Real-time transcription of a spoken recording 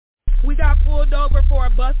We got pulled over for a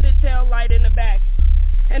busted tail light in the back.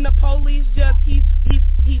 And the police just,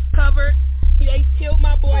 he's covered. They killed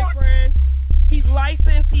my boyfriend. He's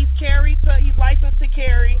licensed, he's licensed to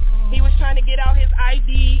carry. He was trying to get out his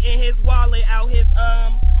ID and his wallet out his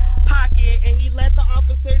pocket, and he let the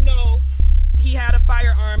officer know he had a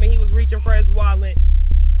firearm and he was reaching for his wallet.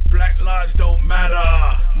 Black lives don't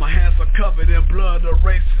matter. My hands are covered in blood. A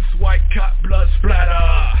racist white cop blood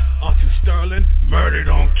splatter. Austin Sterling murdered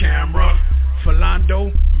on camera.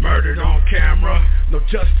 Philando murdered on camera. No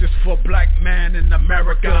justice for black man in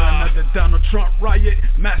America. Another Donald Trump riot,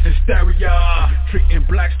 mass hysteria. Treating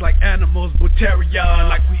blacks like animals, Bulgaria.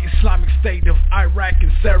 Like we Islamic State of Iraq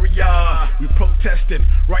and Syria. We protesting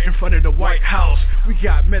right in front of the White House. We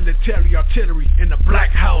got military artillery in the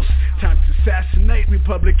Black House. Time to assassinate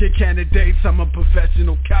Republican candidates. I'm a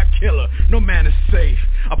professional cop killer. No man is safe.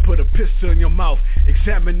 I put a pistol in your mouth.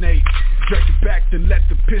 Examinate. Drag it back, then let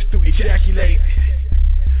the pistol ejaculate.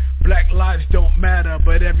 Black lives don't matter,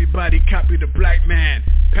 but everybody copy the black man.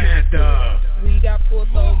 Panther. We got pulled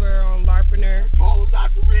over on Larpener. I told him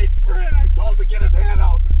not to reach, friend. I told him to get his hand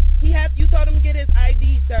out. You told him to get his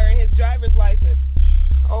ID, sir, and his driver's license.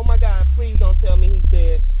 Oh my God, please don't tell me he's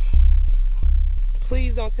dead.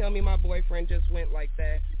 Please don't tell me my boyfriend just went like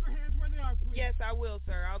that. Keep your hands where they are, please. Yes, I will,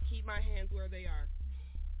 sir. I'll keep my hands where they are.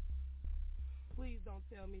 Please don't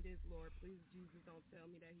tell me this, Lord. Please, Jesus, don't tell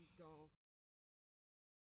me that he's gone.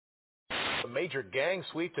 A major gang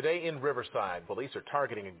sweep today in Riverside. Police are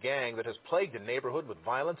targeting a gang that has plagued the neighborhood with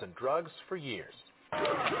violence and drugs for years.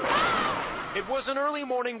 It was an early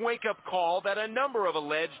morning wake-up call that a number of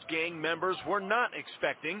alleged gang members were not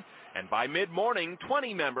expecting, and by mid-morning,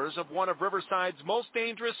 20 members of one of Riverside's most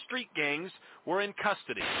dangerous street gangs were in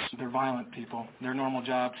custody. They're violent people. Their normal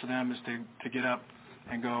job for them is to get up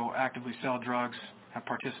and go actively sell drugs and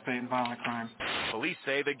participate in violent crime. Police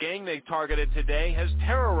say the gang they targeted today has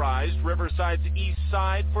terrorized Riverside's east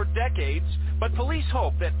side for decades, but police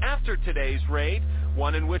hope that after today's raid,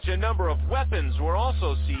 one in which a number of weapons were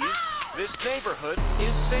also seized, this neighborhood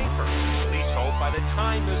is safer. Police hope by the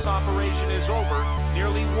time this operation is over,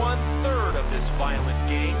 nearly 1/3 of this violent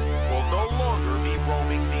gang will no longer be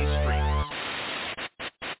roaming these streets.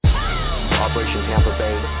 Operation Tampa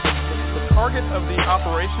Bay. The target of the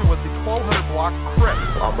operation was the 1200 block Crip.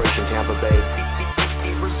 Operation Tampa Bay.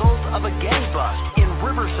 The result of a gang bust in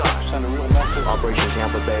Riverside. Send a real message. Operation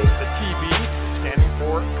Tampa Bay. The TB standing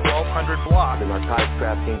for 1200 block. The narcotics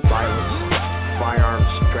trafficking, violence,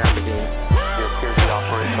 firearms trafficking. Here's the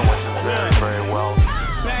operation working very, very well.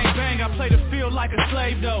 Bang, bang, I play the field like a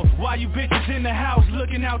slave though. While you bitches in the house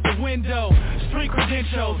looking out the window. Street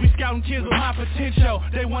credentials, we scouting kids with my potential.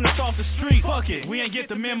 They want us off the street, fuck it, we ain't get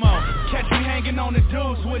the memo. Catch me hanging on the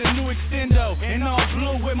deuce with a new extendo. And all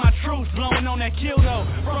blue with my troops blowing on that kill though.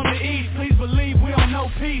 From the east, please believe we don't know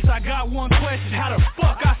peace. I got one question, how the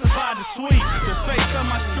fuck I survived the sweep? The face of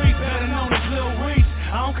my street, better known as Lil Reece.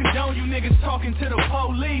 I don't condone you niggas talking to the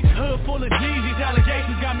police. Hood full of G's, these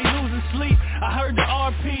allegations got me losing sleep. I heard the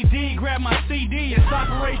RPD grab my CD. It's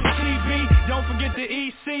Operation TV, don't forget the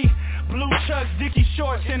EC. Blue chucks, dicky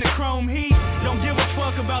shorts, and the chrome heat. Don't give a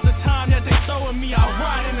fuck about the time that they throwing me. I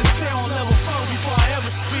ride in the cell on level 4 before I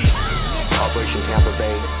ever speak. Operation Tampa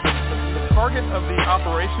Bay. The target of the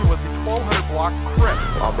operation was the 1200 block Crip.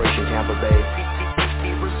 Operation Tampa Bay.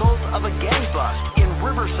 The result of a gang bust in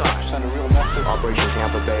Riverside. Send a real message. Operation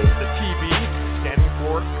Tampa Bay. The TB standing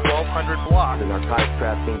for 1200 block. The narcotics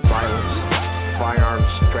trafficking, violence,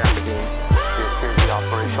 firearms trafficking. Here's the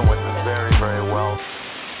operation working very, very well.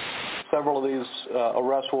 Several of these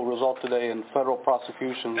arrests will result today in federal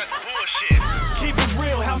prosecution. That's bullshit. Keep it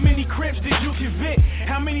real, how many Crips did you convict?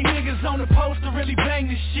 How many niggas on the poster really bang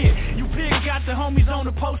this shit? You pigs got the homies on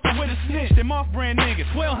the poster with a snitch. Them off-brand niggas,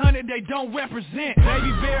 1200 they don't represent.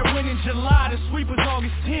 Baby Bear went in July, the sweepers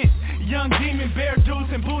August 10th. Young Demon, Bear Deuce,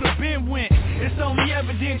 and Buddha Ben went. It's only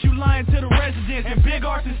evident you lying to the residents. And Big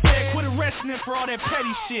Arson said quit arresting him for all that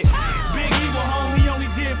petty shit. Big Evil home, he only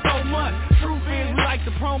did 4 months. Truth is we like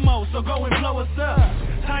the promo, so go and blow us up.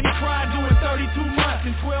 Tiny Cry doing 32 months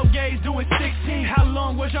and 12 Gauge doing 16. How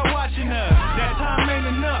long was y'all watching us? That time ain't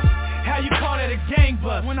enough. How you call that a gang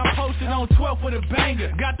bust? When I posted on 12 for the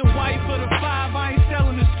banger. Got the white for the 5, I ain't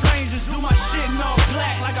selling to strangers. Do my shit in all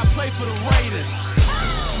black like I play for the Raiders.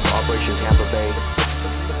 Operation Tampa Bay.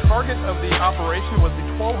 The target of the operation was the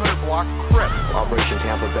 1200 block Crip. Operation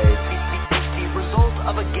Tampa Bay. The result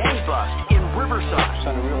of a gang bust in Riverside.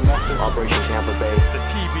 Send a real message. Operation Tampa Bay. The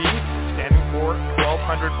TB standing for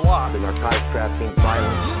 1200 block. The narcotics trafficking,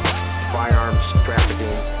 violence, firearms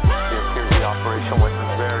trafficking. Here's the operation working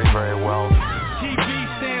very, very well. TB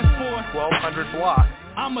stands for 1200 block.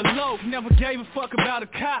 I'm a loc, never gave a fuck about a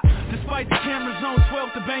cop. Despite the cameras on 12,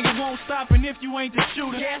 the banger won't stop. And if you ain't the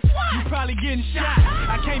shooter, you probably getting shot.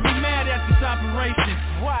 I can't be mad at this operation.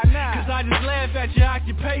 Why not? Cause I just laugh at your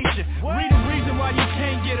occupation. We the reason why you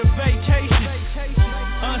can't get a vacation.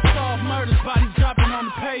 Unsolved murders, bodies dropping on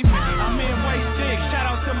the pavement. I'm in way sick, shout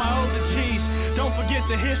out to my older G's. Don't forget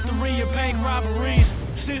the history of bank robberies.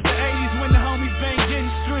 Since the 80s when the homies banged in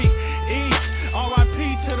the street. East, R.I.P.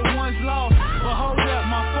 to the ones lost. But hold up,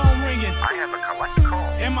 my phone ringing. I have a collect call.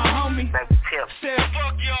 And my homie said,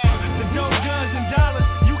 fuck y'all. The dope, guns, and dollars,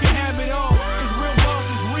 you can have it all. Cause real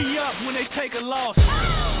bosses re-up when they take a loss.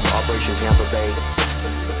 Operation Tampa Bay.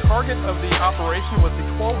 The target of the operation was the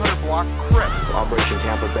 1200 block Triph. Operation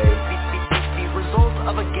Tampa Bay. The result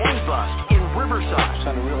of a gang bust in Riverside.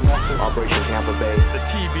 Send a real message. Operation Tampa Bay. The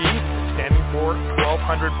TB standing for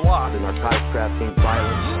 1200 block. The narcotics trafficking,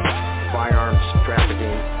 violence, firearms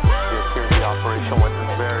trafficking. The operation went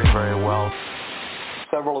very, very well.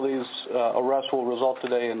 Several of these arrests will result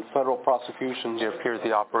today in federal prosecutions. It appears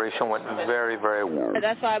the operation went very, very well.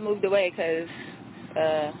 That's why I moved away, because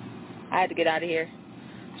I had to get out of here.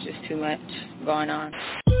 It's just too much going on.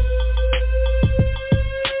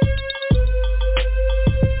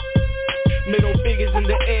 Middle fingers in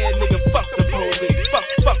the air, nigga, fuck the police.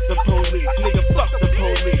 Fuck the police, nigga, fuck the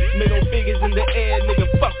police. Middle fingers in the air,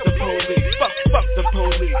 nigga, fuck the police. Fuck the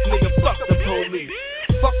police, nigga, fuck the police.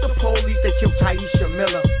 Fuck the police that killed Taisha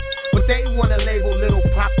Miller, but they wanna label Lil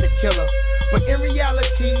Pop the killer. But in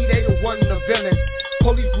reality, they the one the villain.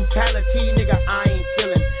 Police brutality, nigga, I ain't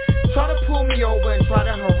feeling. Try to pull me over and try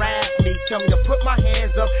to harass me. Tell me to put my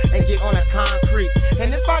hands up and get on the concrete.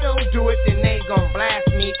 And if I don't do it, then they gon' blast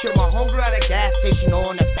me. Kill my homegirl at a gas station or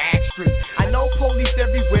on the back street. I know police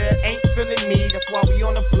everywhere ain't feeling me. That's why we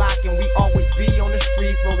on the block and we always be on the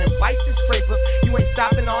street. Rolling bikes and scrapers, you ain't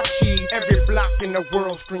stopping our cheese. Every block in the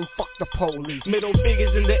world scream, fuck the police. Middle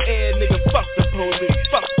fingers in the air, nigga, fuck the police.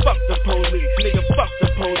 Fuck the police, nigga, fuck the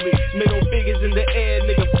police. Middle fingers in the air,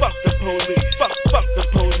 nigga, fuck the police. Fuck the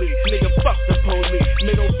police, nigga, fuck the police.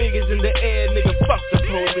 Middle fingers in the air, nigga, fuck the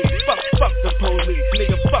police. Fuck the police,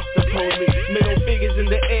 nigga, fuck the police. Middle fingers in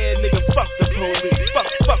the air, nigga, fuck the police.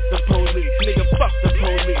 Fuck the police, nigga, fuck the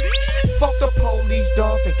police. Fuck the police,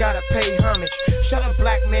 dog, they gotta pay homage. Shot a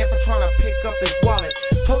black man for trying to pick up his wallet.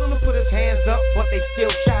 Told him to put his hands up, but they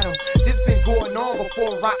still shot him. This been going on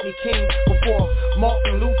before Rodney King, before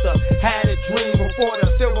Martin Luther had a dream, before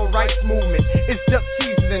the civil rights movement. It's duck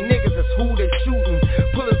season and niggas is who they shooting.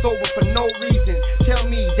 Pull us over for no reason. Tell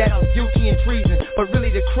me that I'm guilty in treason, but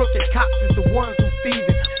really the crooked cops is the ones who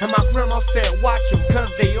thieving. And my grandma said watch them,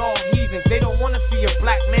 cause they all heathens. They don't wanna see a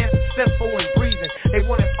black man successful and breathing. They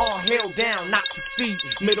want it all held down, not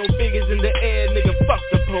succeeding. Middle fingers in the air, nigga, fuck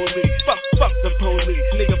the police. Fuck the police,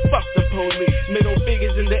 nigga, fuck the police. Middle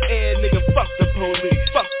fingers in the air, nigga, fuck the police.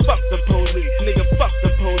 Fuck the police, nigga, fuck the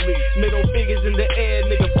police. Middle fingers in the air,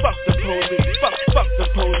 nigga, fuck the police. Fuck the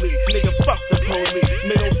police, nigga, fuck the police.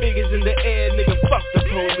 Middle fingers in the air, nigga, fuck the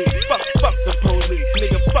police. Fuck the police,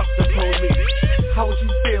 nigga, fuck the police. How would you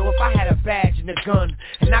feel if I had a badge and a gun,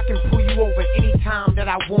 and I can pull you over anytime that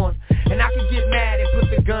I want, and I can get mad and put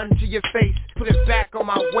the gun to your face, put it back on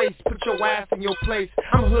my waist, put your ass in your place.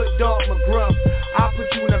 I'm hood dog McGruff. I'll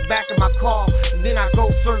put you in the back of my car, and then I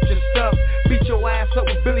go search your stuff. Beat your ass up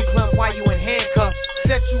with Billy Clump while you in handcuffs.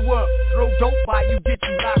 Set you up, throw dope by you, get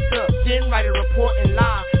you locked up. Then write a report and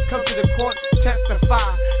lie. Come to the court,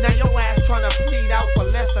 testify. Now your ass tryna plead out for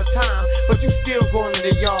lesser time, but you still going to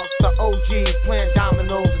the yard. The OGs playing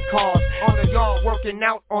dominoes and cards on the yard, working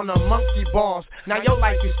out on the monkey bars. Now your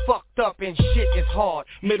life is fucked up and shit is hard.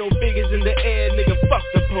 Middle fingers in the air, nigga, fuck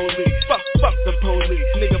the police. Fuck the police,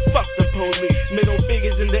 nigga, fuck the police. Middle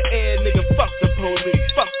fingers in the air, nigga, fuck the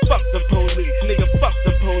police. Fuck the police, nigga, fuck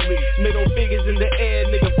the police. Middle fingers in the air,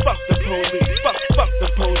 nigga, fuck the police. Fuck the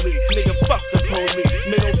police, nigga, fuck the police.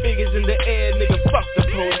 Middle fingers in the air, nigga, fuck the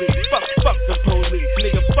police. Fuck the police,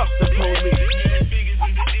 nigga, fuck the police. Middle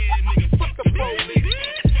fingers in the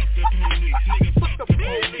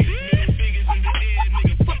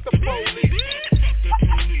air, nigga, fuck the police. Fuck the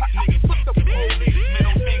police, nigga, fuck the police.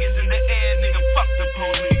 Middle fingers in the air, nigga, fuck the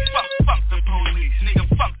police. Fuck the police, nigga,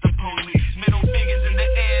 fuck the police. Middle fingers in the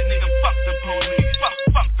air, nigga, fuck the police. Fuck the police, nigga, fuck the police. Middle fingers in the air, nigga, fuck the police.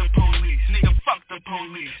 Fuck the police, nigga, fuck the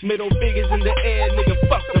police. Middle fingers in the air, nigga,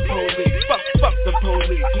 fuck the police. Fuck the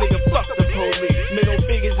police, nigga, fuck the police. Middle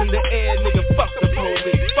fingers in the air, nigga, fuck the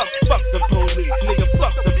police. Fuck the police, nigga,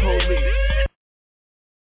 fuck the police.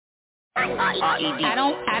 I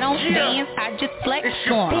don't dance, I just flex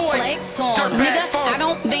on. Nigga, I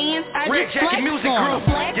don't dance, I just flex on.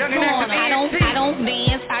 I don't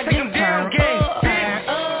dance, I just turn up.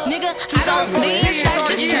 Nigga, I don't dance, I just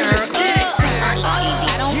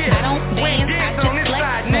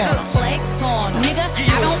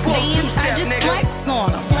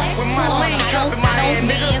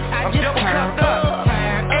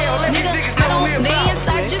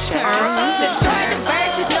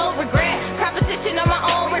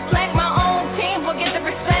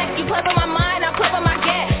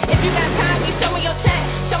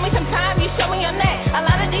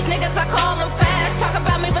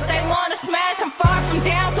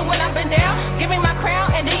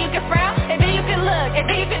and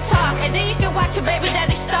then you can talk, and then you can watch your baby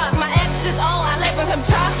daddy stalk. My ex is old, I label him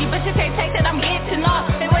chalky, but you can't take that I'm getting off.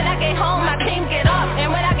 And when I get home, my team get off, and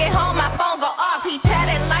when I get home, my phone go off. He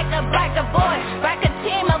chatted like a biker boy, back a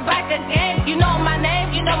team, a biker gang. You know my name,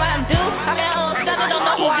 you know what I'm due. I mean, I don't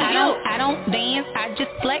know who I do. I don't dance, I just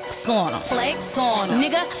flex on them. Flex on them.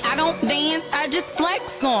 Nigga, I don't dance, I just flex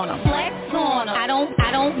on them. Flex on them. I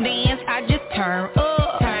don't dance, I just turn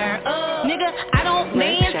up. Turn up. Nigga, I don't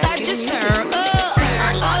dance, I just turn up.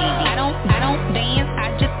 I don't dance,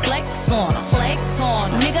 I just flex on them. Flex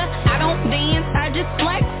on them. Nigga, I don't dance, I just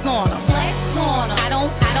flex on them. Flex on them. I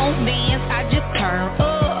don't dance, I just turn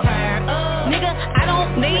up. Turn up. Nigga, I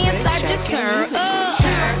don't dance, I just turn up.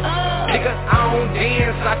 Turn up. Nigga, I don't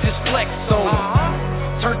dance, I just flex on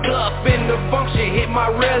them. Turned up in the function, hit my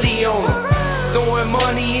rally on them. Throwing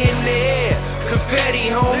money in the air,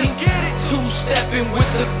 confetti, homie. Two-stepping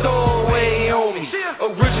with the throwaway, homie.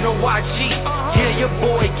 Original YG, yeah, your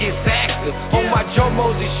boy gets active. On my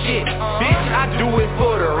Jomos and shit, bitch, I do it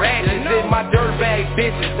for the ratchets. And my dirtbag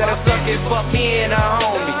bitches that'll suck and fuck me and a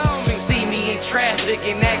homie. See me in traffic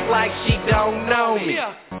and act like she don't know me.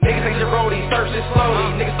 Niggas ain't your roadie, searching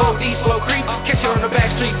slowly. Niggas OD, slow creep. Catch you on the back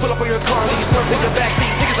street, pull up on your car, leave slurp in the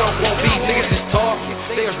backseat. Niggas don't want beef, niggas just talking.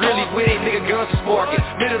 Niggas really with it, nigga guns is sparking.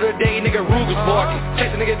 Middle of the day, nigga Ruger's barking.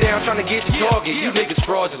 Chase a nigga down, trying to get your target. You niggas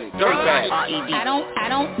fraudulent, dirtbag. I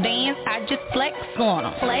don't dance, I just flex on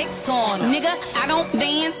them. Flex on them. Nigga, I don't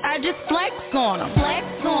dance, I just flex on them. Flex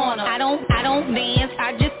on them. I don't dance,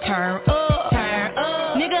 I just turn up. Turn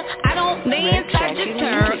up. Nigga, I don't dance, I just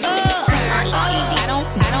turn up.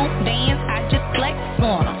 I don't dance, I just flex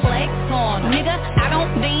on them. Flex on them. Nigga, I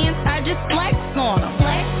don't dance, I just flex on them.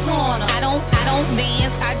 Flex on them. I don't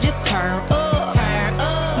dance, I just turn up. Turn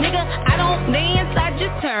up. Nigga, I don't dance, I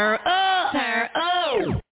just turn up. Turn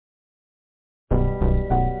up.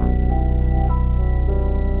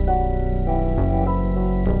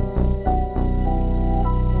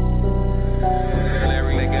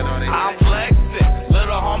 I'm flexing,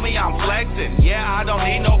 little homie, I'm flexing. Yeah, I don't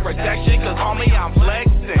need no protection, cause homie, I'm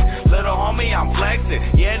flexing. Little homie, I'm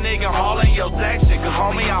flexing. Yeah, nigga, I'm all in your section, cause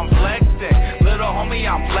homie, I'm flexing. Little homie,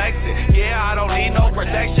 I'm flexing. Yeah, I don't need no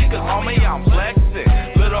protection, cause homie, I'm flexing.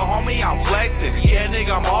 Little homie, I'm flexing. Yeah,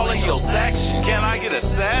 nigga, I'm all in your section. Can I get a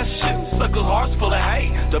session? Suckers' hearts full of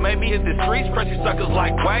hate. Don't make me hit the streets, pressy suckers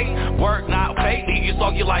like weight. Work not fake, leave you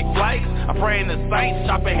soggy like flakes. I'm praying the saints,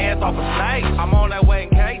 chopping heads off of snakes. I'm on that way in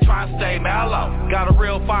cake, trying to stay mellow. Got a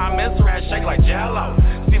real fine mister, head shake like jello.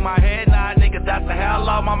 See my head nod, nigga, that's a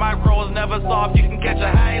hello. My micro is never soft, you can catch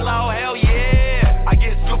a halo. Hell yeah, I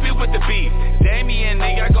get stupid with the beat. Damien,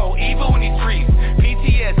 nigga, I go evil in these streets.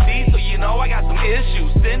 PTSD, so you know I got some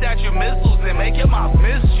issues. Send out your missiles and make your mouth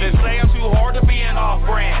miss you. Say I'm too hard to be an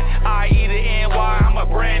off-brand. I.E. the NY, I'm a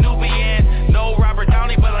brand new BN. No Robert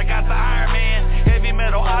Downey, but I got the Iron Man. Heavy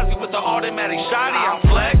metal Ozzy with the automatic shotty, I'm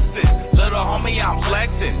flexing. Little homie, I'm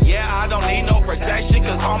flexing. Yeah, I don't need no protection,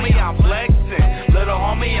 cause homie, I'm flexing. Little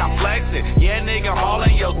homie, I'm flexing. Yeah, nigga, I'm all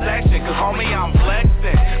in your section, cause homie, I'm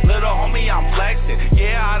flexing. Little homie, I'm flexing.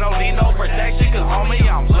 Yeah, I don't need no protection, cause homie,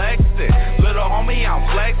 I'm flexing. Little homie, I'm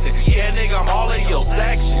flexing. Yeah, nigga, I'm all in your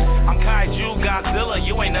section. I'm Kai Ju Godzilla,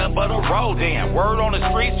 you ain't nothing but a rodin. Word on the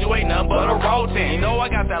streets, you ain't nothing but a rotin. You know I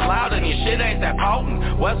got that loud and your shit ain't that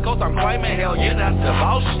potent. West Coast, I'm claiming, hell yeah, that's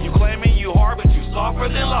devotion. You claiming you hard, but you softer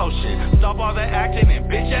than lotion. Stop all the acting and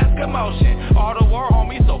bitch ass commotion. All the war,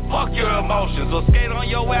 homie, so fuck your emotions. So skate on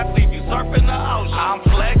your ass, leave you surfing the ocean. I'm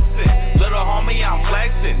flexing, little homie, I'm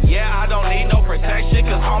flexing. Yeah, I don't need no protection,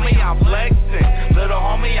 cause homie, I'm flexing. Little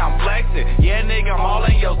homie, I'm flexing. Yeah, nigga, I'm all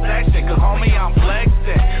in your section, cause homie, I'm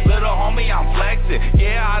flexing. Little homie, I'm flexing.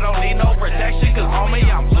 Yeah, I don't need no protection, cause homie,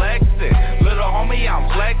 I'm flexing. Little homie, I'm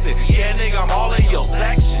flexing. Yeah, nigga, I'm all in your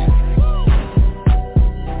section.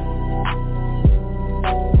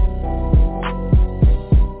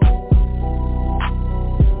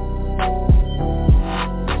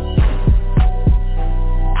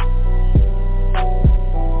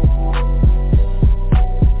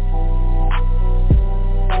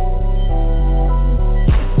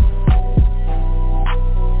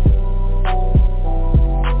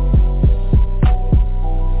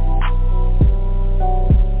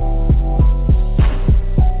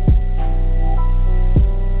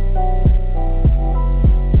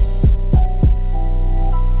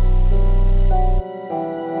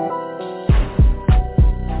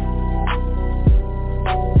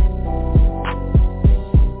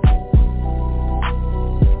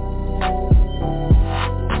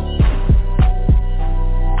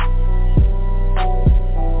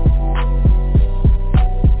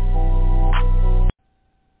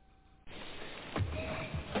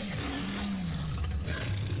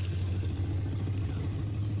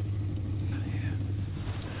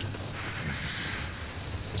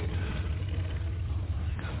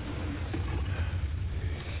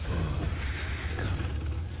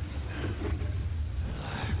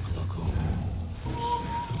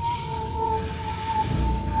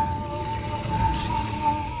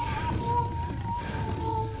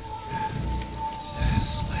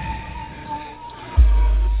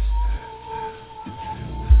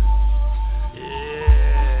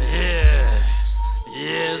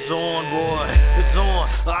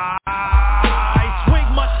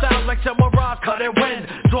 cut and win.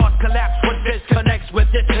 Draws collapse when fist connects with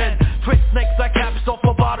the tin. Trick snakes like caps off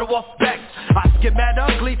a bottle of Bex. I get mad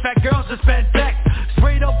ugly, fat girls that spend sex.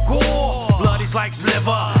 Straight up gore, bloodies like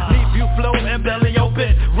liver. Leave you floating belly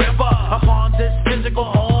open river. Upon this physical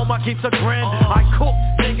home, I keep a grin. I cook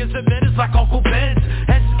niggas in minutes like Uncle Ben.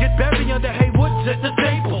 Heads get buried under Haywoods at the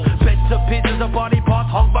table. Bits of pieces of body parts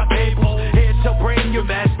hung by cables. Here to bring you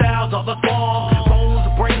mad styles of the form. Bones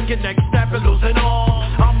breaking, neck snapping, losing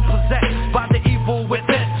arms. I'm possessed by the evil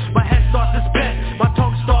within. My head starts to spin, my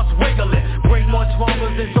tongue starts wiggling. Bring more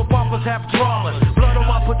traumas than soap operas have dramas. Blood on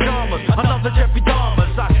my pajamas, another Jeffrey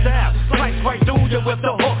Dahmer's. I stab, slice right through you with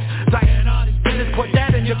the hook. Just put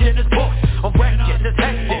that in your Guinness book. A record is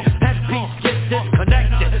hectic, that piece gets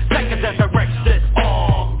disconnected. Seconds as I wreck this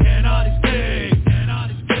all. Cannot escape, cannot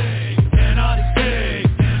escape, cannot escape,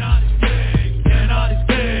 cannot escape, cannot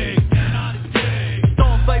escape, cannot escape.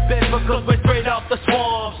 Don't play big because we're straight out the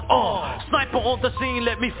swamps. Sniper on the scene,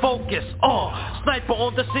 let me focus. Sniper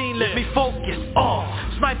on the scene, let me focus.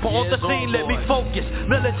 Sniper on the scene, let me focus.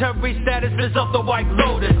 Military status is of the White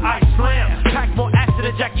Lotus. I slam, pack more acid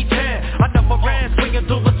than Jackie Chan. I never ran, swinging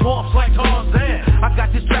through the swamps like Tarzan. I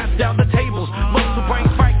got these straps down the tables. Muscle brain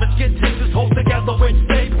fragments get tissues hold together with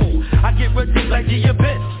staple. I get ready like the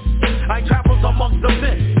abyss. I travels amongst the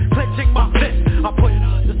mist, clenching my fist. I put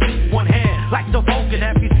the seat one hand like the Vulcan.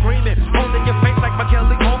 Have you screaming, holding your face like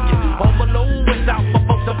McKelly Hogan. Home alone without my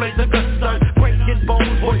folks to blaze a concern. Breaking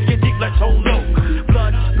bones, voice get deep like Tone Loc.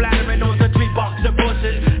 Blood splattering on the tree box and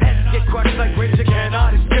bushes. Heads get crushed like grapes, you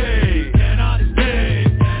cannot escape. Cannot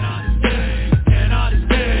escape, cannot escape, cannot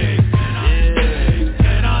escape,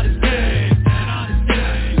 cannot escape, cannot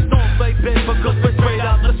escape. Don't play big because we're straight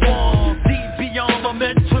out the swamp. Deep beyond the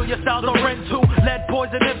mental, your styles are rental. Lead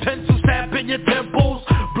poison and pencil stab in your temples.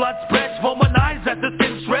 Blood spreads from an eyes at the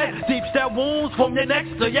thin shred. Deep stab wounds from your neck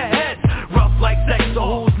to your head. Rough like sex,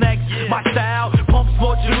 so who's next? My style pumps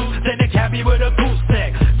more juice than a cabbie with a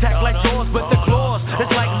gooseneck. Tack like jaws with the claws.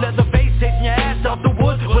 It's like leather face taking your ass out the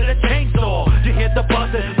woods with a chainsaw. You hear the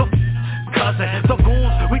buzzing, the cousin, the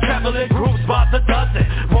goons. We travel in groups by the dozen.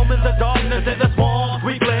 Roam in the darkness in the swamps.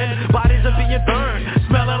 We blend, bodies are being burned,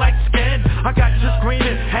 smelling like skin. I got you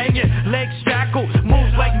screaming, hanging, legs shackled,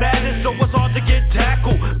 moves like madness, so it's hard to get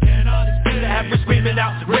tackled. Have you screaming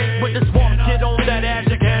out, rape with the swamp, get on that ass,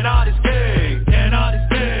 you cannot escape. Cannot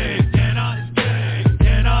escape, cannot escape,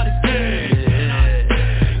 cannot escape, cannot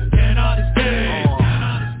escape, cannot escape.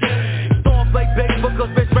 Storms like big because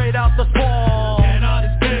we're straight out the swamp. Cannot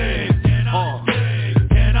escape, cannot escape,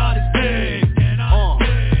 cannot escape,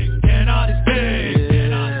 cannot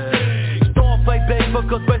escape. Storms like big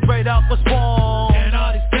because we're straight out the swamp.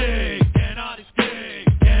 Cannot escape, cannot escape,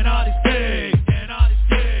 cannot escape, cannot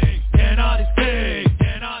escape, cannot escape,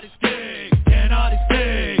 cannot escape, cannot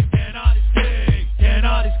escape, cannot escape,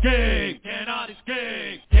 cannot escape, cannot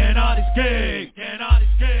escape, cannot escape,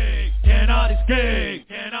 cannot escape, cannot escape,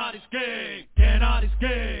 cannot escape, cannot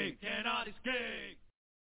escape, cannot escape.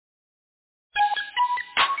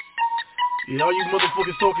 Yeah, all you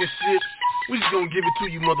motherfuckers talking shit, we just gonna give it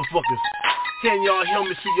to you motherfuckers. Can y'all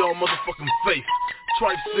helmets to y'all motherfucking face?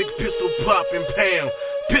 Triph 6, pistol pop and pound.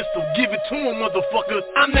 Pistol, give it to him, motherfucker.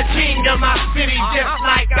 I'm the king of my city, just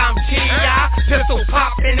like I'm T.I. Pistol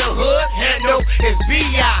pop in the hood, handle is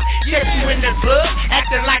B.I. Yes, you in the club,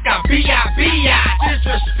 acting like a B.I.B.I.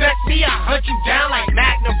 Disrespect me, I hunt you down like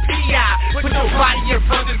Magnum P.I. Put your body in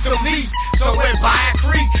front of some leaves, somewhere by a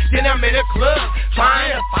creek. Then I'm in a club,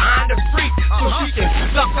 trying to find a freak, so she can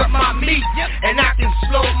suck up my meat. And I can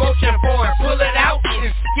slow motion for it, pull it out, and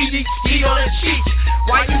ski on the cheek.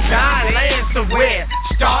 Why you dying, laying somewhere?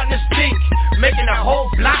 Starting to stink, making the whole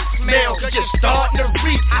block smell, cause you're starting to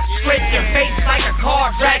reek. I scrape your face like a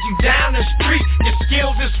car, drag you down the street. Your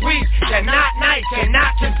skills is weak, they're not nice,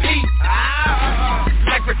 cannot compete.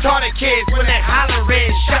 Like retarded kids when they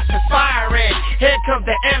hollering, shots are firing. Here comes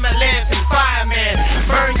the ambulance and fireman,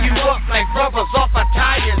 burn you up like rubbers off of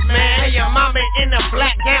tires, man. Hey, your mama in a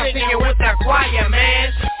black gown singing with the choir,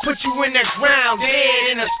 man. Put you in the ground,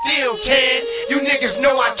 dead in a steel can. You niggas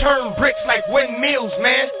know I turn bricks like windmills,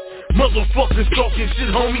 man. Motherfuckers talking shit,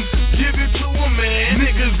 homie, give it to him, man.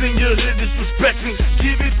 Niggas in your hood disrespecting,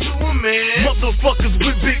 give it to him, man. Motherfuckers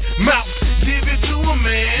with big mouths, give it to him,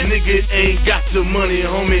 man. Nigga ain't got the money,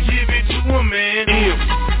 homie, give it to him, man.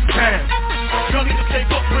 Time. Y'all niggas can't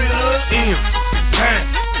fuck with us. Time.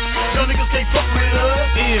 Y'all niggas can't fuck with us.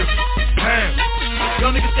 Time.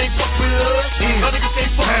 Y'all niggas can't fuck with us. Y'all niggas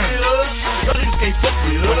can't fuck with us. Y'all niggas can't fuck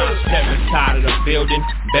with us. When I'm stepping tired of the building,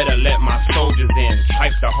 better let my soldiers in.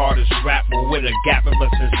 Triph the hardest rapper with a gap ever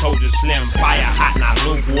since Soldier Slim. Fire hot, not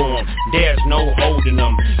lukewarm, there's no holding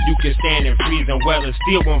them. You can stand in freezing weather,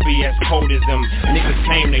 still won't be as cold as them. Niggas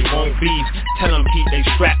claim they won't beef, tell them keep they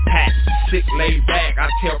strap packed. Sick laid back, I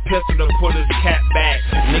tell Pistol to put his cap back.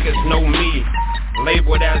 Niggas know me,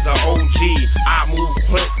 labeled as a OG. I move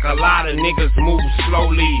quick, a lot of niggas move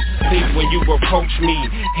slowly. Please when you approach me,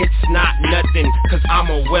 it's not nothing, cause I'm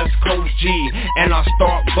a West Coast G. And I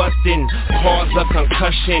start busting, cause a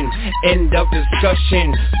concussion. End of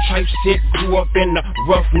discussion. Triph shit grew up in the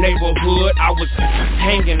rough neighborhood. I was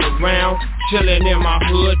hanging around, chilling in my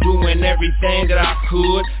hood, doing everything that I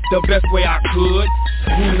could, the best way I could.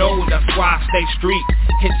 Who knows, that's why I stay street.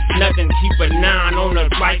 It's nothing, keep a 9 on the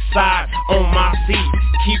right side, on my seat.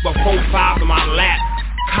 Keep a 4-5 in my lap,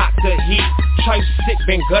 cock the heat. Triph sick,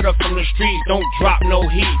 been gutter from the streets, don't drop no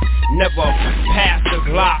heat. Never pass the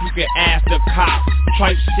Glock, you can ask the cop.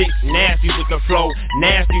 Triph sick, nasty with the flow,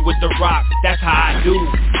 nasty with the rock. That's how I do.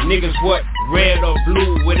 Niggas what, red or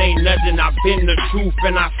blue, it ain't nothing, I've been the truth.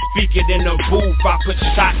 And I speak it in the booth, I put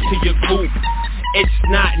shots to your coupe. It's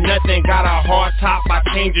not nothing, got a hard top, I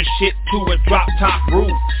change the shit to a drop top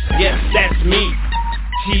roof. Yes, that's me.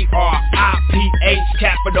 T-R-I-P-H,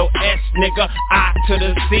 capital S, nigga, I to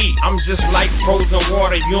the C. I'm just like frozen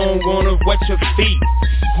water, you don't wanna wet your feet.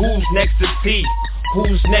 Who's next to C?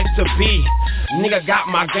 Who's next to B? Nigga got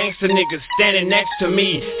my gangster niggas standing next to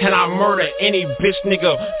me, and I murder any bitch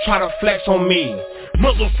nigga try to flex on me.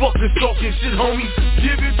 Motherfuckers talking shit, homie,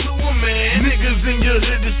 give it to a man. Niggas in your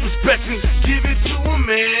hood disrespecting, give it to a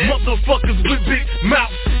man. Motherfuckers with big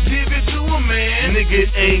mouths, give it to a man. Nigga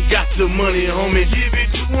ain't got the money, homie, give it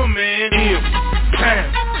to a man.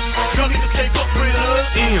 Time, y'all niggas can't fuck with us.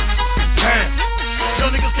 Time,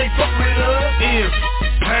 y'all niggas can't fuck with us.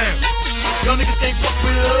 Time, y'all niggas can't fuck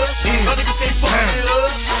with us. Y'all niggas can't fuck with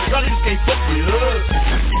us. Y'all niggas can't fuck with us.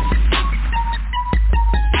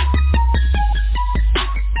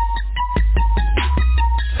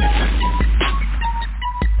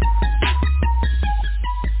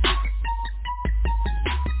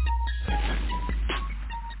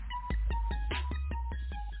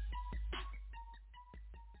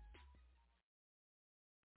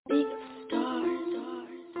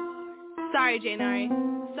 Sorry, J Nari.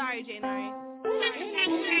 Sorry, J Nari.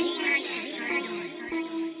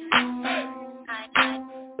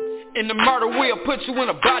 In the murder wheel, put you in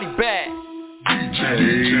a body bag.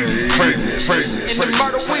 In the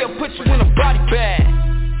murder wheel, put you in a body bag.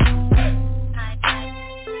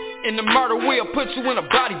 In the murder wheel, put you in a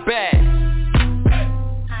body bag.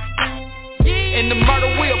 In the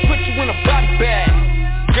murder wheel, put you in a body bag.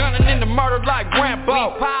 Gunning in the murder like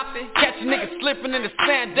Rambo. Catch a nigga slipping in the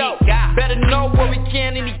sando. Better know where he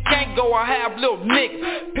can and he can't go. I have little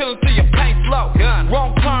niggas peeling through your paint flow.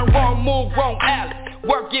 Wrong turn, wrong move, wrong alley.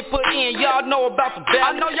 Work get put in, y'all know about the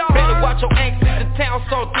valley. I know y'all better watch your anxious in town,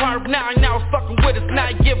 so turf. Now he now fucking with us, now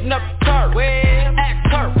he giving up the turf. Act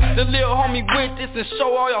turf, the little homie with this and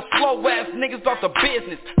show all y'all slow ass niggas about the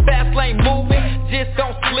business. Fast lane moving, just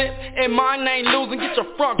don't slip. And mine ain't losing, get your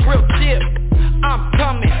front grill chip. I'm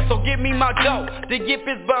coming, so give me my dough. The gift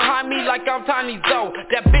is behind me like I'm Tiny Zoe.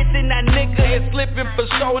 That bitch and that nigga is slipping for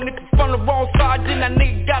show. And if you from the wrong side, then that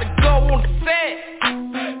nigga gotta go on the set.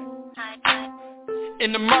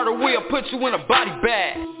 In the murder wheel, put you in a body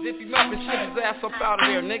bag. Zip him up and shit his ass up out of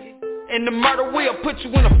there, nigga. In the murder wheel, put you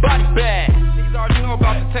in a body bag. Niggas already know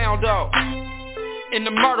about the town, though. In the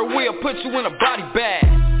murder wheel, put you in a body bag.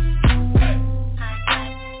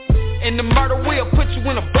 In the murder wheel, put you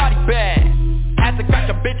in a body bag. Had to crack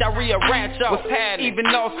a bitch, I rearrange yo. What's happening? Even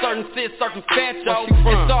though certain shit circumstantial.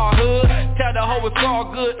 It's all hood, tell the hoe it's all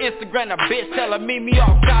good. Instagram a bitch, tell her meet me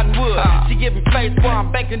off Cottonwood. She giving face while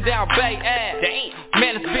I'm baking down Bay ass. Damn,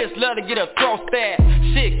 man, this bitch love to get her throat stabbed.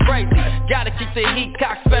 Shit crazy, gotta keep the heat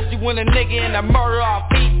cocked, especially when a nigga in the murder off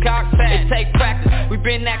peacock. It take practice, we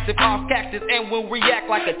been active off cactus, and we'll react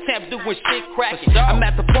like a champ doing shit cracking. I'm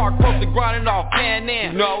at the park, posted grinding off Pan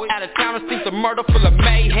Am. Out of town, it seems a murder full of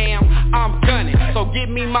mayhem. I'm gunning, so give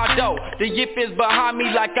me my dough. The yip is behind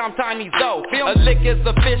me like I'm Tiny Zoe. A lick is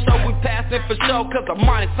official, we passing for show, cause a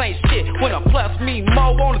minus ain't shit when a plus me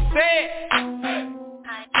mo on the set.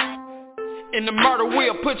 In the murder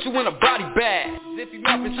wheel, put you in a body bag. Zip him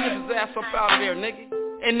up and shit his ass up out of there, nigga.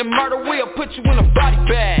 In the murder wheel, put you in a body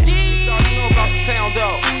bag. You already know about the town,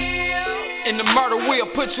 though. In the murder wheel,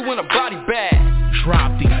 put you in a body bag.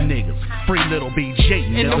 Drop these niggas, free little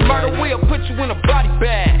BG. In the murder wheel, put you in a body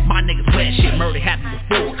bag. My niggas wet shit, murder happened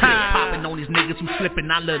before. Popping on these niggas who slipping,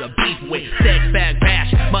 I let a beef with. Sex bag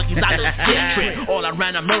bash, monkeys, I let stick trip. All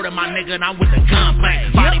around I murder my nigga and I'm with the gun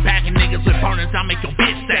bang. Body packing niggas with burners, I make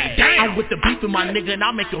my nigga, and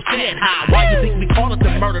I'll make your head high. Why you think we call it the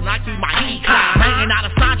murder, and I keep my heat high? Hanging out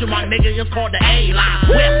of Sandra, my nigga, it's called the A-line.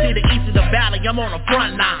 West to the east of the valley, I'm on the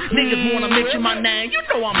front line. Niggas wanna mention my name, you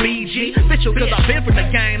know I'm BG Official, cause I've been from the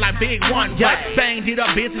game like Big One. But bang, did a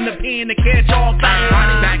bitch in the pen to catch all things.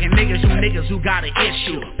 Bagging niggas, you niggas who got an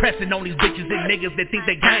issue. Pressing on these bitches and niggas that think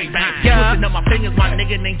they gangbang. Twisting up my fingers, my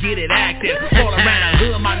nigga, and then get it active. All around the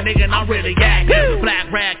hood, my nigga, and I'm really active.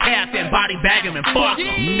 Black rag captain, body bagging and fuck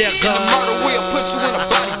nigga. In the murder, we'll put you in a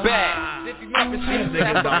body bag.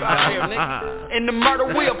 In the murder,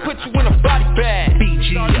 we'll put you in a body bag.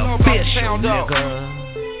 BG Oficial, nigga.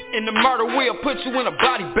 In the murder, we'll put you in a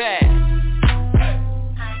body bag.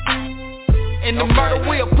 In the murder,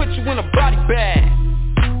 we'll put you in a body bag.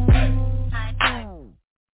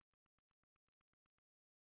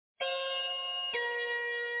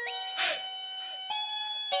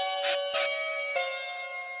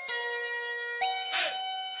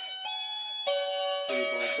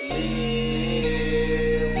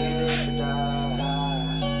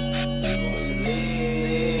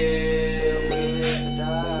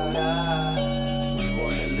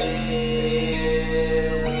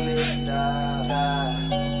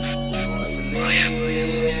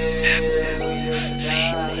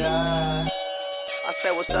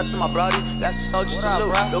 What's up to my brody? That's a soldier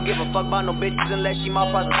salute. Don't give a fuck about no bitches unless she my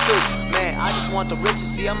prostitute. Man, I just want the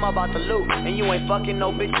riches, see I'm about to loot. And you ain't fucking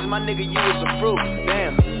no bitches, my nigga, you is a fruit.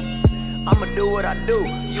 Damn, I'ma do what I do.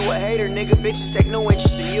 You a hater, nigga, bitches take no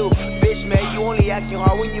interest in you. Bitch, man, you only acting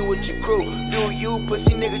hard when you with your crew. Do you,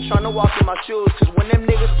 pussy nigga, tryna walk in my shoes. Cause when them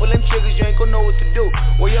niggas pull them triggers, you ain't gon' know what to do.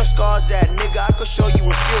 Where your scars at, nigga, I could show you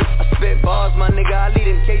a few. I spit bars, my nigga, I lead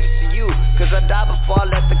them cages to you. Cause I died before I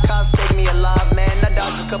let the cops take me alive, man. I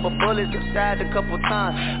dodged a couple bullets, I'm sad a couple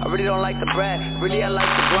times. I really don't like the brag, really I like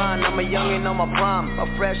the grind. I'm a youngin' on my prime, a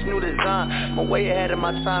fresh new design. I'm way ahead of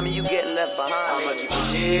my time and you getting left behind. I'ma keep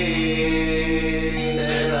it G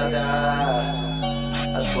till I die.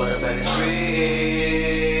 I swear to better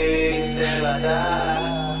free till I die.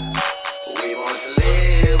 We want to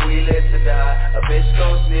live, we live to die. A bitch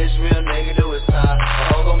gon' snitch, real nigga do his time.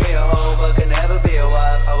 A hoe gon' be a hoe, but can never be a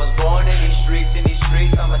wife. I was born in these streets,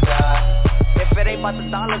 I'ma die. If it ain't about the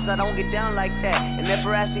dollars, I don't get down like that. And if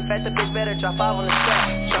we're asking fat, the bitch better drop 5 on the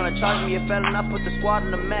track. Tryna charge me a felon, I put the squad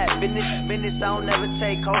on the map. Business is business, I don't never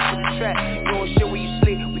take hoes to the trap. Doing shit where you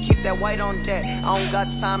sleep, we keep that white on deck. I don't got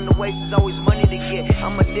time to waste, there's always money to get.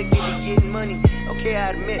 I'm addicted to getting money. Okay,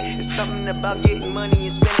 I admit, it's something about getting money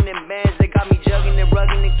and spending in bands. They got me jugging and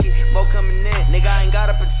rugging and keep more coming in. Nigga, I ain't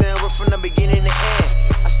gotta pretend, we're from the beginning to end.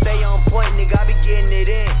 I stay on point, nigga, I be getting it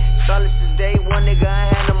in. Solid since day one, nigga,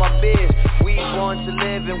 I handle my biz. We born to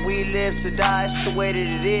live and we live to die. It's the way that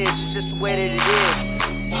it is, it's just the way that it is.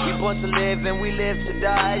 We born to live and we live to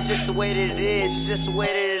die. It's just the way that it is, it's just the way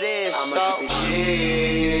that it is. I'ma keep it G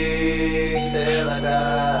till I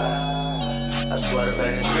die. I swear to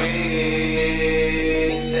better free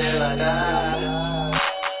till I die.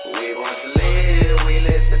 We born to live, we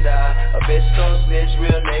live to die. A bitch gon' snitch,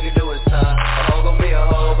 real nigga do his time. A hoe gon' be a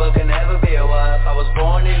hoe, but can never be a wife. I was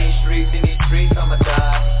born in these streets, I'ma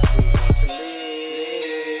die.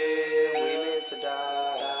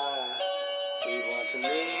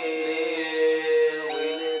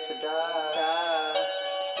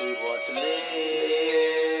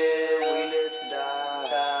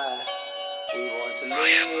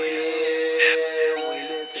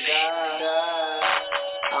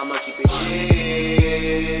 I'ma keep it G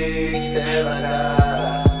till I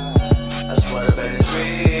die. I swear to better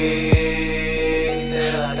free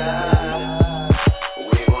till I die.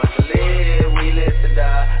 We want to live, we live to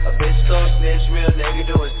die. A bitch gon' snitch, real nigga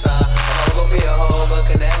do his time. A hoe gon' be a hoe, but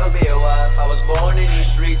can never be a wife. I was born in these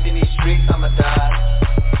streets, I'ma die.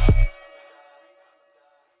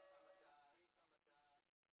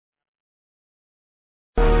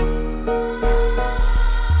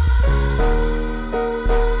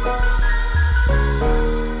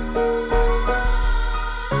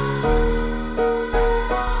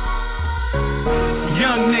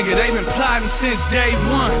 Since day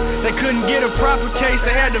one, they couldn't get a proper case,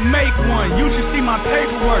 they had to make one. You should see my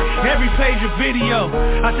paperwork, every page of video.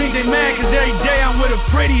 I think they mad cause every day I'm with a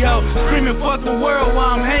pretty hoe, screaming fuck the world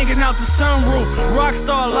while I'm hanging out the sunroof.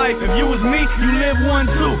 Rockstar life, if you was me, you live one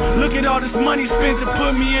too. Look at all this money spent to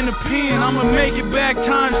put me in the pen. I'ma make it back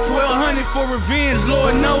times 1200 for revenge.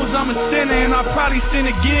 Lord knows I'm a sinner and I'll probably sin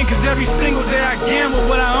again. Cause every single day I gamble,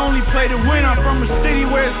 but I only play to win. I'm from a city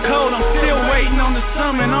where it's cold, I'm still waiting on the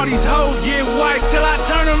summer. And all these hoes get white till I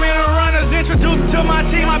turn them into runners. Introduced to my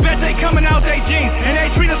team, I bet they coming out they jeans. And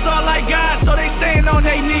they treat us all like God, so they staying on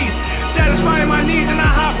their knees. Satisfying my needs and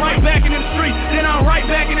I hop right back in the streets. Then I'm right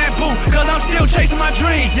back in that booth, cause I'm still my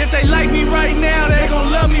dreams. If they like me right now, they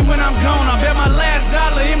gon' love me when I'm gone. I bet my last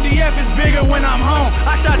dollar MDF is bigger when I'm home.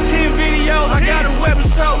 I shot 10 videos, I got a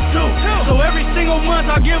webisode too. So every single month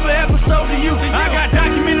I'll give an episode to you. I got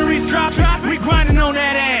documentaries dropping, we grinding on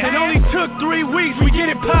that ass. It only took 3 weeks, we get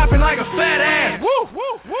it popping like a fat ass.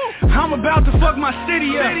 I'm about to fuck my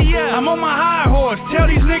city up. I'm on my high horse, tell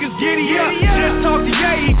these niggas giddy up. Just talked to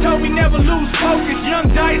Ye, he told me never lose focus.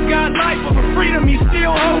 Young Dice got life, but for freedom he's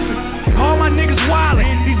still hoping. All my niggas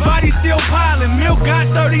wildin', these bodies still piling. Milk got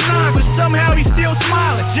 39, but somehow he's still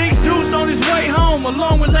smiling. Jinx Deuce on his way home,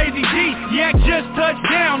 along with Lazy D. Yak just touched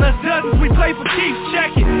down, us dozens, we play for keeps,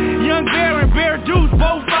 check it. Young Bear and Bear Deuce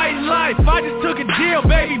both fighting life. I just took a deal,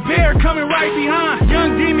 Baby Bear coming right behind.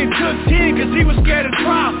 Young Demon took 10 cause he was scared of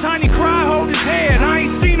trial. Tiny Cry hold his head, I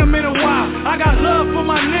ain't seen him in a while. I got love for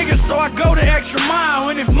my niggas, so I go the extra mile.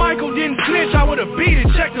 And if Michael didn't snitch, I would've beat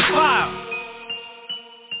it, check the file.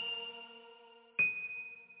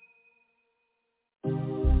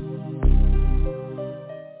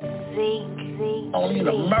 Only in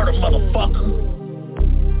a murder, motherfucker.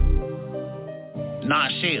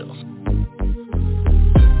 9 shells.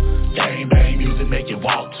 Gang bang music make you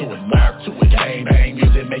walk to it, mark to it. Gang bang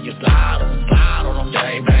music make you slide on them.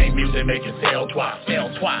 Gang bang music make you sell twice.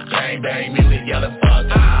 Gang bang music yell the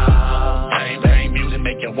fuck out. Gang bang music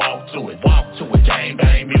make you walk to it. Gang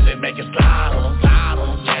bang music make you slide on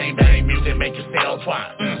them. Gang bang music make you sell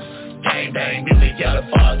twice. Gang bang music yell the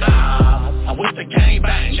fuck out. I wish the gang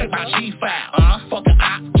bang, check my G-file. Fuck a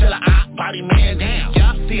op, chill a op, body man down.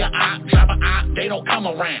 See a op, drop a op, they don't come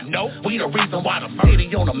around. Nope, we the reason why the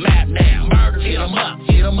city on the map now. Murder, hit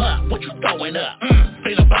 'em up, what you throwing up?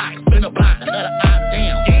 Spin a block, let a op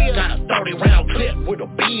down. Got a 30-round clip with a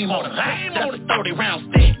beam on it. That's a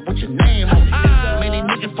 30-round stick with your name on it. Many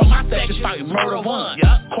niggas from my section fighting murder one.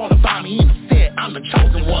 Call about me in the set, I'm the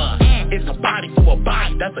chosen one. It's a body for a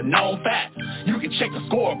body, that's a known fact. You can check the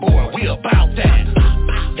scoreboard, we about that.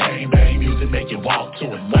 Gang bang music make you walk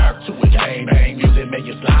to it, mark to it. Gang bang music make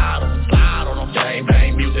you slide on them. Gang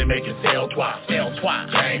bang music make you sell twice.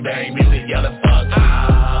 Gang bang music yell the fuck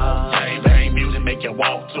out. Gang bang music make you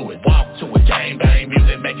walk to it. Gang bang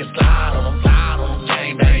music make you slide on them.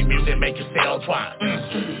 Gang bang music make you sell twice.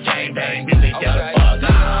 Gang bang music yell the fuck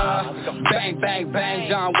out. Bang, bang, bang,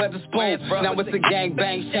 John Weatherspoon. Now it's a gang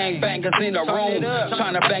bang, shang bangers in the room.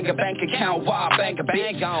 Tryna bang a bank account while I bang a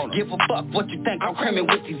bitch. Give a fuck what you think, I'm crimming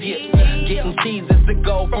with these hits. Getting seasons to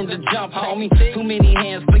go from the jump, homie. Too many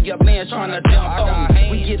hands for your man tryna jump on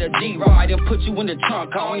me. We get a G-ride and put you in the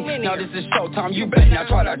trunk, homie. Now this is showtime, you better not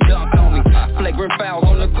try to dunk on me. Flagrant fouls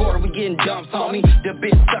on the court, we getting jumps on me. The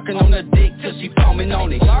bitch sucking on the dick till she foaming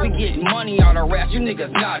on it. We getting money out of rap, you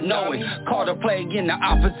niggas not knowing. Call the play in the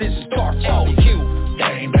opposition, start following you.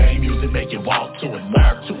 Gang bang music make you walk to it,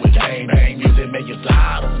 mark to it. Gang bang music make you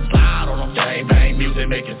slide on them. Gang bang music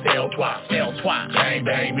make you sell twice. Gang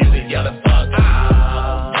bang music yell the fuck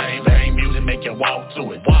out. Gang bang music make you walk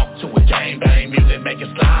to it. Gang bang music make you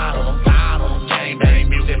slide on them. Gang bang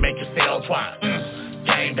music make you sell twice.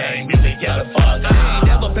 Gang bang music yell the fuck out.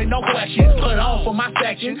 Never been no question, put on for my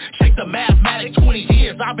section. Shake the mathematics, 20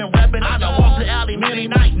 years I've been rapping. I know off the alley many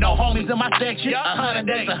nights, no homies in my section. 100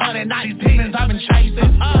 days, 100 nights, demons I've been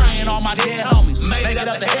chasing. Praying on my dead homies, make it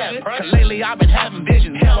up to heaven. Cause lately I've been having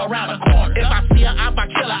visions, hell around the corner. If I see a op, I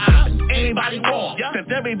kill a op. Anybody wrong, since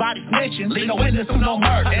everybody snitching, leave no witness to no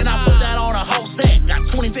murder. And I put that on a whole set, got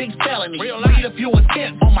 26 felonies. Read a few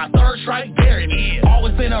attempts on my third strike, bury me.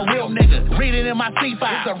 Always been a real nigga, read it in my C5.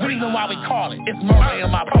 It's the reason why we call it, it's murder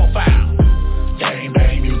in my profile. Gang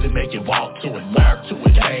bang music make you walk to it, mark to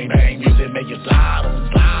it. Gang bang music make you slide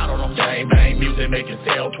on them. Gang bang music make you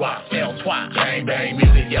sell twice. Gang bang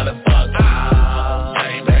music yell the fuck out.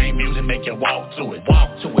 Gang bang music make you walk to it.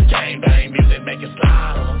 Gang bang music make you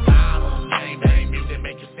slide on them. Gang bang music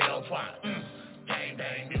make you sell twice. Gang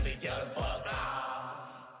bang music yell the fuck out.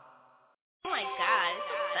 Oh my god, it's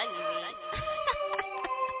sunny me.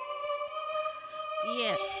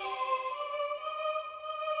 Yeah.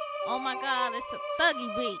 Oh my god, it's a thuggy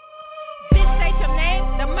beat. Bitch, state your name,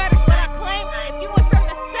 the murder's what I claim. If you was from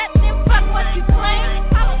the set, then fuck what you claim.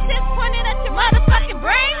 Hollow tips pointed at your motherfucking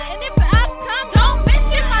brain. And if the ops come, don't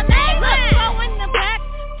mention my name. Look, slow in the back,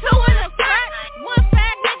 two in the front, one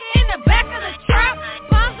fat nigga in the back of the truck.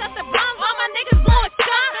 Bombs at the bombs, all my niggas blowing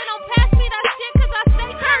shot. They don't pass me that shit cause I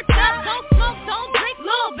stay turned up. Don't smoke, don't drink,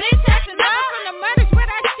 little bitch acting up. From the murders where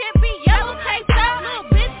that shit be yellow taped up. Little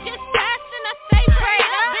bitch just passed and I stay prayed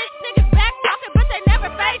up. Bitch niggas back talking but they never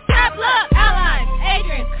face up. Look, Allies,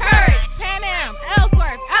 Adrian, Courage, Pan Am, Ellsworth.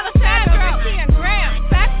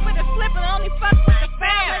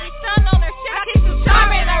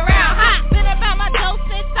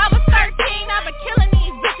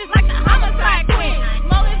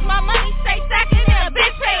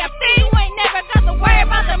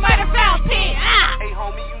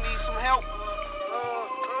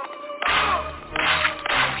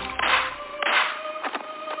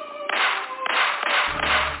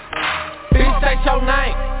 state your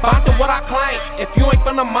name, bound to what I claim. If you ain't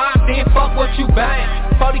from the mob, then fuck what you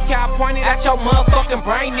bang. 40 cal pointed at your motherfucking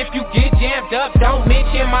brain. If you get jammed up, don't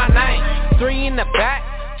mention my name. 3 in the back,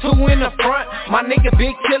 2 in the front. My nigga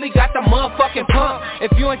Big Chilly got the motherfucking pump.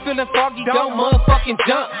 If you ain't feeling foggy, don't motherfucking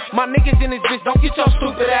jump. My niggas in this bitch, don't get your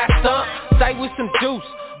stupid ass stumped. Stay with some juice,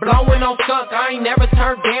 blowing on skunk. I ain't never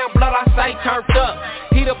turned down, blood I say turned up.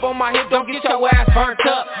 Heat up on my hip, don't get your ass burnt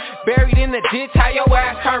up. Buried in the ditch, how your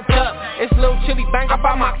ass turned up. It's Lil Chilly bang, I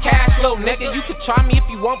buy my cash, little nigga. You can try me if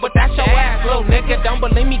you want, but that's your ass, little nigga. Don't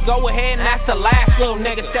believe me, go ahead and that's the last, little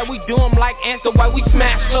nigga. Said we do them like ants, the way we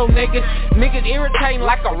smash, little niggas. Niggas irritating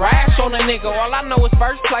like a rash on a nigga. All I know is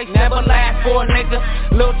first place, never last for a nigga.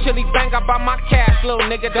 Lil Chilly bang, I buy my cash, little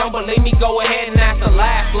nigga. Don't believe me, go ahead and that's the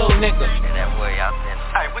last, little nigga. That way out there.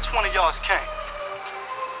 Hey, which one of y'all is king?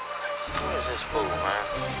 Who is this fool, man?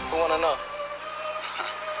 Who wanna know?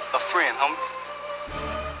 A friend, homie.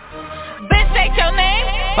 Bitch, state your name.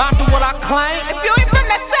 Bound to what I claim. If you ain't from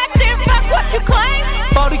the set, then fuck what you claim.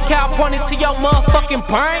 40 cal pointed to your motherfucking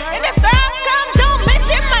brain. And if the outcome, don't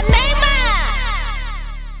mention my name.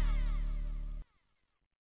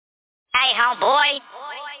 Hey, homeboy.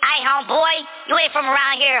 Hey, homeboy. You ain't from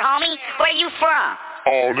around here, homie. Where you from?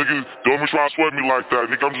 Oh, nigga, don't be trying to sweat me like that.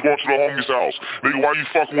 Nigga, I'm just going to the homie's house. Nigga, why you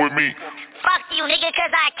fucking with me? Fuck you, nigga,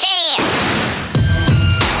 cause I can.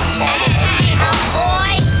 Hey,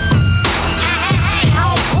 homeboy. Hey,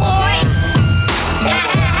 homeboy.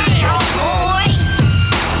 Hey, homeboy.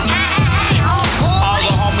 Hey, homeboy. All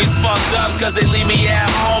the homies fucked up cause they leave me at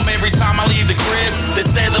home. Every time I leave the crib, they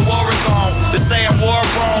say the war is on. They say I'm war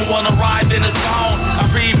prone, wanna ride in the zone. I'm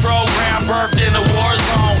pre-programmed, birthed in the war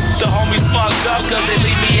zone. The homies fucked up cause they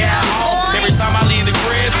leave me at home. Every time I leave the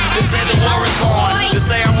crib, they say the war is on. They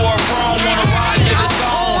say I'm war prone, wanna ride in the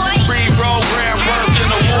zone. Pre-programmed, birthed in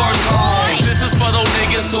the war zone. This is for those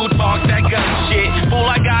niggas who talk that gun shit. Fool,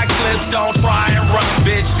 I got clips, don't try and run,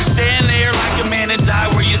 bitch. Stand there like a man and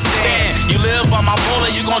die where you stand. You live by my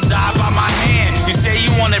bullet, you gon' die by my hand. You say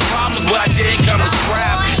you wanted problems, but I didn't come to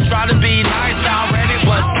scrap. Try to be nice, I'm ready,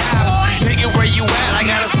 but snap. Nigga, where you at? I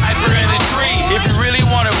got a sniper in the tree. If you really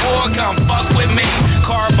want a war, come fuck with me.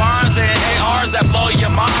 Carbines and ARs that blow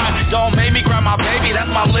your mind. Don't make me grab my baby,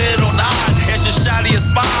 that's my little nine. It's just shot of your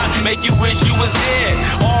spine, make you wish you was dead.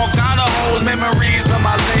 All kind of old memories on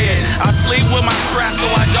my lid. I sleep with my strap so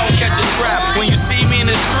I don't catch a trap. When you see me in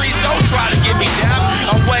the streets, don't try to get me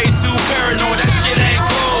down. I'm way too paranoid, that shit ain't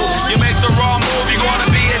cool. You make the wrong move, you gonna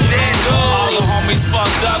be a dead dude. All the homies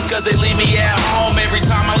fucked up cause they leave me at home. Every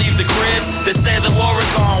time I leave the crib, they say the war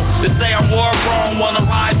is on. They say I'm war prone, wanna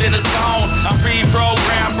ride in the zone. I'm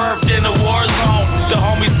pre-programmed, birthed in the war zone. The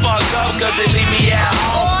homies fucked up cause they leave me at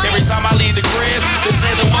home. Every time I leave the crib, they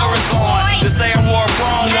say the war is on. They say I'm war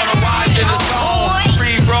prone, wanna ride in the zone.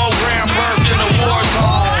 Pre-programmed, birthed in the war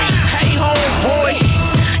zone. Hey, homeboy,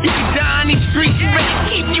 you can die in these streets, you better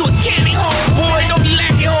keep you a candy, homeboy. Don't be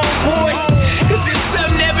lacking, homeboy. Cause if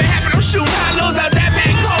something never happened, I'm shooting hollows out that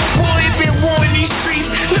back, homeboy. Been war in these streets,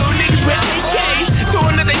 little niggas with AKs,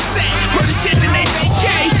 doing what they say, murder shit in they AK.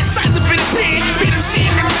 Size up in the pen, beat them shit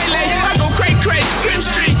in the melee. I go cray, Grim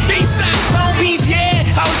Street, big size, homeboy.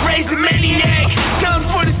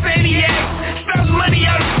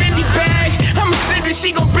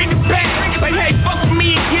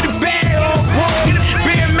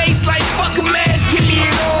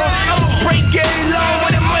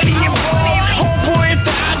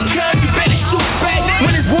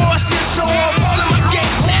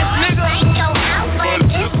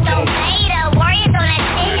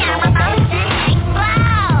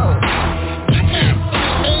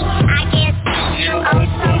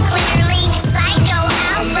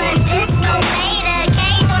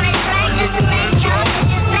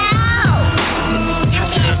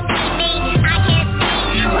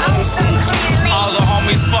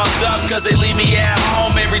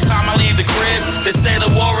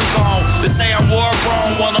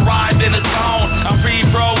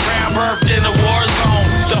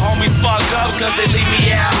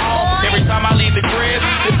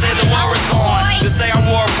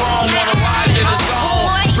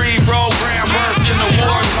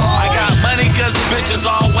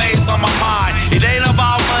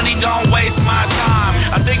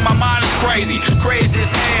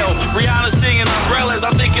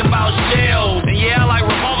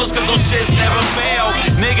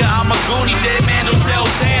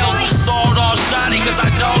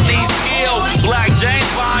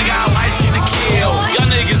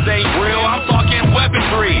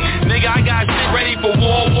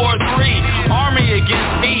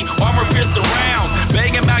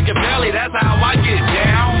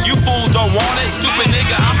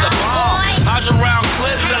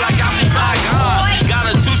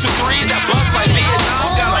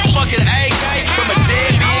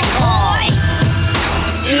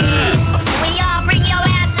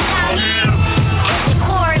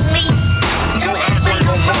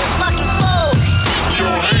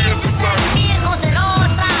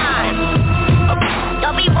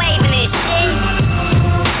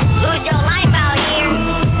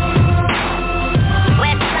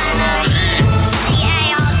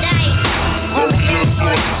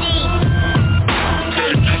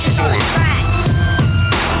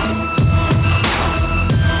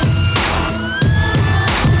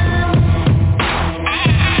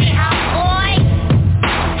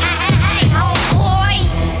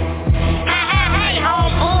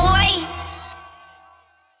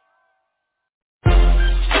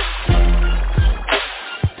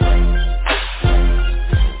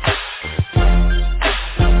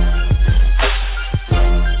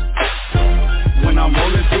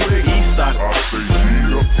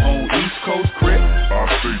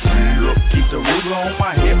 on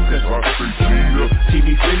my hip, cause I say cheetah.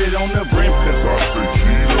 TV fitted on the brim, cause I say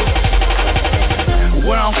cheetah.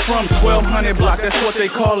 Where I'm from, 1200 block, that's what they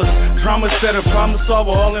call us. Drama setter, problem solver,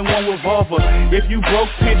 all in one revolver. If you broke,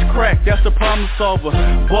 pitch crack, that's the problem solver.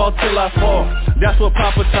 Ball till I fall, that's what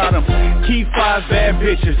Papa taught him. Keep 5 bad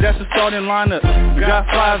bitches, that's the starting lineup. Got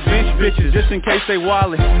 5 bench bitches, just in case they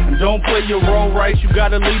wallet. Don't play your role right, you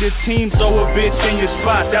gotta lead a team. Throw a bitch in your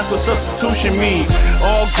spot, that's what substitution means.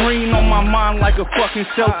 All green on my mind like a fucking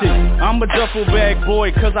Celtic. I'm a duffel bag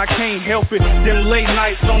boy, cause I can't help it. Them late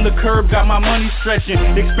nights on the curb, got my money stretching.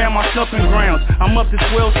 Expand my stumping grounds, I'm up to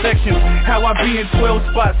 12 sections. How I be in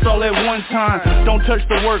 12 spots all at one time. Don't touch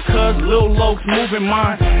the work cuz Lil Loc's moving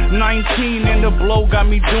mine. 19 in the blow, got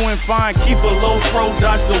me doing fine. Keep a low pro,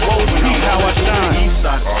 dodge the woes, see how I shine. East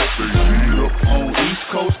side, I say cheetah. On East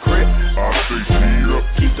Coast Crip, I say cheetah.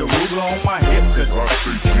 Keep the ruler on my hip, cause I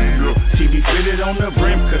say cheetah. TV fitted on the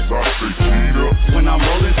brim, cause I say cheetah. When I'm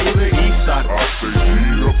rolling through the east side, I say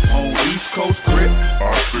cheetah. On East Coast Crip,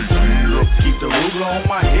 I say cheetah. Keep the ruler on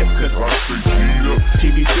my hip, cause I say cheetah.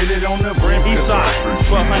 TV fitted on the brim, east side,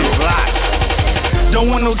 1200 block. Don't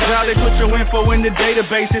want no job, they put your info in the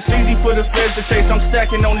database. It's easy for the feds to chase, I'm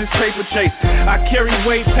stacking on this paper chase. I carry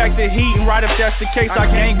weight, pack the heat, and right if that's the case, I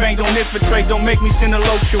gangbang, don't infiltrate, don't make me send a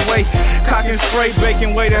loach your way. Cock and spray,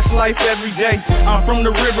 baking way, that's life every day. I'm from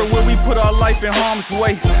the river where we put our life in harm's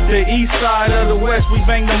way. The east side of the west, we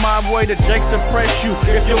bang the mob way. The Jake suppress you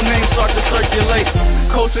if your name starts to circulate.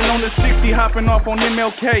 Coasting on the 60, hopping off on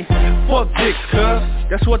MLK. Fuck dicks, cuz,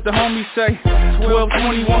 that's what the homies say.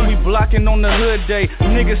 1221, we blocking on the hood day.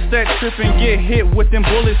 Niggas set trip and get hit with them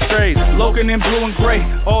bullet strays. Logan in blue and gray,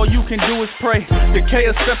 all you can do is pray. The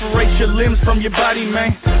chaos separates your limbs from your body,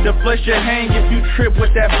 man. The flesh you hang if you trip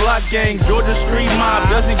with that block gang. Georgia street mob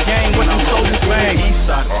doesn't gang with them soldiers bang. East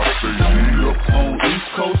side, I say cheetah. On East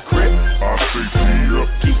Coast Crip, I say cheetah.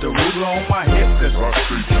 Keep the ruler on my hip, cause I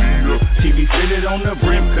say cheetah. TV fitted on the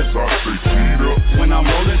brim, cause I say cheetah. When I'm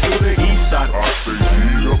rolling through the east side, I say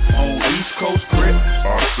cheetah. On East Coast Crip,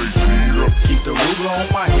 I say cheetah. Keep the ruler on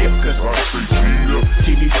my hip, cause I say cheetah.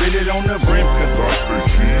 TV fitted on the brim, cause I say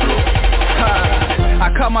cheetah. I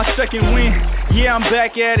caught my second win, yeah I'm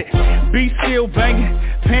back at it. Beat still banging,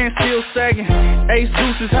 pants still sagging. Ace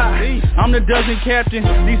Deuce is hot, I'm the dozen captain.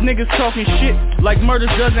 These niggas talking shit like murder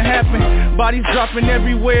doesn't happen. Bodies dropping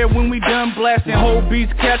everywhere when we done blasting. Whole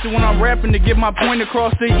beats captain when I'm rapping to get my point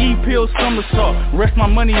across. The E-pill somersault, rest my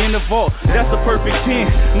money in the vault. That's a perfect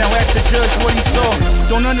 10, now ask the judge what he saw.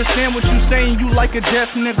 Don't understand what you saying, you like a deaf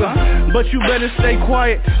nigga, but you better stay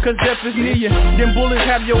quiet, cause death is near you. Them bullets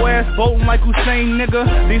have your ass bolting like Hussein, nigga.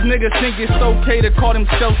 These niggas think it's okay to call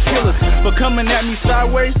themselves killers, but coming at me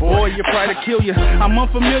sideways, boy, you probably kill you. I'm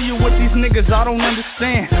unfamiliar with these niggas, I don't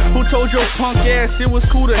understand. Who told your punk ass it was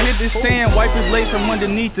cool to hit this stand? Wipe his lace from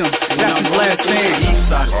underneath him, that's his last stand. East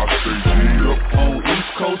side, I say cheetah. On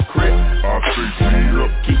East Coast Crip, I say cheetah.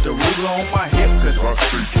 Keep the ruler on my hip, cause I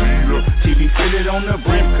say cheetah. TV fitted on the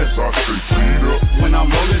brim, cause I say cheetah. When I'm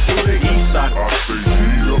rolling through the east side, I say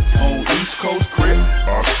cheetah. On East Coast Crip,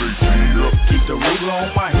 I say cheetah. Keep the ruler on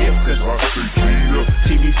my hip, cause I say cheetah.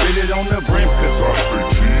 TV fitted on the brim, cause I say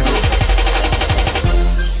cheetah.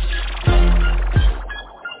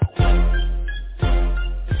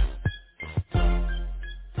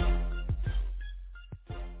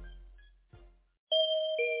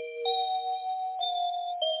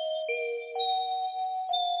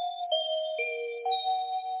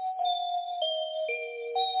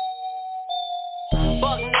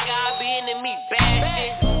 Fuck nigga, I be in the meat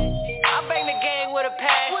basket. I bang the gang with a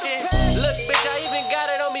passion. Look bitch, I even got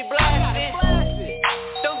it on me blasted.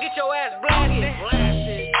 Don't get your ass blasted.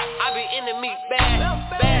 I be in the meat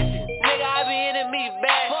basket. Nigga, I be in the meat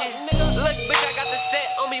basket. Look bitch, I got the set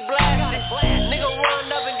on me blasted. Nigga run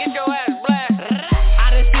up and get your ass blasted.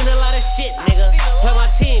 I done seen a lot of shit, nigga. Play my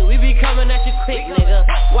team, we be coming at you quick, nigga.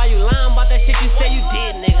 Why you lying about that shit you say you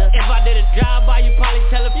did, nigga? If I did a drive-by, you probably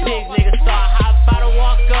tell a pig, nigga. So I hop out and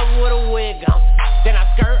walk up with a wig on. Then I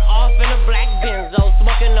skirt off in a black Benzo,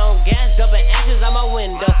 smoking on gas, dumping ashes out my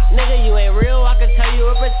window. Nigga, you ain't real, I can tell you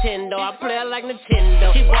a pretender. I play it like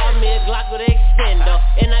Nintendo. She bought me a Glock with an extender,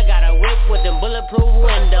 and I got a whip with them bulletproof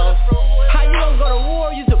windows. How you gon' go to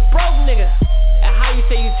war, you's a broke nigga? And how you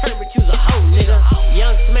say you turn but you's a hoe, nigga?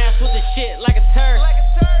 Young smash with the shit like a turd.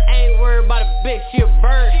 Ain't worried about a bitch, she a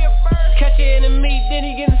bird. Catch her in the meat, then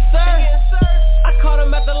he getting served. I caught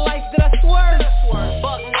him at the lights, did I swerve?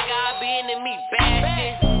 Fuck nigga, I be in the meat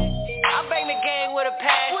basket. I bang the gang with a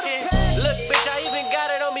passion. Look bitch, I even got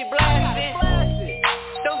it on me blasted.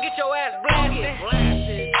 Don't get your ass blasted.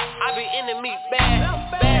 I be in the meat basket.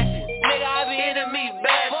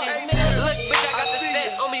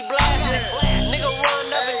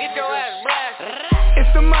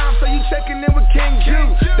 the mob, so you checking in with King Ju.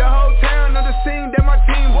 The whole town on the scene that my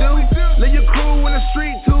team do. Leave your crew in the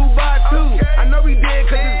street 2x2. I know he did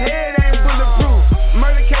cause his head ain't bulletproof.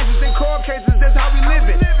 Murder cases and court cases, that's how we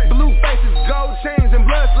living. Blue faces, gold chains and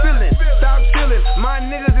blood spilling. Stop chilling, my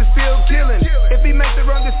niggas is still killing. If he makes the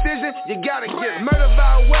wrong decision, you gotta get murder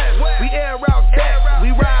by West. We air out that,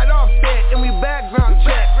 we ride off that, and we background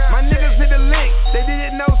check. My niggas hit the link, they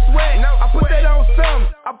didn't know sweat. I put that on some,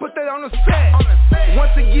 I put that on the set.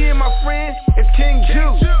 Once again, my friend, it's King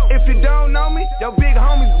Ju. If you don't know me, your big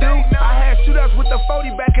homies do. I had shootouts with the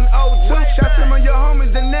 40 back in 02. Shot some of your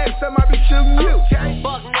homies, the next time I be shooting you.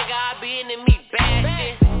 Fuck nigga, I be in the meat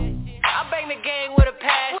basket. I bang the gang with a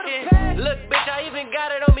passion. Look bitch, I even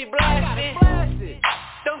got it on me blasted.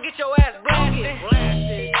 Don't get your ass blasted.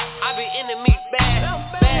 I be in the meat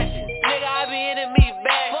basket. Nigga, I be in the meat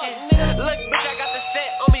basket. Look bitch, I got the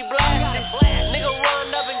set on me blasted. Nigga,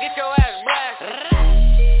 run up and get your ass blasted.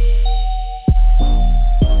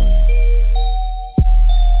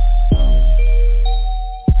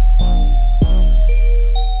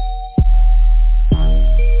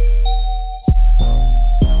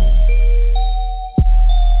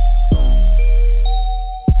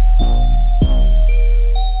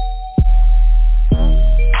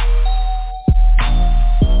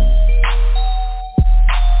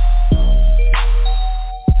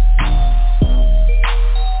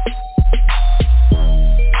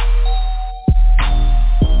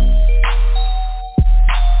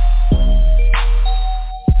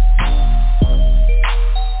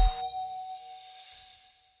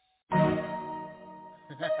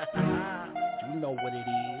 You know what it is.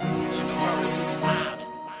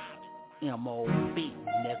 M.O.B.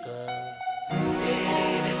 nigga.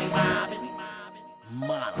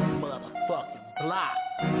 My motherfucking block.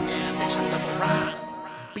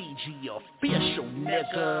 BG Ofical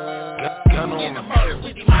nigga. In the murders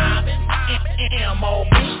we be mobbing.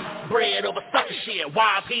 M.O.B. Bread over sucker shit.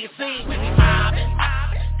 YPC we be mobbing.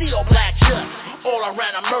 Still black chuck. All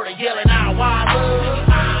around a murder yelling out wild.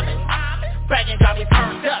 Bagging got me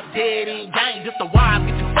turned up, dead in gang, just the wives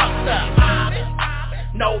get you fucked up.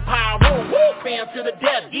 No pyro, whooping to the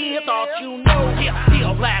death, yeah, thought you know. Yeah,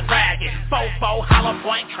 still black ragged, 4-4, hollow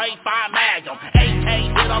point, trade 5 magnum,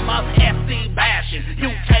 AK hit 'em up, FC bashing,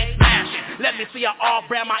 UK smashing. Let me see a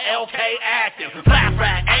off-brand, my LK active. Flat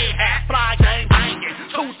rag, A-hat, fly game banging,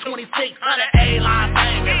 226, 100 A-line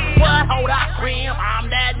banging. What, hold up, Crim, I'm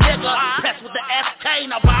that nigga. Press with the SK,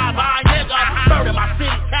 now bye-bye, nigga. Murder my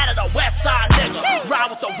city, cat of the west side, nigga. Ride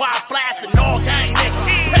with the wild flash and all gang, nigga.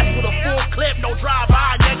 Press with a full clip, no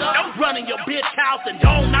drive-by, nigga. Running your bitch house and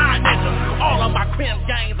don't nine, nigga. All of my Crim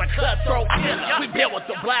gangs are cutthroat killers. We built with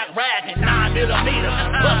the black rag and 9mm.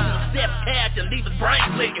 Bustin' the step cash and leave his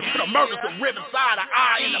brain leaking. The murders of Riverside,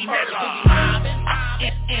 in the murder we be mobbing.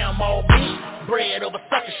 M.O.B. Bread over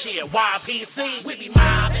sucker shit. YPC we be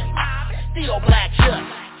mobbing. Still black chuck.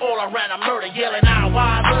 All around a murder yelling out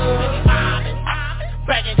wild.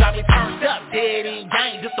 Bagging got me turned up. Dead in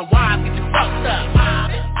gang. Just the wives get you fucked up.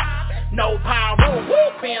 No pyro.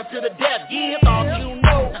 Whooping to the death. Yeah, thought you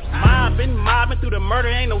know. Mobbing through the murder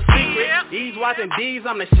ain't no secret. E's watching D's,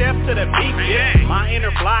 I'm the chef to the beef. My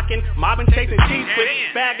inner blocking, mobbing chasing cheese with.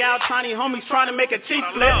 Bag out tiny homies trying to make a cheap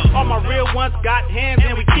flip. All my real ones got hands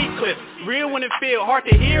and we keep clips. Real when it feel hard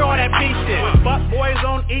to hear all that beef shit. Fuck boys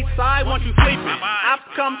on each side want you sleeping. I've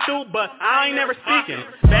come through but I ain't never speaking.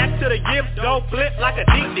 Back to the gift, go flip like a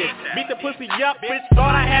deep dish. Beat the pussy up, bitch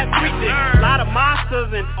thought I had 3 dicks. Lot of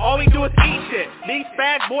monsters and all we do is eat shit. These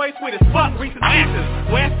fat boys sweet as fuck, Reese's Pieces.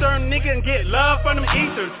 Western nigga and get love from them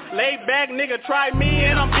Easters. Laid back nigga try me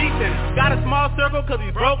and I'm beating. Got a small circle cause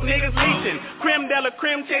these broke niggas leeching. Crim de la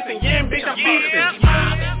Crim chasing yam, bitch I'm beastin'.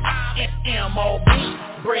 M.O.B.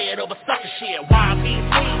 Bread over sucker shit.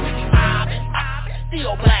 YPC we be mobbing.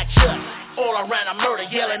 Still black chuck. All around a murder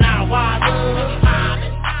yelling out wild.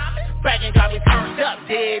 Bagging got me turned up.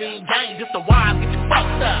 Dead in gang. Just the wives get you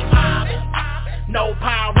fucked up. No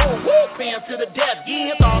pyro, whooping to the death,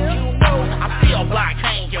 yeah, thought you know. I feel black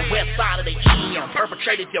hanging west side of the E. I'm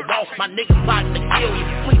perpetrated if you want, my niggas plotting to kill you.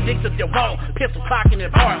 Sweet dicks if you want, pistol clocking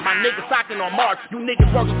it hard. My niggas socking on Mars, you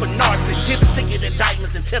niggas working for narcs. Giving ticket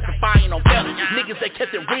indictments and testifying on felons. Niggas that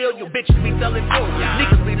kept it real, you bitches be selling too.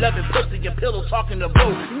 Niggas be loving pussy and pillows talking to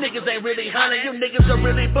boo. Niggas ain't really hunting, you niggas are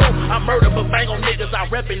really boo. I murder but bang on niggas,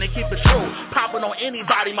 I reppin' and keep it true. Popping on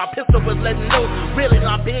anybody, my pistol was letting loose. Really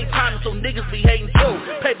not big time, so niggas be hating too.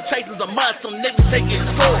 Paper chases a must, so niggas take it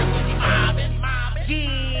slow.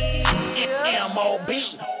 Yeah, M.O.B.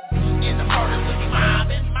 In the murders we be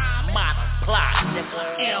mobbing. My plot, nigga.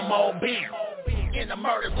 M.O.B. In the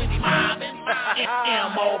murders we be mobbing.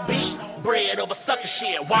 M.O.B. broke bread over sucker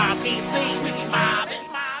shit. YPC, we be mobbin'.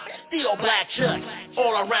 Still black Chuck,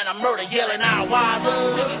 all around a murder yelling out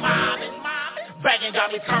Wazoo. We be mobbin'. Bagging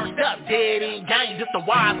got me turned up, dead in game, just the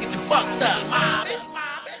wise get you fucked up. Mobbin'.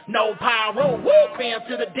 No pyro, woo, fam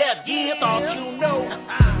to the death, yeah, thought you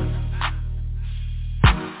know.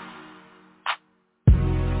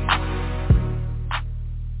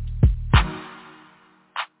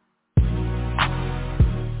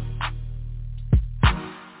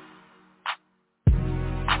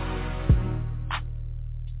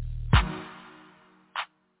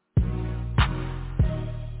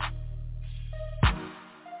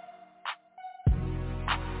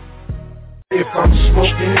 If I'm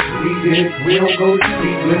smoking, it's weed in it. We don't go to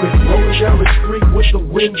speed limit. Rolling down the street with the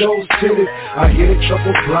windows tinted. I hit a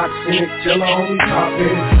couple blocks in it. Tell a homie hop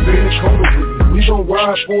in it. Been in the corner with me. We gon'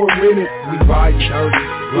 ride for a minute. We ride dirty.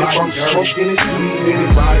 If I'm smoking, it's weed in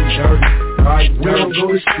it. Ride dirty. We don't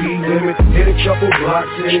go to speed limit. Hit a couple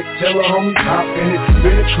blocks in it. Tell a homie hop in it.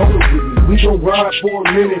 Been in the corner with me. We gon' ride for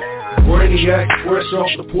a minute. Brainiac, fresh off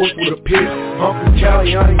the porch with a pit. Uncle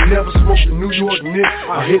Cali, I ain't never smoked a New York Knicks.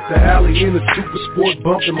 I hit the alley in a super sport,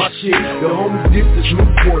 bumping my shit. The homie dipped his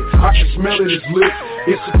Newport, I can smell it, his lips.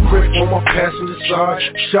 It's a grip on my passenger side,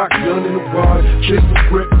 shotgun in the ride. Just a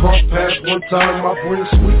grip, pump pass one time. I bring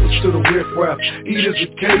sweetness to the riff-raff. Eat as a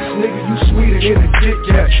case, nigga, you sweeter than a Kit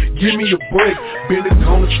Kat. Give me a break, been the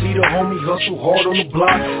corner, see the homie hustle hard on the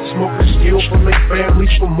block. Smoking steel from their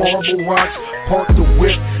families from Marble Rocks. Park the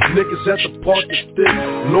whip, niggas at the park is thick.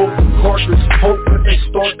 Load the cartridge, hope that they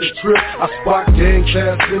start the trip. I spot gang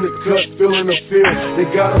tabs in the cut, filling the field. They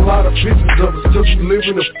got a lot of pictures of us till we live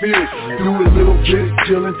in the field. Do a little bit of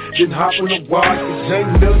chillin', then hop in the wide. Cause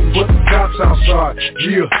ain't nothing but the cops outside.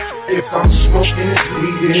 Yeah, if I'm smoking, it's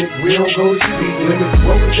weed in it. We don't go to speed limit.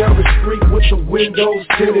 Rolling down the street with the windows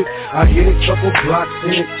tinted. I hit a couple blocks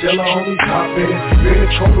in it, tell a homie hop in it. Been in the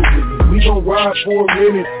corner with me. We gon' ride for a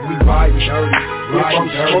minute. We ride dirty. If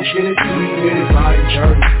I'm smoking, it's weed in it. Ride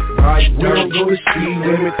dirty. We don't go to speed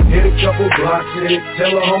limit. Hit a couple blocks in it.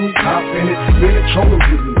 Tell a homie hop in it. Been in the corner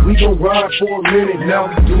with me. We gon' ride for a minute.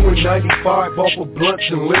 Now we doing 95 off of blunts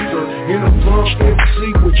and liquor. In a plump MC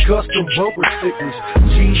with custom bumper stickers.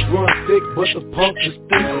 G's run thick, but the pump is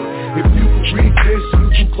thicker. If you can read this, you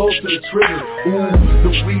too close to the trigger. Ooh,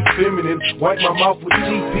 the weed feminine. Wipe my mouth with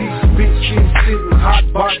TP. Spit shit sitting hot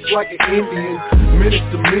box like an Indian. Minutes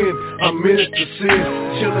to men, I'm minutes to sin.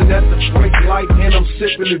 Chillin' at the brake light and I'm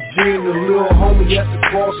sipping the gin. The little homie at the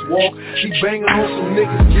crosswalk, he banging on some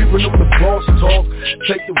niggas, giving them the boss talk.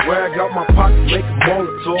 Take the rag out my pocket, make a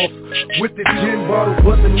Molotov. With the gin bottle,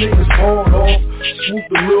 but the niggas hard off. Swoop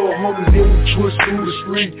the little homie, then we push through the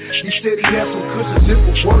street. He said he had some cushions, it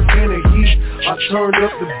was work in the heat. I turned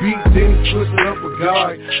up the beat, then he twisted up a guy.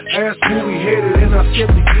 Asked who we headed, and I said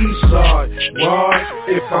the east side. Why?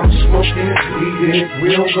 If I'm smoking, it's weed in it. We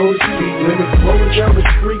don't go to speed limit. Rolling down the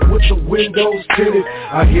street with the windows tinted.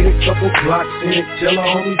 I hit a couple blocks in it, tell a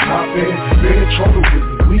homie hop in it. Been in trouble with me,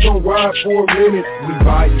 we gon' ride for a minute. We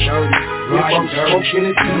ride dirty. If I'm smoking,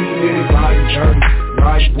 it's weed in it. Ride dirty.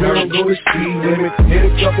 We don't go to speed limit. Hit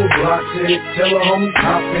a couple blocks in it, tell a homie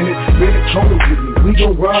hop in it. Been in trouble with me, we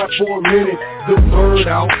gon' ride for a minute. The bird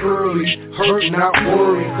out early, hurt not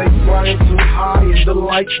worried. They flying too high and the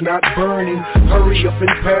lights not burning. Hurry up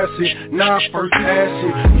and pass it, nah first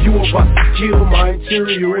acid. You about to kill my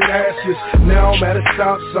interior in ashes. Now I'm at a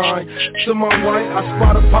stop sign. To my right, I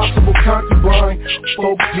spot a possible concubine.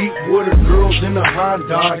 Folk deep water girls in the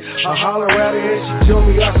Hyundai. I holler at her and she tell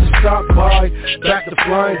me I should stop by. Back to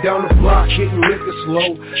flying down the block, hitting liquor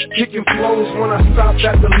slow. Kicking flows when I stopped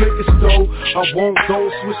at the liquor store. I want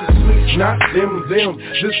those switches sweets, not them.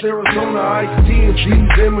 This Arizona iced tea and these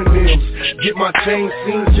M&M's. Get my chain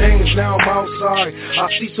seen changed, now I'm outside.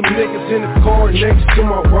 I see some niggas in the car next to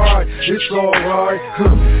my ride. It's alright,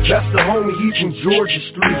 that's the homie, he's from Georgia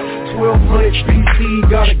Street. 1200 BT,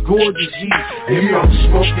 got a gorgeous heat. If I'm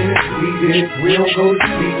smoking, it's weed in it. We don't go to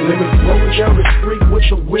speed limit. Rolling down the street with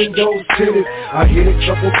the windows tinted. I hit a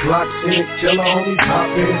couple blocks in it, tell a homie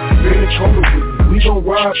hop in it. Been in trouble with me, we gon'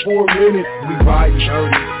 ride for a minute. We ride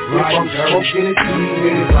dirty. If I'm smoking, it's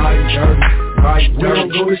weed in it. Ride dirty. We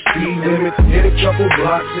don't go to speed limit. Hit a couple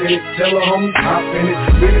blocks in it, tell a homie hop in it.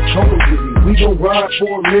 Been in trouble with me, we gon' ride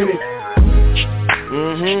for a minute.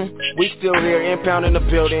 We still here, impound in the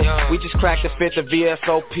building. We just cracked the 5th of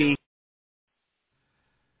VSOP.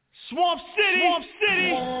 Swamp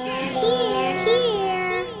City.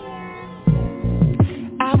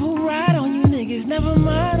 I will ride on you niggas, never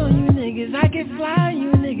mind on you niggas. I get fly on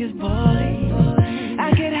you niggas, boy.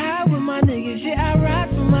 I get high with my niggas, yeah, I ride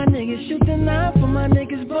for my niggas. Shoot the 9 for my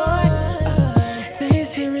niggas, boy. This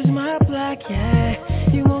here is my blood.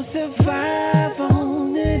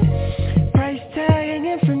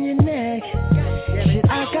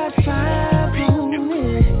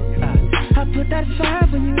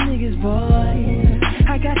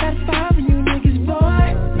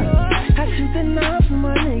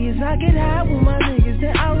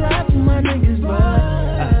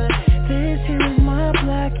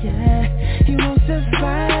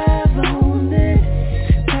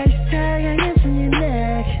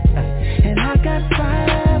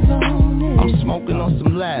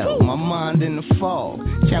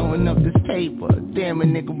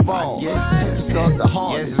 ball. Start the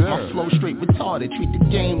hardest. My flow straight retarded. Treat the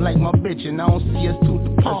game like my bitch and I don't see us too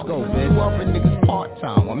depart. Let's go, bitch. You other niggas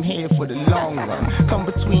part-time. I'm here for the long run. Come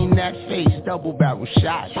between that face, double barrel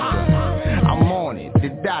shots. I'm on it. The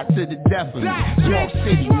dot to the death of me. Swamp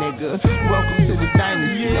City, nigga. Welcome to the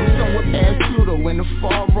dynasty. I'm somewhere past Pluto in the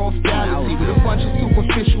far-off galaxy with a bunch of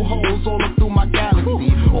superficial hoes all up through my galaxy.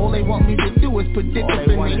 All they want me to do is predict up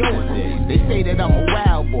in the open. They say that I'm a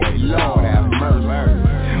wild boy. Lord have mercy.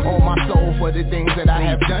 On my soul for the things that I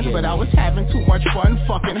have done, but I was having too much fun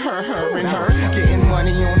fucking her and her. Getting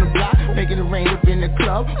money on the block, making it rain up in the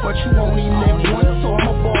club, but you only live once, so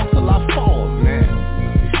I'ma ball till I fall, man.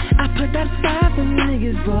 I put that 5 on you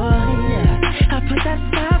niggas, boy. Yeah. I put that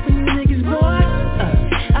 5 on you niggas, boy.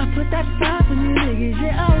 I put that 5 on you niggas.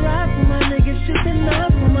 Yeah, alright for my niggas, shooting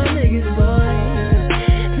up for my niggas, boy.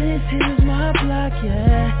 This here's my block,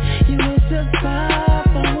 yeah. You ain't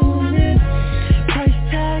survive on it. Price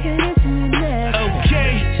tag and it's in your neck.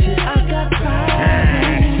 Okay. Shit, I got 5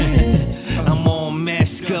 on it. I'm all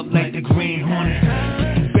masked up like the Green Hornet.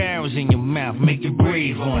 Put the barrels in your mouth, make you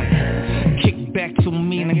breathe on it. Kick back to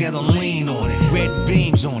me and I gotta lean on it. Red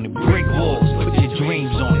beams on it, brick walls, put your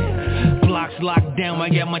dreams on it. Blocks locked down, I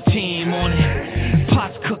got my team on it.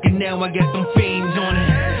 Pots cooking now, I got them fiends on it.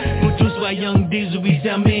 Produced by Young Diesel, we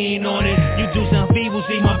sound mean on it. You do sound feeble,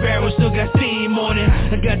 see my barrel still got steam on it.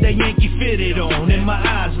 I got that Yankee fitted on and my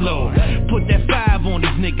eyes low. Put that 5 on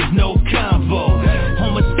these niggas, no convo.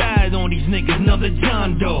 Homicide on these niggas, another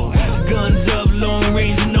John Doe. Guns up, long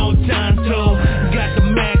range, no time to. Got the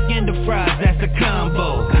Mac and the fries, that's a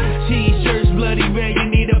combo. T-shirts, bloody red, you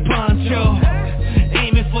need a poncho.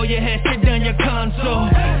 Aiming for your head, sit down your console.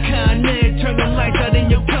 Con Ed, turn the lights out in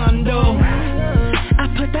your condo. I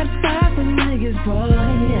put that 5 on you niggas, boy.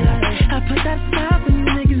 Yeah. I put that 5 on you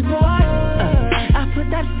niggas, boy. I put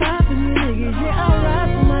that 5 on you niggas. Yeah, alright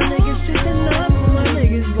for my niggas, shooting up for my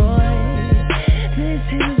niggas, boy. This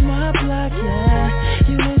here's my block, yeah.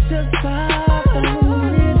 You ain't survive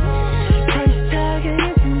on it. Price tag and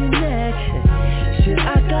it's in your neck. Shit, I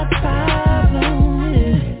got 5 on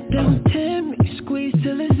it. Don't tempt me, squeeze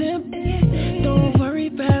till it's empty. Don't worry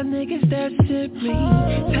about niggas that sip me.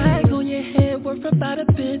 Tag on your head, worth about a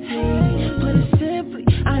penny. Put it simply,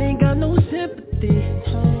 I ain't got no sympathy.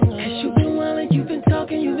 Cause you been wildin', you been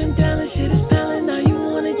talking, you been down, and shit is piling. Now you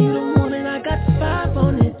want it, you don't want it, I got 5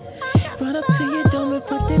 on it. Run up to your dome and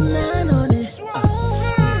put the 9 on it.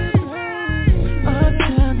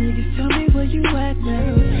 Uptown niggas, tell me where you at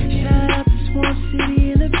now. Shout out to Swamp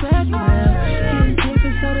City in the background. Getting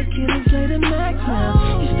papers, all the killers lay the max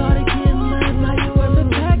now. You started getting mad, now you worth a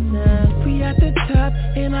pack now. We at the top,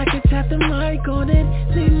 and I can tap the mic on it.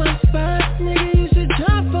 Leave my spot, nigga, you should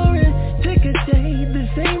drop for it. Pick a day, the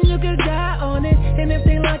same you could die on it. And if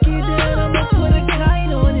they lock you down, I'ma put a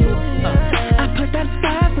kite on it. I put that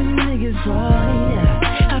 5 on you niggas, boy.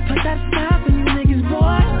 Yeah. I put that 5 on you niggas,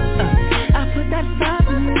 boy. I put that 5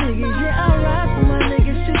 on you niggas. Yeah, alright for my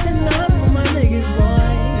niggas, shooting up for my niggas, boy.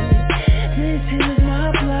 This here's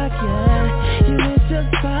my block, yeah. You ain't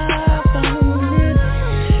survive on it.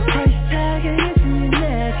 Price tag and it's in your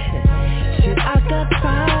neck. Shit, I got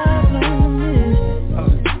 5 on it.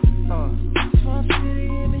 Swamp City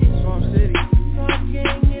in it. Swamp City. Swamp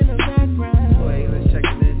gang in the background. Wait, let's check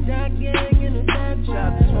this. Jack gang in the background. Shout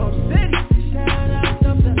out to Swamp City. Shout out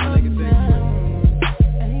up to Uptown.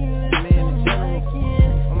 Man in general.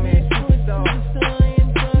 My man Superstarr.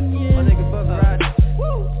 My nigga Buck Rod. Woo!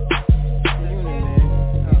 You know, man.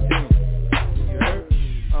 You heard?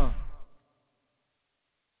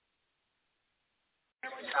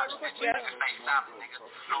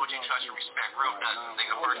 Lord, you trust and respect, real nuts.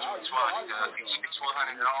 Nigga, first you was 12, nigga. You keep it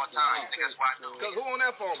 1200 at all times, nigga. That's why I do. Cause who on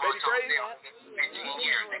that phone, baby crazy? 15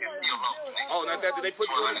 years, nigga. Still low, nigga. Oh, not that, did they put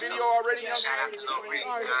you on the video already? Shout out to Lil Reece,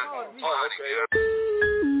 Oh, okay.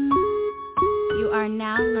 You are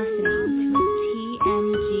now listening to a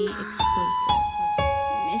TMG exclusive.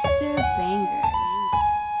 Mr. Banger.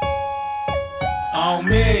 On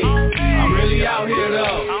me, I'm really out here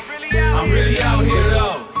though. I'm really out here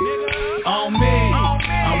though. On me,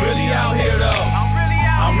 I'm really out here though.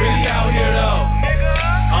 I'm really out here though.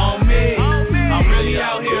 On me, I'm really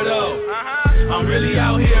out here though. I'm really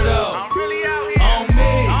out here though. On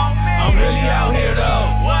me, I'm really out here though.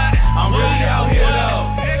 I'm really out here though.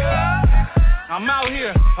 I'm out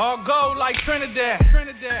here, all gold like Trinidad.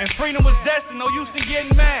 And freedom was destined, no use in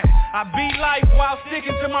getting mad. I beat life while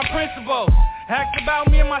sticking to my principles. Ask about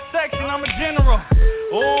me and my section, I'm a general.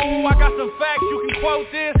 Oh, I got some facts, you can quote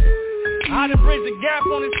this. I done bridged the gap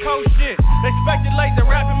on this coast shit. They speculate that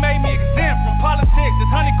rapping made me exempt from politics.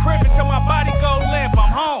 It's honey crib until my body go limp.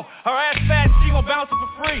 I'm home. Her ass fat and she gon' bounce it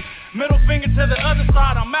for free. Middle finger to the other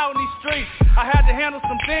side, I'm out in these streets. I had to handle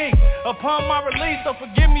some things upon my release, so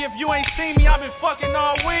forgive me if you ain't seen me, I've been fucking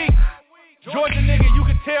all week. Georgia nigga, you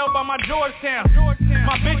can tell by my Georgetown.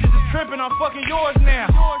 My bitches is tripping, I'm fucking yours now.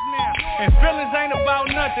 And feelings ain't about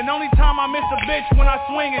nothing. Only time I miss a bitch when I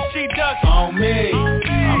swing and she ducking. On me,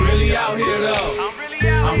 I'm really out here though.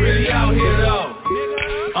 I'm really out here though.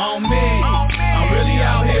 On me, I'm really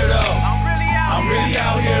out here though. I'm really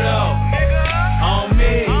out here though. On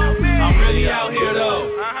me, I'm really out here though.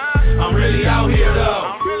 I'm really out here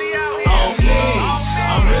though. On me,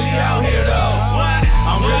 I'm really out here though.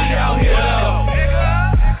 I'm really out here though.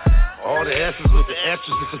 All the S's with the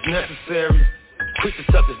extras if it's necessary. Quick to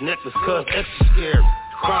tuck his necklace cause extra scary.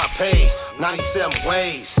 Crime pays, 97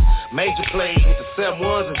 ways. Major plays with the 7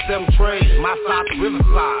 ones and 7 trades. My side to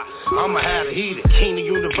Riverside, I'ma have the heater. King to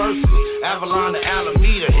University, Avalon to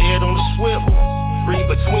Alameda. Head on the swivel, read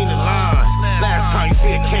between the lines. Last time you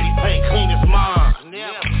see a candy paint clean as mine.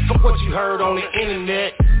 Fuck what you heard on the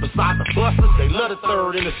internet. Besides the busters, they love the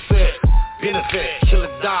third in the set. Benefit, kill or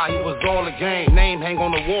die, it was all a game. Name hang on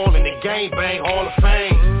the wall in the gangbang Hall of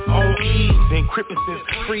Fame. On ease, been crippin' since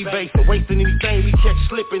freebasing. Wasting anything we catch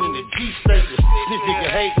slipping in the G-station. This nigga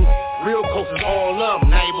hating, real close is all of them.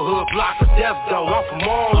 Neighborhood block of death though, I'm from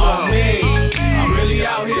all of them. On me, I'm really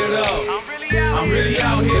out here though. I'm really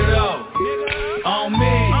out here though. On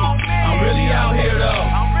me, I'm really out here though.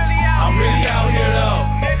 I'm really out here though.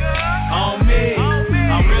 On me,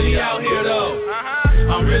 I'm really out here though.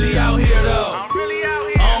 I'm really out here though.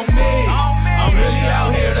 On me, I'm really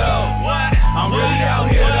out here though. I'm really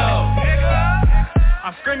out here though.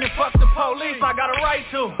 I'm screaming fuck the police, I got a right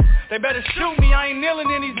to. They better shoot me, I ain't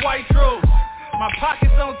kneeling in these white truths. My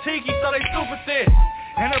pockets on tiki so they super thick.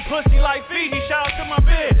 And her pussy like Fiji, shout out to my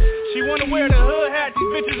bitch. She wanna wear the hood hat,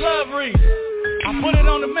 these bitches love Reece. I put it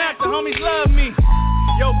on the map, the homies love me.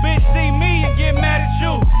 Yo bitch see me and get mad at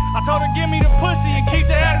you. I told her give me the pussy and keep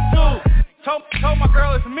the attitude. Told my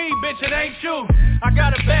girl it's me, bitch, it ain't you. I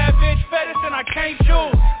got a bad bitch fetish and I can't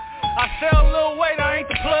choose. I sell a little weight, I ain't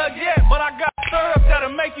the plug yet, but I got syrup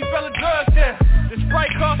that'll make you feel a drug test. The Sprite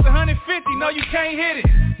costs $150, no you can't hit it.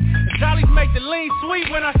 The Jollies make the lean sweet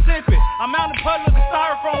when I sip it. I'm out in public with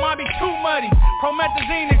styrofoam, I be too muddy.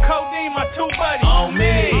 Promethazine and codeine, my two buddies. On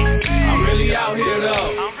me, I'm really out here though.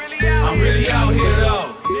 I'm really out here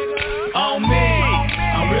though. On me,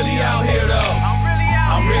 I'm really out here though.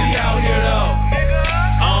 I'm really out here though.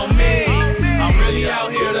 On me, I'm really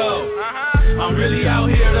out here though. I'm really out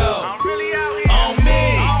here though. On me,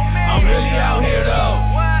 I'm really out here though.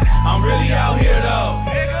 I'm really out here though.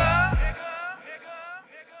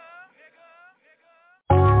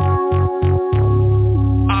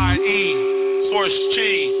 I.E. Source G.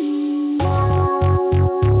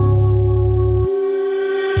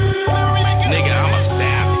 Nigga, I'm a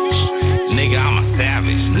savage. Nigga, I'm a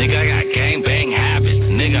savage. Nigga, I got gangbang habits.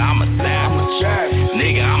 Nigga, I'm a savage.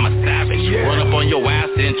 Nigga, I'm a savage. Run up on your ass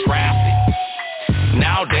in traffic.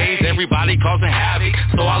 Nowadays, everybody causing havoc,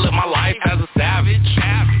 so I live my life as a savage.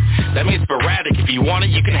 That means sporadic. If you want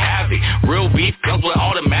it, you can have it. Real beef comes with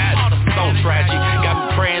automatic. So tragic. Got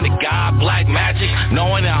me praying to God, black magic.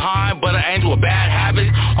 Knowing it high, but an angel with bad habits.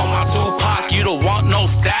 On my Tupac, you don't want no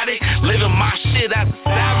static. Living my shit as a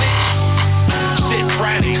savage. Shit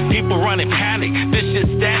frantic. People running panic. This shit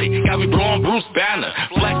static. Got me blowing Bruce Banner.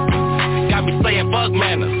 Flexxin. Got me saying fuck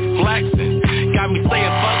manners. Flexxin. Got me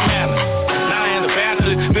saying fuck manners.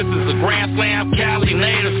 This is a grand slam, Cali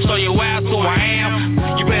native, show your ass who I am.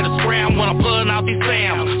 You better scram when I'm pulling out these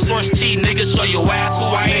Sam. Source G, nigga, show your ass who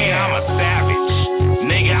I am. I'm a savage,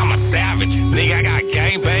 nigga, I'm a savage. Nigga, I got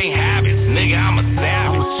gangbang habits. Nigga, I'm a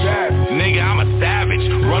savage. Nigga, I'm a savage.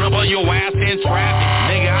 Run up on your ass in traffic.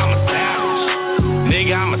 Nigga, I'm a savage.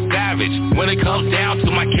 Nigga, I'm a savage. When it comes down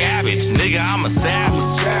to my cabbage, nigga, I'm a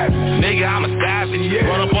savage. Nigga, I'm a savage.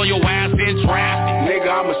 Run up on your ass in traffic. Nigga,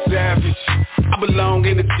 I'm a savage. I belong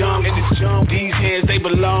in the jungle. These hands, they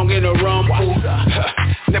belong in a rumble.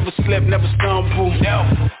 Never slip, never stumble.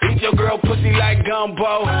 Eat your girl pussy like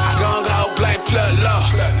gumbo. Gung-ho, black blood law.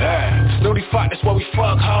 Snooty fuck, that's where we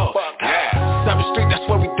fuck ho. 7th Street, that's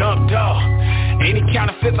where we dump dog. Any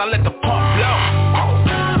counterfeits, I let the pump blow.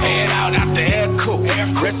 Head out after air cool.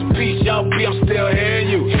 Rest in peace, young B, I'm still hearing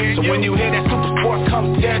you. So when you hear that super sport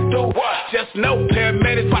come tear through, just know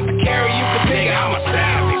paramedics about to carry you. Cause nigga, I'm a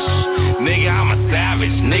savage. Nigga, I'm a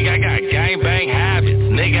savage. Nigga, I got gangbang habits.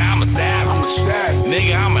 Nigga, I'm a savage.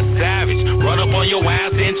 Nigga, I'm a savage. Run up on your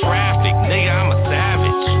ass in traffic. Nigga, I'm a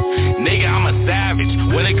savage. Nigga, I'm a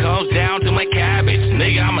savage. When it comes down to my cabbage,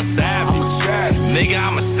 nigga, I'm a savage. Nigga,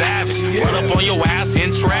 I'm a savage. Run up on your ass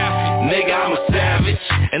in traffic. Nigga, I'm a savage.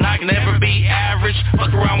 And I can never be average.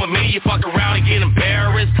 Fuck around with me, you fuck around and get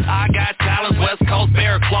embarrassed. I got talents, West Coast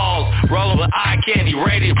bear claws. Roll with eye candy,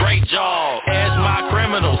 ready to break jaws. Edge my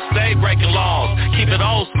criminals, stay breaking laws. Keep it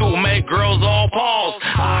old school, make girls all pause.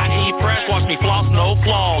 I eat fresh, watch me floss, no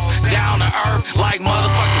flaws. Down to earth like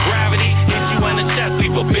motherfucking gravity. Hit you in the chest,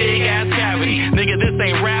 leave a big ass cavity. Nigga, this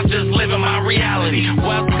ain't rap, just living my reality.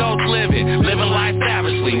 West Coast living life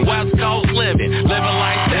savagely. West Coast living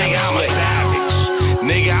life savagely. I'm a savage.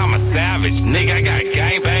 Nigga, I'm a savage. Nigga, I got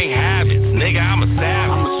gangbang habits. Nigga, I'm a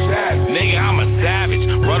savage. Nigga, I'm a savage.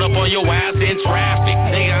 Run up on your ass in traffic.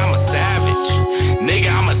 Nigga, I'm a savage. Nigga,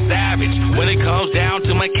 I'm a savage. When it comes down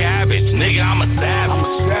to my cabbage. Nigga, I'm a savage.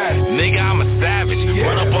 Nigga, I'm a savage.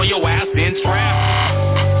 Run up on your ass in traffic.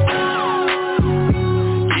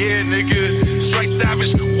 Yeah, nigga, straight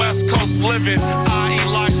savage, West Coast living. I.E.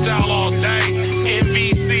 lifestyle all day.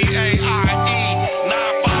 NBCAIE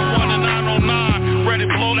 951 and 909. Ready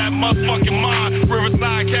to blow that motherfucking mind.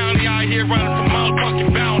 Riverside County out here running from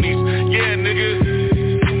motherfucking bounties. Yeah, nigga.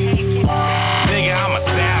 Nigga, I'm a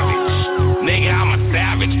savage. Nigga, I'm a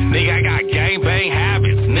savage. Nigga, I got gangbang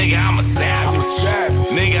habits. Nigga, I'm a savage.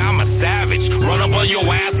 Nigga, I'm a savage. Run up on your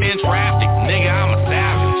ass in traffic. Nigga, I'm a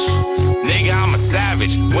savage. Nigga, I'm a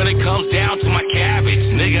savage. When it comes down to my cabbage.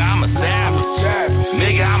 Nigga, I'm a savage.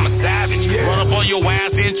 Nigga, I'm a savage. Run up on your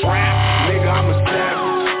ass in traffic. Nigga, I'm a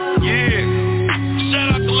savage. Yeah.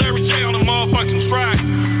 Shout out to Larry J on the motherfucking track.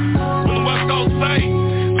 From the West Coast State.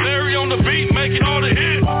 Larry on the beat, making all the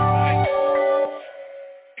hits.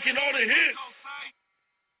 Making all the hits.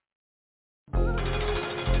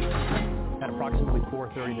 At approximately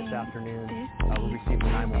 4:30 this afternoon, we received a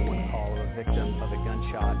 911 call of a victim of a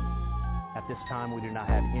gunshot. At this time, we do not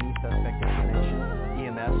have any suspect information.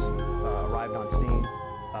 EMS arrived on scene.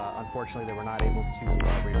 Unfortunately, they were not able to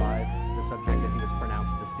revive the subject, and he was pronounced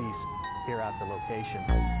deceased here at the location.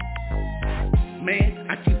 Man,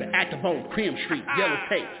 I keep it active on Crim Street, yellow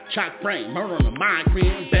tape, chalk frame, murder on the mind,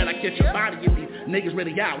 Crim. Bet I catch your body if these niggas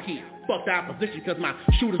really out here. Fuck the opposition, cause my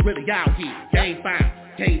shooters really out here. Game fine,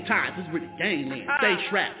 game tied, this really gangland. Stay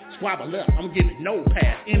strapped, squabble up, I'm giving no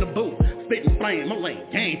pass. In the booth, spitting flame, I'm laying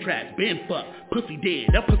gang traps. Been fucked, pussy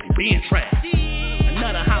dead, that pussy been trapped.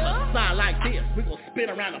 Another homicide like this, we gon' spin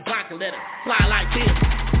around the block and let it fly like this.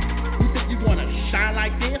 You think you wanna shine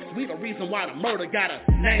like this? We the reason why the murder got a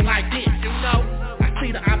name like this, you know? I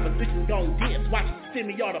see the opposition gon' diss, watch it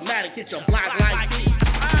semi-automatic hit your block like this.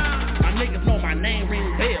 My niggas know my name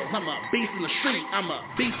ring bells, I'm a beast in the street, I'm a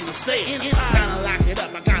beast in the cell. Gotta lock it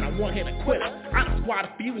up, I got a one-hitter quitter. I done squad a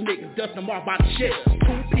few niggas, dust them off by the shit.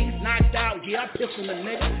 2-piece knocked out, yeah, I pistol a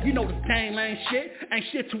nigga. You know this gangland shit, ain't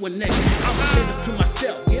shit to a nigga. I'm a business to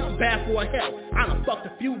myself, yeah, I'm bad for a help. I done fucked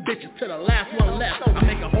a few bitches to the last one left. I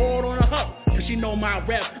make a hard on a hoe, cause she know my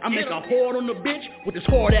rep. I make a hard on the bitch with this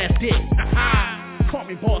hard ass dick. Call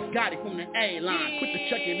me Boss Gotti from the A-line. Quit to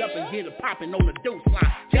check it up and get it poppin' on the deuce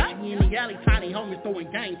line. Catch me in the alley, tiny homies throwing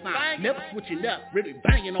gang signs. Never switching up, really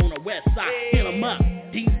banging on the west side. Hit 'em up,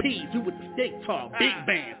 DP, do with the stick talk. Big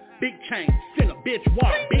band, big chain, send a bitch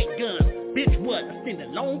walk, big guns. Bitch what? I send a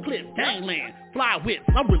long clip, gangland. Fly whips,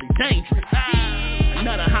 I'm really dangerous.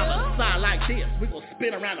 Another homicide like this, we gon'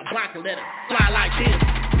 spin around the block and let it fly like this.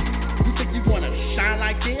 You think you wanna shine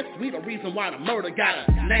like this? We the reason why the murder got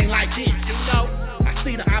a name like this, you know? I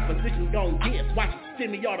see the opposition gon' diss, watch it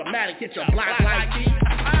semi-automatic hit your block like this.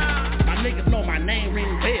 My niggas know my name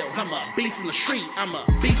ring bells, I'm a beast in the street, I'm a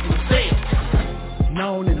beast in the cell.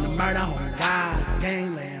 Known in the murder on God,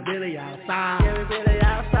 gangland really outside. Yeah, we really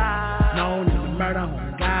outside. Known in the murder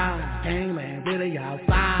on God, gangland really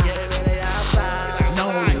outside. Yeah, we really outside.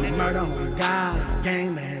 Known in the murder on God,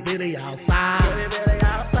 gangland really outside. Yeah, we really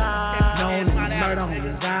outside. Known in the murder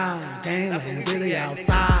on God, gangland really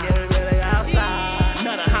outside. Yeah, we really outside.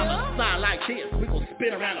 Another homicide like this, we gon'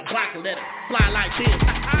 spin around the block and let it fly like this.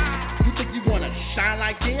 You think you wanna shine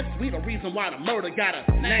like this? We the reason why the murder got a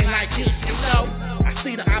name like this, you know? I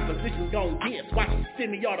see the opposition gon' diss, watch it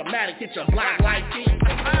semi-automatic hit your block like this.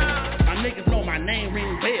 My niggas know my name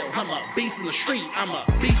ring bells, I'm a beast in the street, I'm a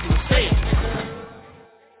beast in the cell.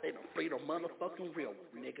 They don't free the motherfucking real,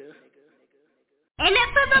 nigga. And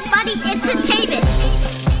it's for the Buddy Entertainment.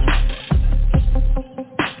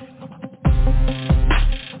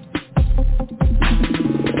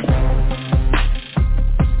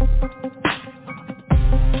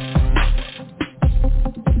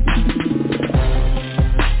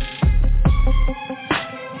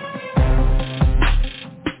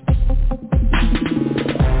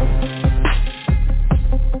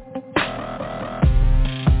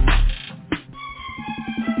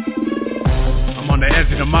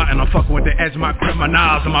 the mountain, I'm fucking with the edge of my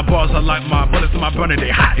criminals. And my balls are like my bullets in my burner,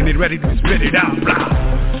 they hot and they ready to spit it out,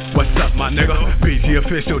 blah. What's up, my nigga? BG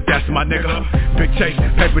Official, that's my nigga. Big chase,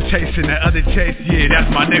 paper chasing that other chase, yeah,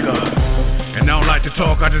 that's my nigga. And I don't like to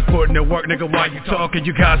talk, I just put in the work, nigga, while you talking.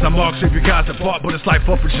 You guys are marks, if you guys apart, but it's like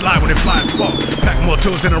 4th of July when it flies far. Pack more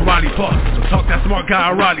tools than a Raleigh Park, so talk that smart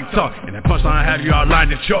guy, Raleigh talk. And that punchline have you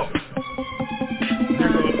outlined the chalk.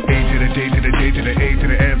 A to the D to the D to the A to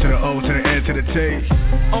the M to the O to the N to the T.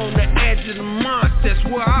 On the edge of the month, that's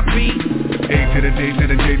where I be. A to the D to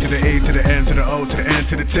the J to the A to the M to the O to the N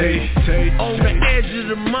to the T. On the edge of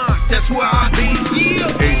the month, that's where I be.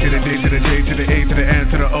 A to the D to the J to the A to the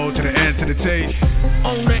M to the O to the N to the T.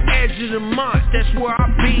 On the edge of the month, that's where I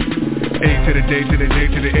be. A to the D to the J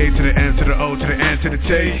to the A to the M to the O to the N to the T.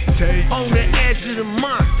 On the edge of the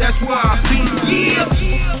month, that's where I be. Yeah.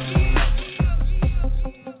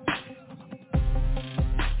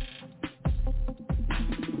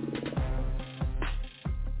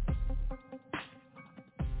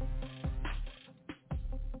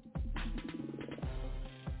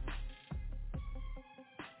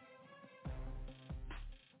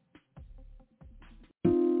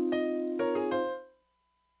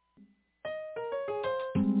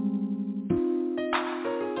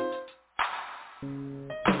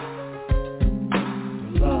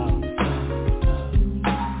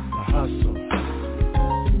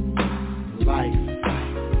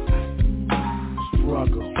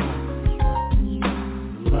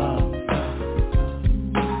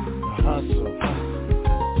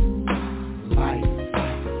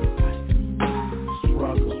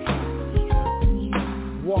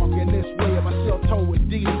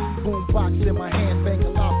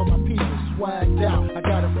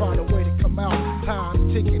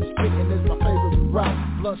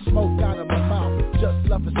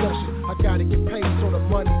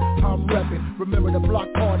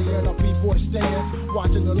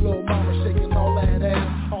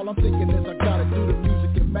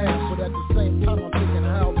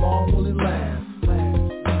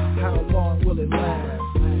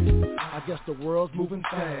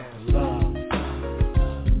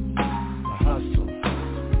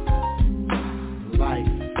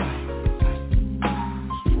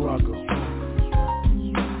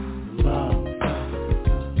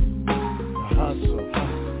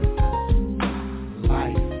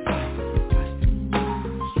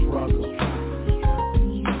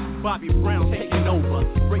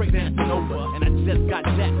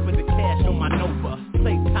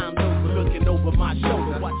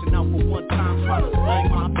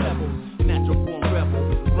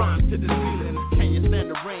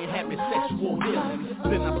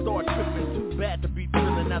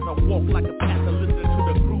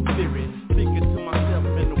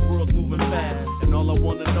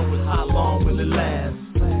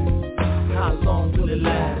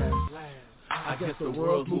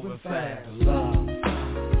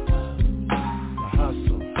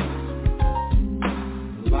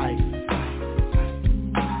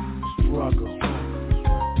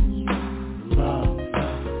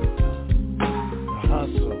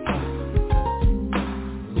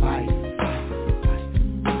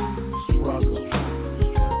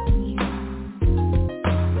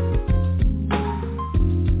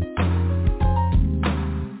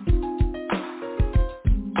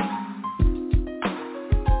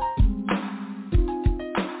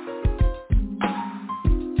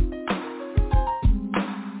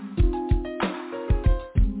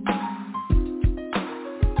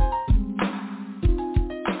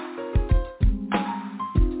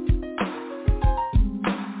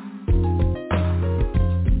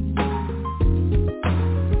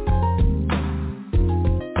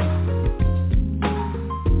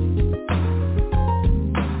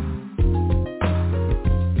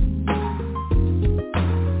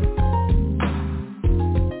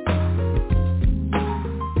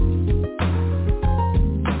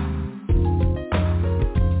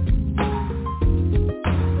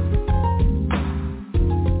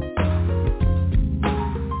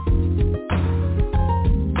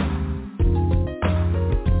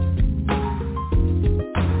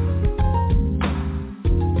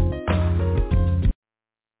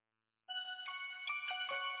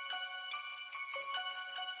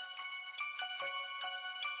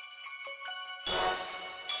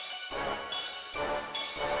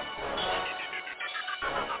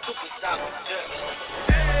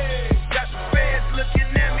 Hey, got some fans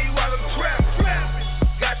looking at me while I'm trapping.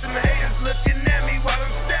 Got some haters looking at me while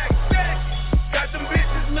I'm stacking. Got them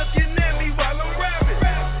bitches looking at me while I'm rapping.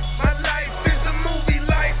 My life is a movie,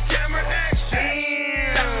 life, camera,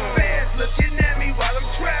 action. Got some fans looking at me while I'm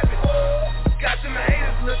trapping. Got some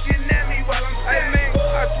haters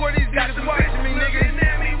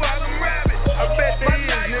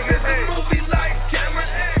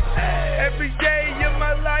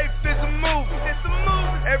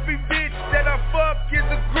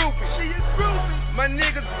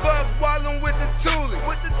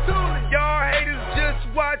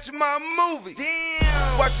my movie.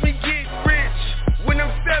 Damn. Watch me get rich when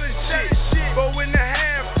I'm selling shit.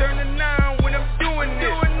 4.5 turn to 9 when I'm doing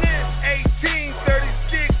this.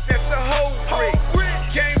 1836, that's a whole brick.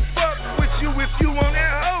 Can't fuck with you if you on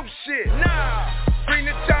that whole shit. Nah, bring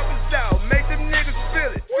the choppers out, make them niggas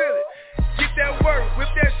feel it. Get that work,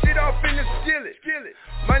 whip that shit off in the skillet.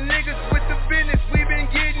 My niggas with the business, we been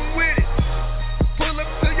getting with it. Pull up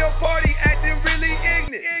to your party acting really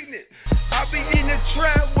ignorant. I be in the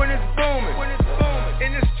trap when it's booming.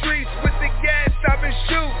 In the streets with the gas, I been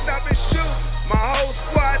shooting. My whole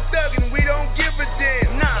squad thuggin', we don't give a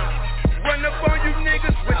damn. Nah, run up on you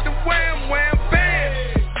niggas with the wham wham bam.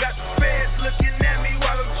 Got the fans looking at me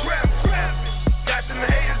while I'm trapping. Got them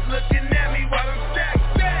haters looking at me while I'm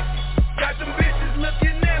stacking. Got them bitches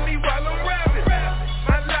looking at me while I'm rapping.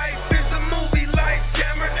 My life is a movie, lights,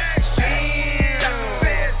 camera, action. Got the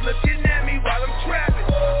fans looking at me while I'm trapping.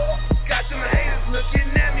 Got them haters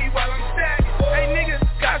looking at me while I'm stacking. Hey nigga,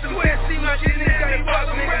 got some fancy looking at me while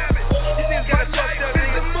I'm rapping. My life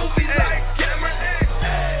is a movie, lights, camera,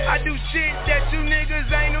 action. I do shit that you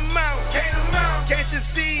niggas ain't amount. Can't you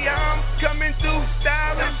see how I'm coming through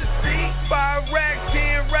styling? 5 racks,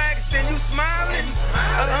 10 racks, and you smiling.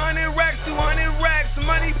 100 racks, 200 racks,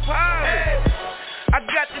 money piling. I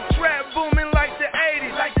got the trap booming like the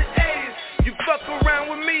 80s. You fuck around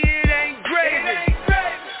with me, it ain't gravy.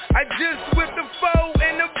 I just whipped the foe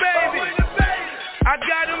and the baby. I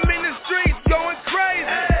got them in the streets going crazy.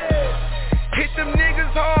 Hit them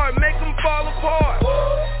niggas hard, make them fall apart.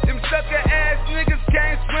 Them sucker ass niggas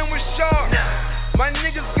can't swim with sharks. My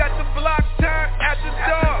niggas got the block turned after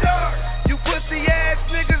dark. You pussy ass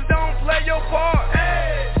niggas don't play your part.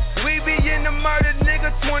 We be in the murder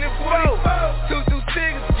nigga 24.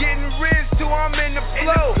 226 getting rich till I'm in the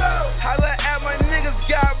flow. Holla at my niggas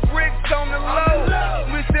got bricks on the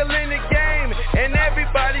low. We still in the game and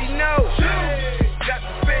everybody knows. Got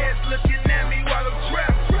the fans looking at me while I'm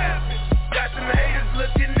trapping. Got them haters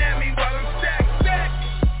looking at me while I'm stacking.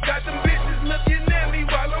 Got them bitches looking at me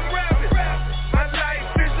while I'm rapping. My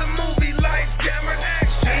life is a movie, lights, camera,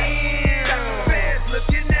 action. Got them fans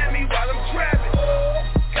looking at me while I'm trapping.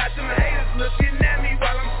 Got them haters looking at me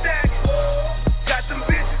while I'm stacking. Got them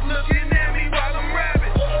bitches looking at me while I'm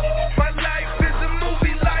rapping. My life is a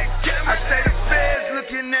movie, lights, camera, action. I say the fans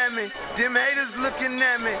looking at me, them haters looking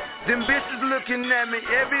at me, them bitches looking at me,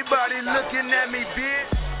 everybody looking at me, bitch.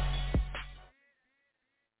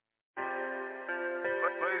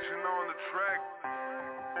 On the track.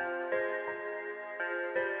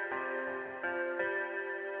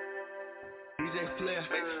 DJ Flair,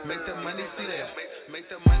 make the money flare.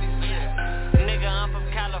 Nigga, I'm from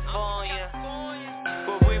California,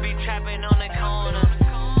 but we be trapping on the corner.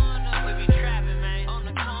 We be trapping, man. On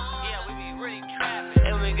the corner. Yeah, we be really trapping.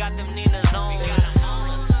 And we got them Ninas on.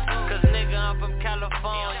 Cause nigga, I'm from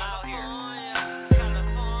California.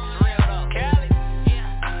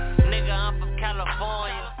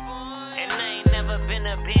 California, and I ain't never been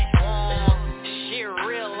a bitch warm. Shit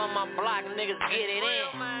real on my block, niggas get it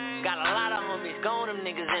in. Got a lot of homies gone, them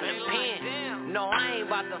niggas in the pen. No, I ain't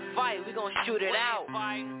about to fight, we gon' shoot it out.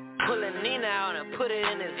 Pull a Nina out and put it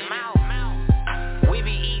in his mouth. We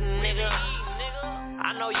be eating, nigga.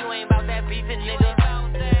 I know you ain't about that beefing, nigga.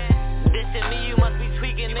 Dissing me, you must be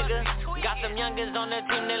tweaking, nigga. Got some youngers on the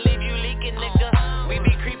team that leave you leaking, nigga. We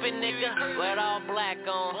be creeping, nigga, with all black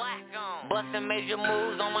on. Bustin' major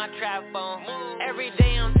moves on my trap phone. Every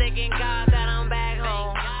day I'm thanking God that I'm back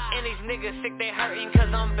home. And these niggas sick, they hurting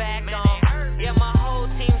cause I'm back on. Yeah, my whole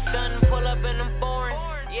team stuntin', pull up in them foreign.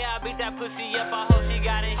 Yeah, I beat that pussy up, I hope she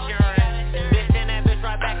got insurance. Bitch and that bitch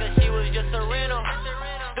right back cause she was just a rental.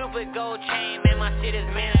 Stupid gold chain, man, my shit is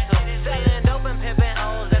mental. Selling dope and pimpin'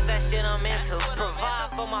 hoes, that's that shit I'm into.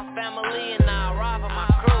 Provide for my family and I ride for my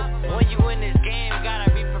crew. When you in this game, gotta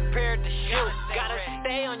be prepared to shoot. Gotta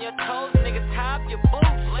stay on your toes, nigga, tie up your boots.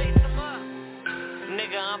 Lace them up.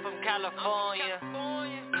 Nigga, I'm from California,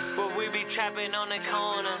 but we be trapping on the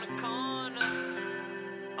corner.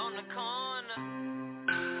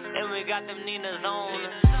 And we got them Ninas on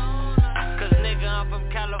us. Cause nigga, I'm from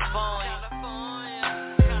California.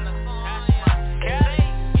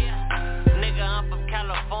 Nigga, I'm from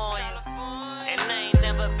California, and I ain't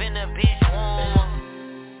never been a bitch warm.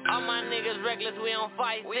 All my niggas reckless, we don't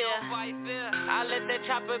fight there. I let that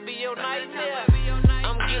chopper be your nightmare.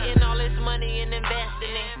 I'm getting all this money and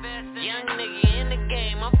investing it. Young nigga in the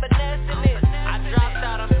game, I'm finessing it. I dropped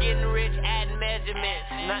out, I'm getting rich, adding measurements.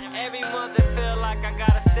 Not every month it feel like I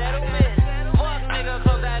got a settlement. Fuck nigga,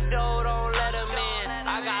 close that door, don't let him in.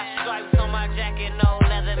 I got stripes on my jacket, no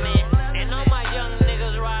Leatherman. And all my young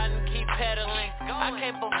niggas riding, keep pedaling. I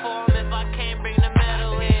can't perform if I can't bring the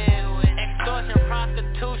metal in.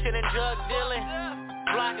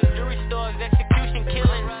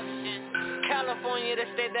 California, the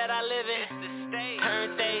state that I live in.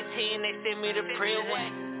 Turned 18, they sent me to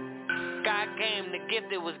prison. God game, the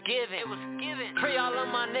gift it was given. Free all of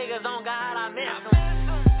my niggas, on God I miss them.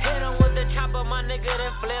 Hit them with the chopper, my nigga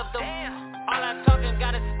then flipped them. All that talking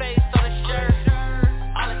got a space on the shirt.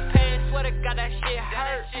 All this pain, swear to God that shit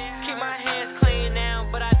hurt. Keep my hands clean now,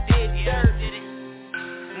 but I did dirt.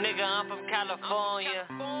 Nigga, I'm from California,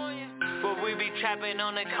 but we be trapping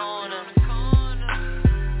on the corner.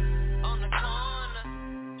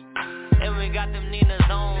 And we got them Ninas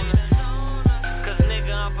on us. Cause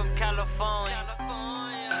nigga, I'm from California.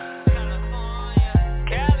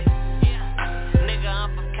 Cali. Nigga,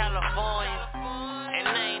 I'm from California. And I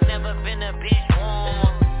ain't never been a bitch warmer.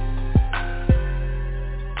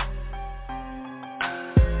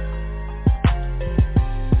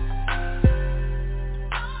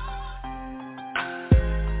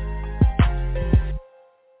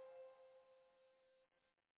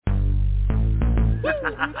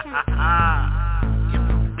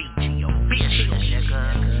 BG Oficial, nigga.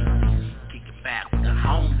 Kicking back with the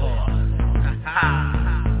homeboy.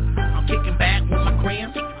 I'm kicking back with my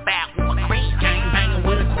Crim. Kicking back with my Crim. Gang banging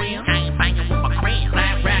with a Crim. Gang banging with my Crim.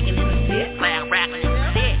 Black racking in the sit. Black racking in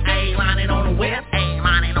the sit. A-lining on the whip.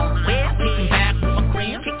 A-lining on the whip. Kicking back with my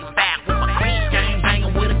Crim. Kicking back with my Crim. Gang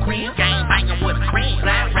banging with a Crim. Gang banging with a Crim.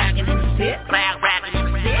 Black racking in the sit. Black racking in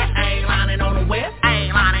the sit. A-lining on the whip.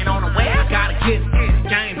 A-lining on the whip. Gotta get it.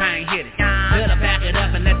 Gang bang hit it. Let her back it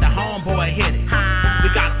up and let the homeboy hit it. We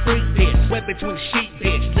got a freak bitch, sweat between the sheet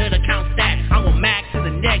bitch. Let her count stacks, I'm a max to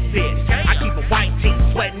the neck bitch. I keep a white tee,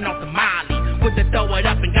 sweating off the molly. Put the throw it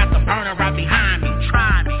up and got the burner right behind me.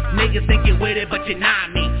 Try me, niggas think you with it but you're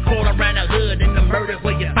not me. Call around the hood and the murder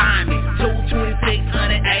where you find me.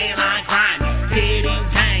 22600 A-line grimy. Hitting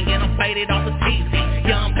gang and I'm faded off the TV.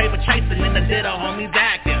 Young paper chasing and the little homies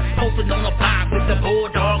acting. Posting on the block with the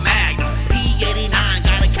bulldog magnum. P89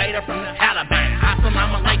 got a cater from the Taliban.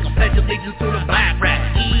 Assalamu alaikum, pledge allegiance to the black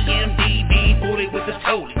rat. EMDB, fully with the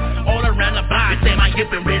totally. All around the block, they say my hip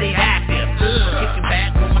been really active. Kicking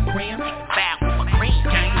back with my Crim, back with my Crim.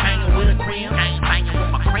 Gang banging with a Crim, gang banging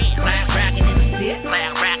with my Crim. Black racking in the sit,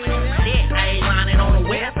 black racking in the sit. A-lining on the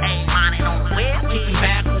whip, A-lining on the whip. Kicking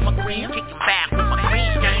back with my Crim, kicking back with my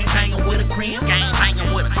Crim. Gang banging with a Crim, gang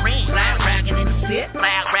banging with a Crim. Black racking in the sit,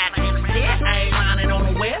 black racking in the sit. A-lining on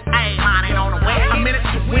the whip, A-lining on the whip. I'm in it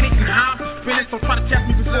to win it and I'm finished, so try to catch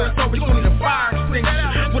me before it's over. You gon' need a fire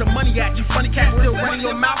extinguisher. Where the money at? You funny cat still running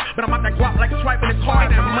your mouth, but I'm out that guap like a swipe in the car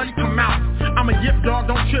and the money come out. I'm a yip dog,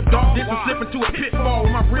 don't trip dog. This is slipping to a pitfall.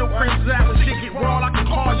 With my real friends out when shit get raw, I can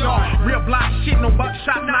call y'all. Real block shit, no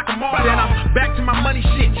buckshot, knock 'em all. Then I'm back to my money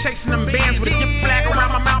shit, chasing them bands with a gift flag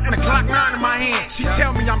around my mouth and a Glock 9 in my hand. She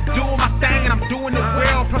tell me I'm doing my thing and I'm doing it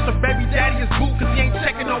well. Plus her baby daddy is boo cause he ain't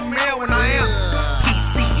checking no mail when I am.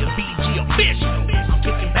 PC and BG Oficial. I'm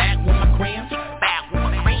kicking back with my Crim. Back with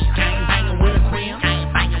my Crim. Gang banging with a Crim.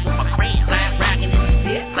 Gang banging with my Crim. Black racking in the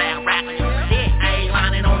sit. Black racking in the sit.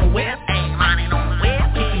 A-lining on the whip. A-lining on the whip.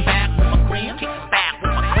 Kicking back with my Crim. Kicking back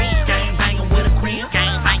with my Crim. Gang banging with a Crim.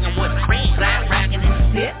 Gang banging with a Crim. Black racking in the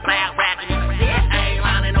sit. Black racking in the sit.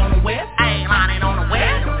 A-lining on the whip. A-lining on the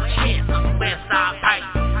whip. Shit, I'm a west side pipe.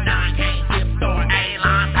 9 gang whip store.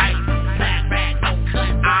 A-line pipe. Black rag, no cut.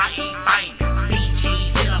 I.E. fight. BG,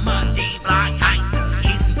 hit 'em up. D-block tight.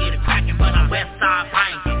 Easy get it crackin', but I'm west side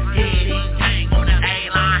pint. Hitting gang on the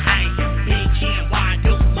A-line hang. Big G and Y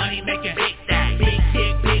do money making big stack. Big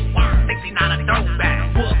tick, big worm. 69 a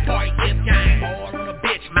throwback. Full party whip gang. All on a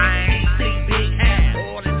bitch, man. See big ass.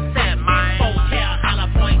 All in the set, man. Hotel, holla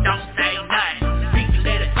point, don't say nothing. People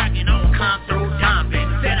let it crackin' on, come through dumping.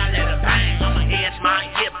 Said I let it bang, I'ma edge my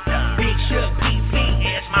hip. Big Shook PC,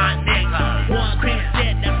 edge my nigga. One Crim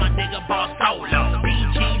set, that's my nigga Boss Solo.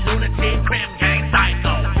 BG Lunatic, Crim gang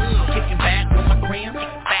psycho. Kicking back with my Crim,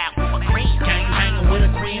 kicking back with my Crim. Gang banging with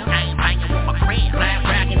a Crim, gang banging with my Crim. Black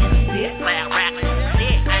racking in the sit, black racking in the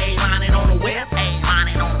sit. A-lining on the whip,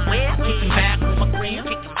 A-lining on the whip. Kicking back with my Crim,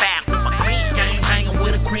 kicking back with my Crim. Gang banging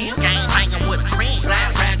with a Crim, gang banging with a Crim.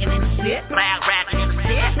 Black racking in the sit, black racking in the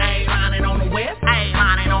sit. A-lining on the whip,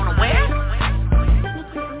 A-lining on the whip.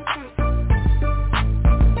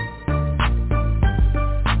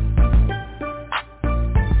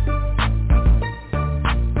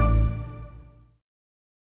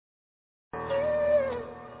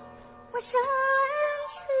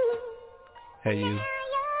 Hey you.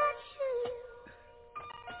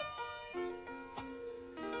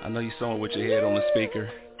 I know you somewhere with your head on the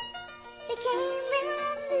speaker.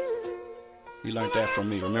 You learned that from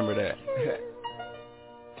me, remember that.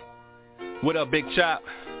 What up, Big Chop?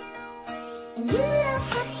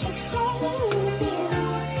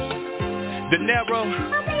 De Niro.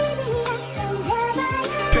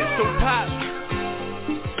 Pisto Pop.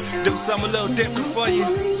 Do something a little different for you.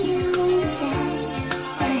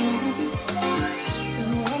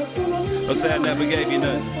 Don't say I never gave you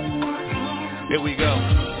nothing. Here we go.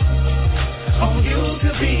 Oh, you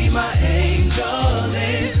could be my angel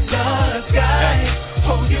in the sky.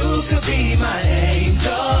 Oh, you could be my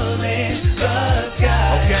angel in the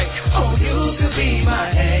sky. Okay. Oh, you could be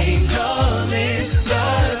my angel in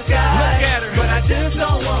the sky. Look at her. But I just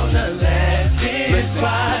don't wanna let this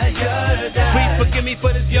fire die. Please forgive me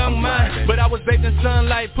for this young mind, but I was bathed in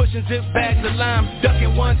sunlight, pushing zip bags of lime,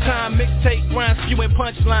 ducking one time, mixtape grind, spewing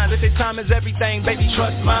punchlines. They say time is everything, baby,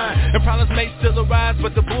 trust mine. And problems may still arise,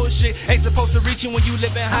 but the bullshit ain't supposed to reach you when you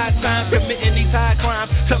live in high times, committing these high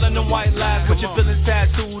crimes, telling them white lies, but your feelings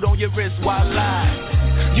tattooed on your wrist, why lie?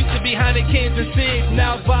 Used to be Heinekens and cigs,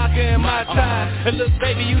 now vodka and my tie. And look,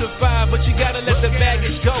 baby, you the five, but you gotta let the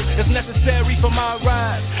baggage go. It's necessary for my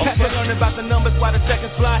ride. Had to learn about the numbers while the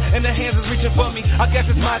seconds fly, and the hands is reaching for me. I guess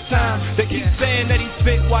it's my time. They keep saying that he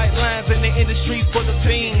spit white lines in the industry full of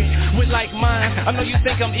fiends with like mine. I know you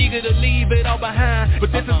think I'm eager to leave it all behind,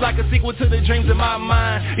 but this is like a sequel to the dreams in my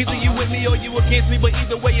mind. Either you with me or you against me, but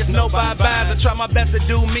either way it's no bye-byes. I try my best to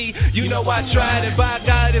do me, you know I tried. And by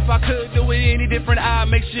God, if I could do it any different, I'd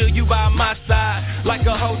make sure you by my side. Like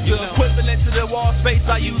a holster, equivalent to the wall space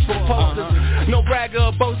I use for posters. No bragger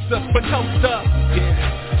or boaster, but toast up.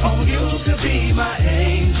 Yeah. Oh, you could be my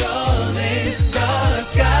angel in the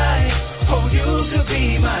sky. Oh, you could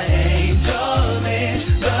be my angel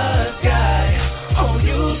in the sky. Oh,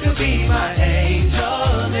 you could be my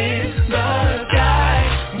angel in the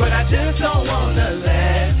sky. But I just don't wanna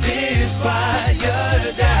let this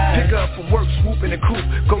fire die. Pick up from work, swoop in the coupe.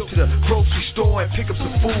 Go to the grocery store and pick up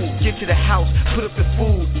some food. Get to the house, put up the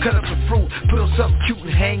food, cut up some fruit, put on something cute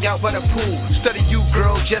and hang out by the pool. Study you,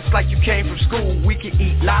 girl, just like you came from school. We can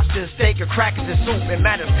eat lobster, steak, or crackers and soup. It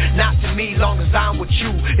matters not to me, long as I'm with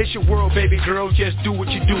you. It's your world, baby girl, just do what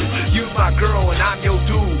you do. You're my girl and I'm your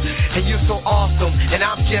dude, and you're so awesome, and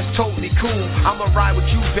I'm just totally cool. I'ma ride with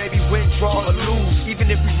you, baby, win, draw, or lose. Even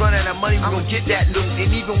if we run out of money, we gon' get that loot.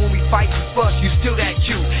 And even when we fight and fuss, you still that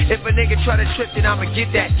cute. If a nigga try to trip, then I'ma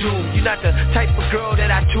get that dude. You're not the type of girl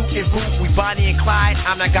that I toot and boot. We Bonnie and Clyde,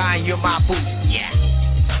 I'm that guy and you're my boo. Yeah.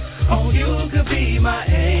 Oh, you could be my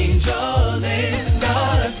angel in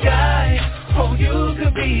the sky. Oh, you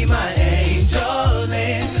could be my angel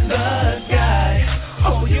in the sky.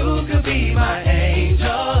 Oh, you could be my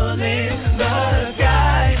angel in the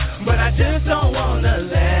sky. But I just don't wanna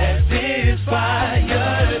let this fire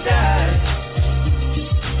die.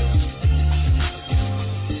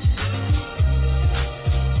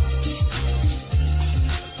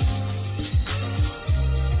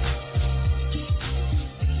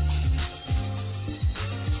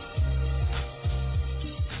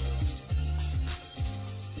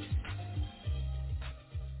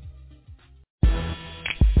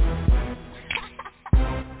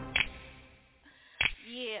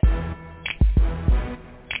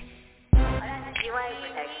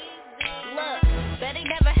 Look, bet he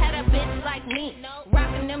never had a bitch like me.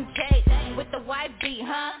 Rockin' them J's with the white beat,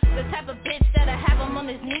 huh? The type of bitch that'll have him on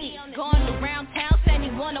his knees. Going around town saying he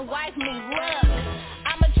wanna wife me. Look,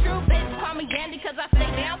 I'm a true bitch, call me Yandy, cause I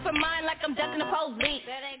stay down for mine like I'm ducking the police.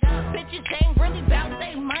 Bitches ain't really bout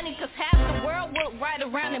they money, cause half the world will ride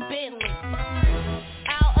around in Bentley.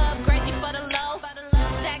 I'll upgrade you for the low.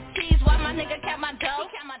 Stack cheese while my nigga count my dough.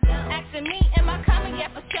 Asking me, am I coming? Yeah,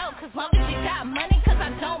 for sure. Cause long as you got money, cause I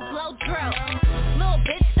don't blow dro. Little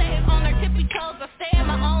bitch staying on her tippy toes. I stay in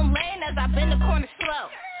my own lane as I bend the corner slow.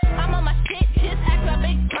 I'm on my shit, just act my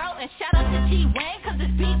big bro. And shout out to G-Wayne, cause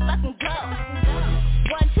this beat fucking go.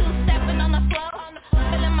 1, 2, stepping on the floor.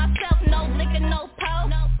 Feeling myself, no liquor, no pole.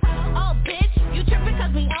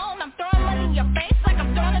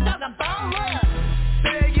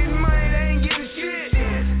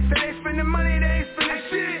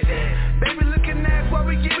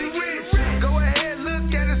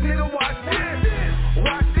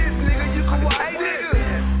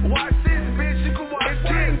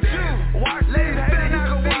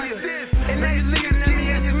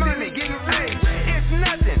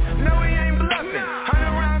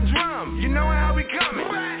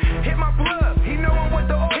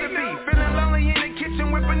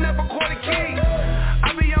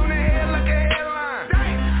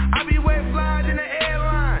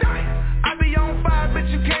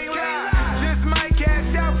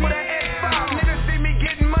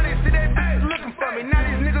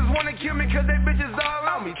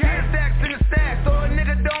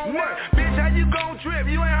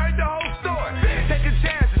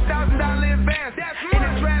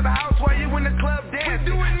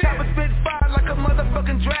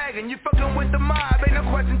 fucking dragon. You fucking with the mob, ain't no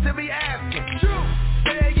question to be asking.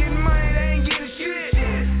 Say they getting money, they ain't getting shit.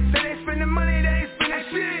 Say they spending money, they ain't spending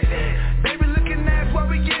shit. They be looking at what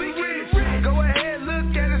we getting rich. Go ahead,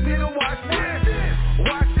 look at us, nigga, watch this.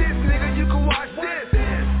 Watch this, nigga, you can watch this.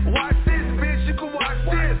 Watch this, bitch, you can watch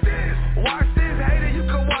this. Watch this, hater, you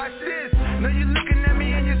can watch this. Now you looking at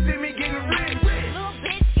me and you see me getting rich. Little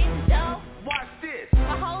bitch getting dough. Watch this.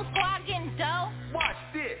 My whole squad getting dough. Watch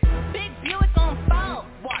this. Big Buick on fold.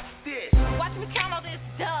 Watch this. Watch me count all this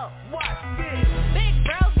dough. Watch this. Big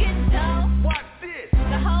bro getting dough. Watch this.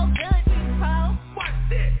 The whole village we pro. Watch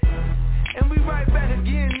this. And we right back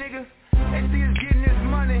again, nigga. They see us getting this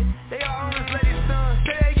money. They all on us Lady Stunn.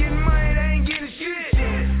 Say they getting money, they ain't getting shit.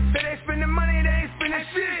 Say they spending money, they ain't spending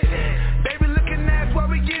shit. They be looking at what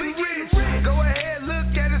we getting rich. Go ahead,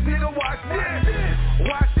 look at us, nigga, watch this.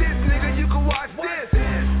 Watch this, nigga, you can watch this.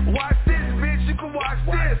 Watch this, bitch, you can watch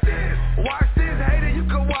this. Watch this, hater, you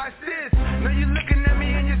can watch this. Now you looking at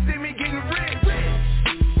me and you see me getting rich.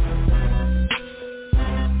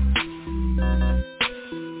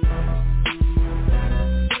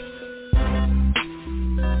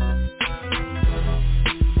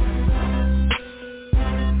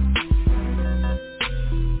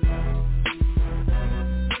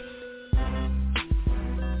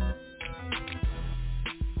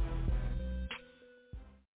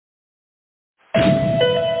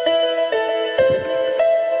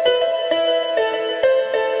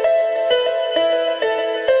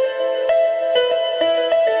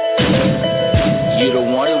 You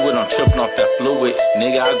don't want it when I'm tripping off that fluid.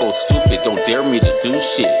 Nigga, I go stupid, don't dare me to do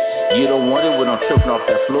shit. You don't want it when I'm tripping off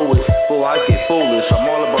that fluid. Fool, I get foolish, I'm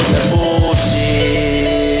all about that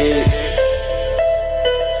bullshit.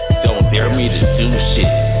 Don't dare me to do shit.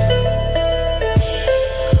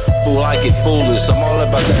 Fool, I get foolish, I'm all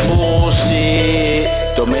about that bullshit.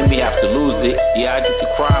 Don't make me have to lose it. Yeah, I did the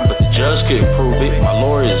crime, but the judge couldn't prove it. My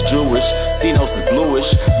lawyer is Jewish, Thanos is bluish.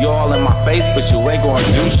 You all in my face, but you ain't gonna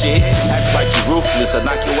do shit. Act like you ruthless, I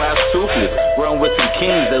knock your ass toothless. Run with some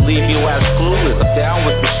kings that leave your ass clueless. I'm down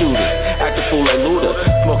with the shooters, act a fool like Luda.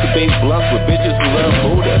 Smoking big blunts with bitches who love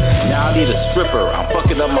Buddha. Now I need a stripper, I'm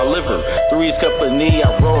fucking up my liver. Three's company,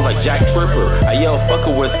 I roll like Jack Tripper. I yell fuck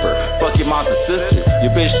a whisper, fuck your mom's sister.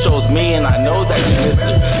 Your bitch chose me and I know that you missed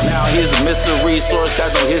her. Now here's a mystery, source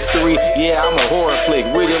got no history. Yeah, I'm a horror flick,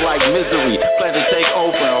 read it like Misery. Plan to take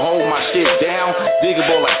over and hold my shit down.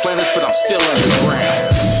 Diggable like planets, but I'm still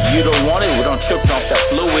underground. You don't want it when I'm tripping off that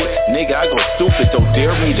fluid. Nigga, I go stupid, don't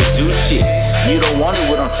dare me to do shit. You don't want it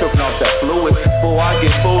when I'm tripping off that fluid. Fool, I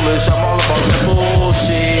get foolish, I'm all about that bullshit.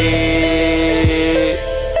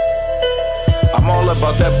 I'm all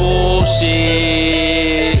about that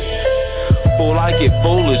bullshit. Fool, I get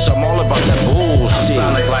foolish, I'm all about that bullshit. I'm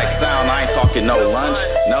sounding like sound, I ain't talking no lunch.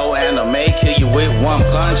 No anime, kill you with one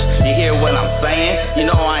punch. You hear what I'm saying? You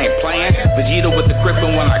know I ain't playing. Vegeta with the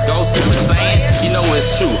crippin' when I go Super Saiyan. You know it's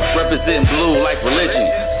true, represent blue like religion.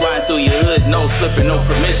 Sliding through your hood, no slipping, no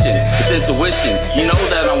permission. It's intuition, you know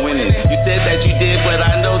that I'm winning. You said that you did, but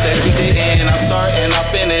I know that you didn't. I start and I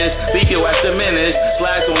finish, leave you at the minute.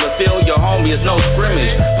 Slags on the field, your homie is no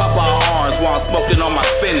scrimmage. Pop our arms while I'm smoking on my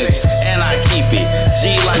spinach. And I keep it,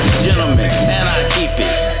 G like a gentleman. And I keep it,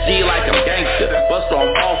 G like I'm gangster. Bust on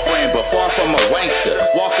off-frame, but far from a wankster.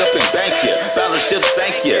 Walk up and bank ya, battleship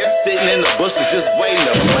sank ya. Sitting in the bushes just waiting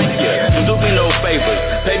to flank ya. So do me no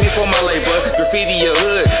favors, pay me for my labor. Graffiti your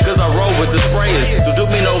hood, cause I roll with the sprayers. So do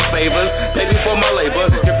me no favors, pay me for my labor.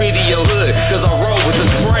 Graffiti your hood, cause I roll with the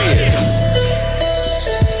sprayers.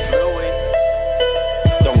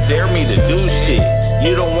 Don't dare me to do shit.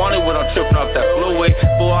 You don't want it when I'm tripping off that fluid.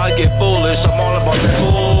 Boy, I get foolish, I'm all about that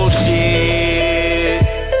bullshit.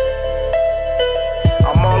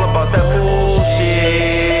 I'm all about that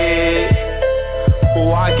bullshit.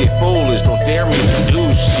 Boy, I get foolish, don't dare me to do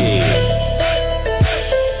shit.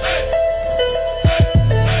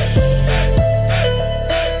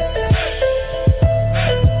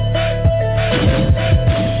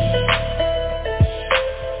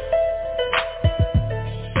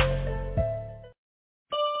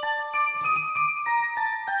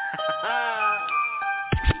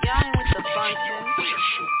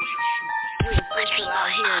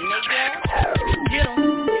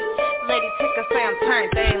 Lady Tic, I say I'm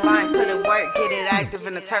turned, they ain't lying, put in work, get it active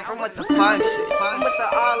in the turf. I'm with the function, I'm with the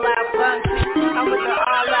all-out function, I'm with the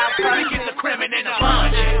all-out function. Get the crimin in the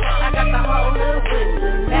bunch. I got the whole little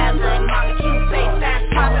boo, bad little mama, cute face, ass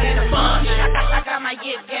poppin' in the bunch. I got my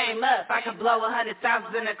yip game up, I can blow 100,000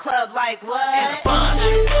 in the club like what? In the bunch.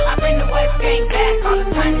 I bring the West gang back, all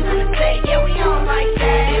the time in the state, yeah we on like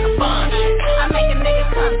that. In the bunch. I make a nigga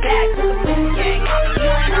come back to the West gang,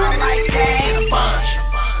 you ain't on like that. In the bunch.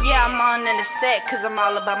 the set, cause I'm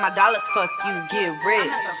all about my dollars, fuck you, get rich.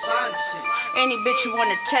 Any bitch you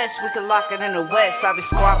wanna test, we can lock it in the west. I be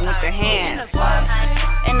squatting with the hands.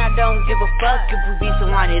 And I don't give a fuck if we beat some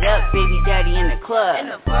line it up, baby daddy in the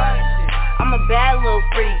club. I'm a bad little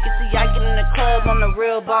freak, it's a yakin in the club, I'm the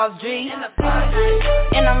real boss G.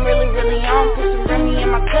 And I'm really on, put some Remy in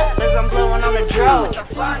my cup as I'm blowing on the drove.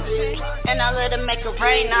 And I let it make it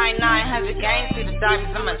rain, 9900 games, see the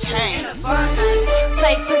diamonds in my chain.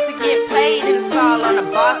 Play pussy, get paid, and it's all on the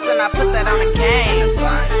boss, and I put that on the game.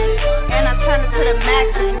 And I turn it to the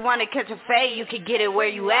max, if you wanna catch a fade, you can get it where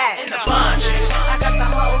you at. I got the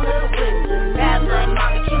whole little whip, bad little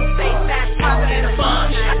mommy, cute face, fast poppin' in the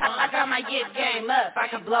bunch. I got my get game up, I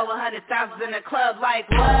can blow 100,000 in the club like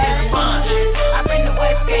what? I bring the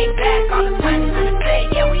West game back, all the time in the state,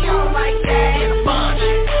 yeah we don't like that.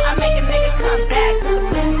 I make a nigga come back to the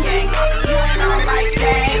blue gang, you ain't all like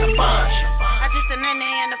that. I just a nene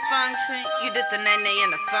in the function, you just a nene in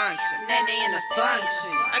the function, nene in the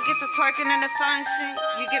function. I get the twerking in the function,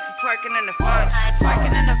 you get the twerking in the function,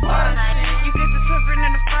 twerking in the function, you get the twerking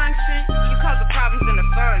in the function, you cause the problems in the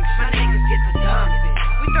function. My niggas get the dumping.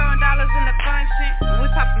 We throwing dollars in the function, we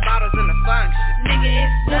popping bottles in the function. Nigga,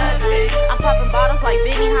 it's nothing. I'm popping bottles like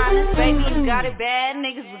Benny Hannes. Baby, you got it bad,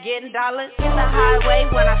 niggas was getting dollars. Hit the highway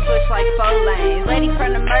when I switch like 4 lanes. Lady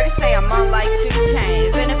from the murder say I'm on like 2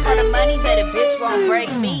 chains. In it for the money, bet a bitch won't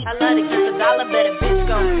break me. I love to get the dollar, bet a bitch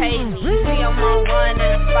gon' pay me. See I'm on one in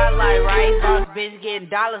the spotlight, right? Boss bitch getting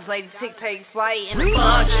dollars, Lady Tic takes flight in the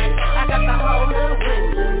function. I got the whole little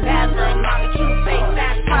whip, bad little mommy, cute face,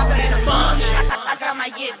 fast poppin' in the function. I got my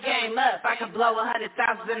get game up, I can blow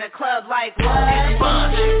 100,000 in the club like what?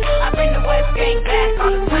 I bring the West gang back,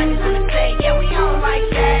 all the time in the state, yeah we don't like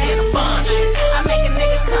that. I make a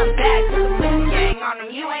nigga come back to the blue gang on them,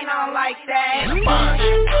 you ain't on like that.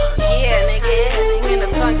 Yeah nigga, we in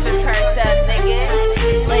the function turned up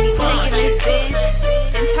nigga. Lady Tic in this bitch,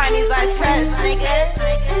 and Tiny's our trust nigga.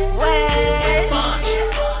 What?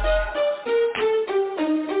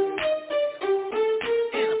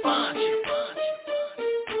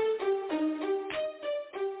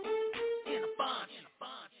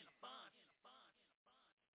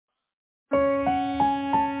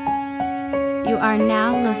 You are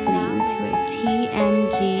now listening to a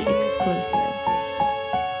TMG exclusive.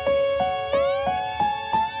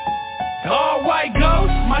 All white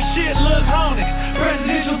ghost, my shit look haunted.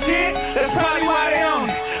 Presidential tent, that's probably why they own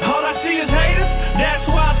it. All I see is haters, that's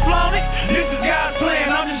why I flown it. This is God's plan,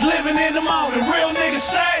 I'm just living in the moment. Real niggas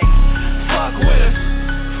say, fuck with us,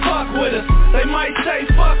 fuck with us. They might say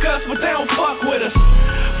fuck us, but they don't fuck with us.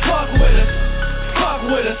 Fuck with us, fuck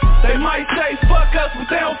with us. They might say fuck us, but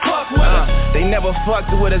they don't fuck with us. They never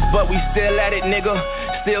fucked with us, but we still at it, nigga.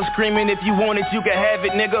 Still screaming, if you want it, you can have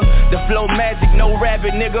it, nigga. The flow magic, no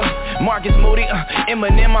rabbit, nigga. Marcus Moody,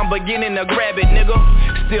 Eminem, I'm beginning to grab it, nigga.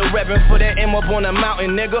 Still rapping for that M up on the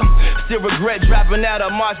mountain, nigga. Still regret dropping out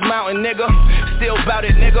of March Mountain, nigga. Still bout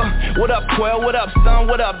it, nigga. What up, Quell? What up, Stun?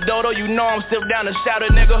 What up, Dodo? You know I'm still down to shout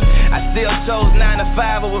it, nigga. I still chose 9 to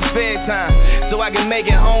 5 over fed time, so I can make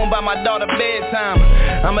it home by my daughter bedtime.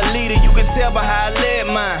 I'm a leader, you can tell by how I live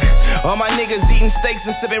mine. All my niggas eating steaks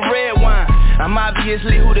and sipping red wine. I'm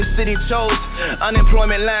obviously who the city chose.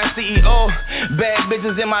 Unemployment line CEO. Bad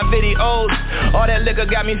bitches in my videos. All that liquor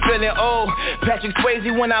got me feeling old. Patrick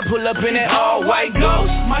Swayze when I pull up in that all white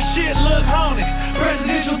ghost. My shit look haunted.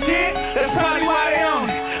 Presidential tent, that's probably why they own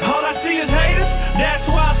it. All I see is haters, that's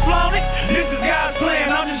why I flown it. This is God's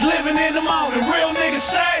plan, I'm just living in the moment. Real niggas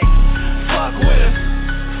say, fuck with us,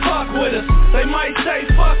 fuck with us. They might say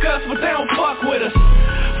fuck us, but they don't fuck with us.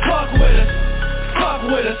 Fuck with us, fuck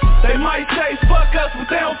with us. They might say fuck us, but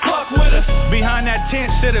they don't fuck with us. Behind that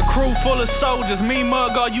tent sit a crew full of soldiers. Me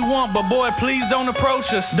mug all you want, but boy, please don't approach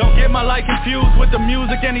us. Don't get my life confused with the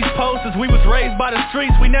music and these posters. We was raised by the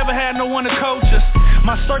streets, we never had no one to coach us.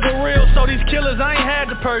 My circle real, so these killers I ain't had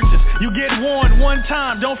to purchase. You get warned one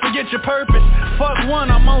time, don't forget your purpose. Fuck one,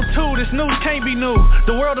 I'm on 2, this news can't be new.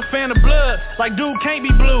 The world a fan of blood, like dude can't be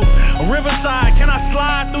blue. Riverside, can I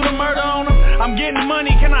slide through the murder on them? I'm getting money,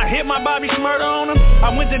 can I hit my Bobby Schmurder on them? I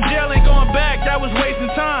went to jail, ain't going back, that was wasting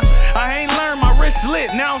time. I ain't learned, my wrist lit,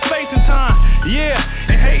 now I'm facing time. Yeah,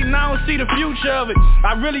 and hating, I don't see the future of it.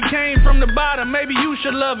 I really came from the bottom, maybe you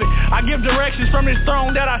should love it. I give directions from this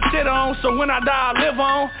throne that I sit on, so when I die I live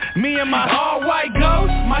on. Me and my all white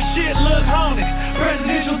ghost, my shit look haunted.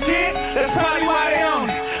 Presidential tent, that's probably why they own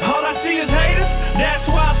it. All I see is haters, that's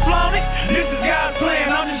why I flown it. This is God's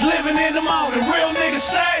plan, I'm just living in the moment. Real niggas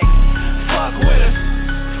say, fuck with us,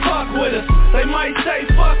 fuck with us. They might say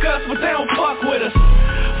fuck us, but they don't fuck with us.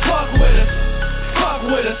 Fuck with us, fuck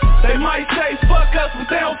with us. They might say fuck us, but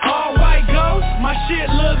they don't all white ghost. shit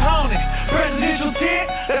look haunted. Presidential tent,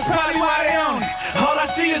 that's probably why they own it. All I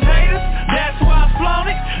see is haters, that's why I flown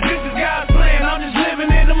it. This is God's plan, I'm just living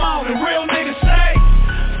in the moment. Real niggas say,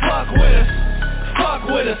 fuck with us, fuck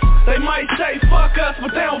with us. They might say fuck us,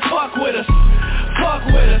 but they don't fuck with us. Fuck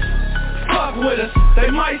with us, fuck with us. They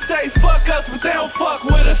might say fuck us, but they don't fuck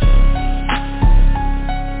with us.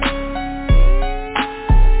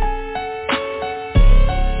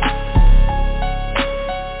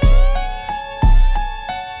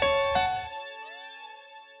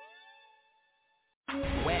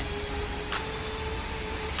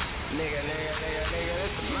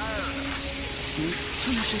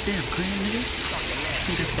 Damn, Crim, nigga.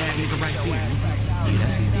 See this bad nigga right there. Yeah,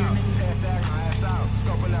 that's his there, nigga.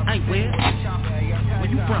 Hey, where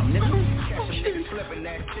you from, nigga? Oh, shit.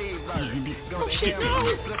 Yeah, indeed. Oh, shit, nigga.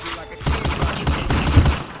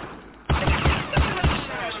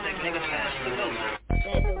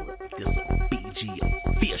 This a BG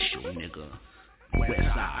Ofical, nigga.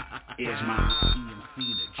 Westside is my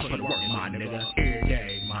I put the work, my nigga. Every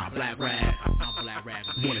day, my black rag. I'm black rag.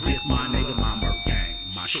 Wanna diss my nigga, my murk gang.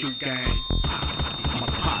 My shoot gang, I'm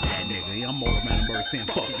gonna pop that nigga. I'm all around the bird saying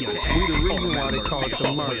fuck you. We the reason why they call it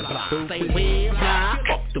the murder. Say web fly,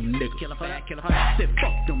 fuck them niggas. Killer for that, said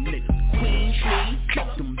fuck them niggas. Queen tree,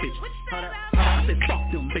 fuck them bitches. I said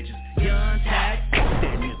fuck them bitches. Young tag, fuck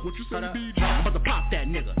that nigga. What you say, BG? I'm about to pop that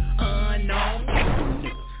nigga. Unknown, fuck them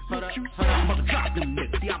niggas. I'm about to drop them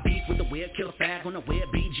niggas. See I beef with the weird killer fag on the weird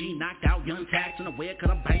BG. Knocked out young tags on the weird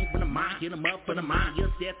cut I bang for the mind. Hit them up for the mind. Your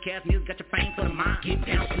step cast niggas got your fame for the mind. Get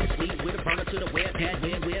down sweet with a burner to the weird pad.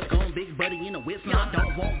 Weird gone big buddy in the whip. I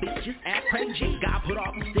don't want bitch, just act crazy. Got put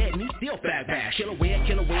off instead and he still fag back. Killer weird,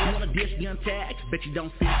 wanna dish young tags. Bet you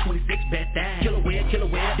don't see 26, bet that. Killer weird,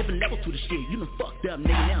 different levels to the shit. You done fucked up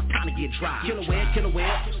nigga, now it's time to get dry. Killer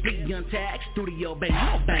weird, split young tags. Studio baby, you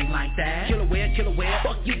don't bang like that. Killer weird,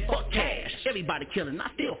 fuck you. Fuck cash, everybody killing, I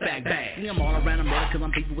still fag bag. See, I'm all around the murder cause I'm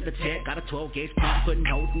beefing with the tech. Got a 12 gauge pump, putting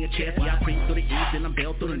holes in your chest. Yeah, I creep through the east and I'm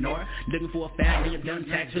built through the north. Looking for a fat nigga, done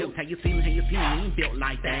tax built. How you seen me, we ain't built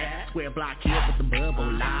like that. Square block kids with the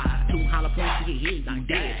bubble lies. 2 hollow points to your head, you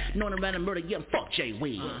dead. Knowing around the murder, yeah, fuck J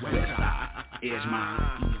Weed. Westside is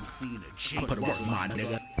my put the work, my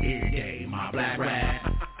nigga. Every day, my black rag.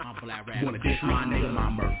 Wanna dish my nigga, my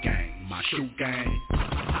murk gang, my shoot gang.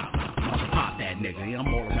 Pop that nigga,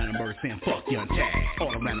 I'm all around the murder saying fuck young tag.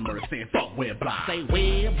 All around the murder saying fuck web block. Say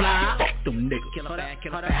web block, fuck them niggas. Killer fat,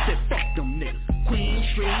 said fuck them niggas. Queen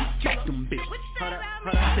Street, fuck them bitches.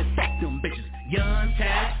 I said fuck them bitches. Young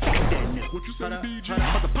tag, fuck that nigga. What you say, BG? I'm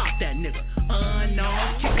about to pop that nigga.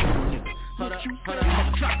 Unknown, fuck them niggas. I'm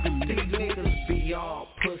about to drop them niggas. Be all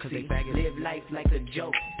pussy, live life like a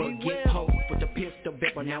joke, but get poked with the pistol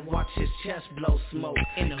bit. Now watch his chest blow smoke.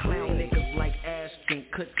 And the clown niggas like Ashton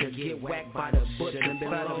could get whacked by the bush and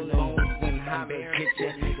been on bones when Hobbit hit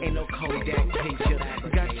ya. Ain't no Kodak picture.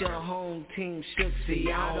 Got your home team shook,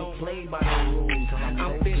 see I don't play by the rules.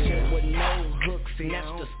 I'm fishing with no hooks, and that's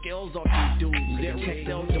the skills off you dudes. Check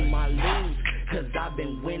seldom my lose, cause I've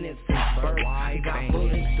been winning since birth. Got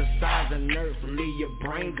bullets the size of nerves, leave your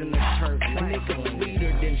brains in the turf. Nigga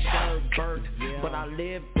sweeter than sherbet, but I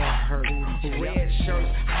live that hurt. Red shirts,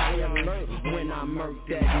 high alert when I murk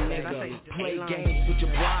that nigga. Play games with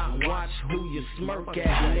your bride, watch who you smirk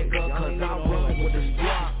at, nigga. Cause I run with a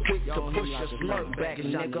squad, quick to push a smirk back,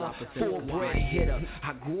 nigga. Full bred hitter,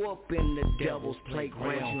 I grew up in the devil's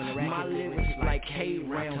playground. My lyrics like hay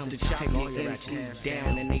rounds to chop your MCs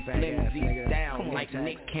down, and they flimsy down like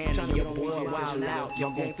Nick Cannon. Your boy wild out,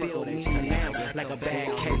 y'all gon' feel me now like a bad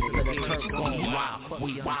case of the turf going wild.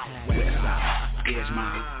 We wild. Westside is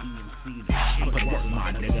my put the work,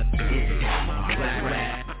 my nigga. My black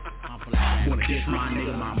rag. Wanna dish my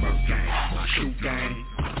nigga, my murk gang, my shoot gang.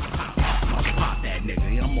 I'm pop that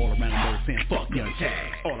nigga. I'm all around the murder saying fuck young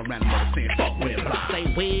tag. All around the murder saying fuck web block. Say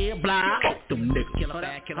web block, fuck them niggas. Killer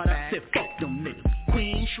fat, said fuck them niggas.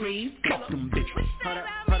 Queen Street, fuck them bitches.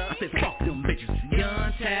 I said fuck them bitches.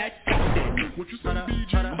 Young tag, fuck that nigga. What you say,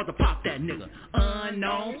 BG? I'm about to pop that nigga.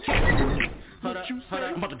 Unknown, fuck them niggas.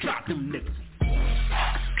 I'm about to drop them niggas.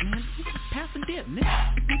 Man, pass and dip, nigga.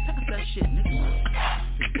 Pass that shit, nigga.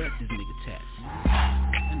 Wet this nigga tax.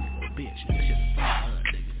 That nigga a bitch. That shit's fire,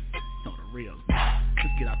 nigga. On the real.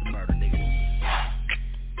 Just get out the murder, nigga.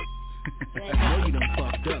 I know you done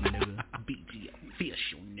fucked up, nigga. BG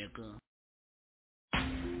Oficial, nigga.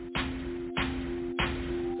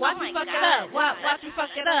 Watch me fuck it up. Watch me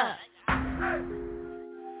fuck it up.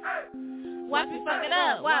 Watch me fuck it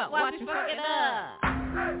up. Watch me fuck it up.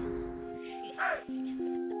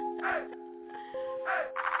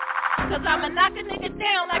 Cause I'ma knock a nigga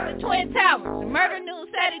down like the Twin Towers. Murder news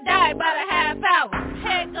said he died by the half hour.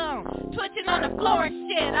 switching on the floor and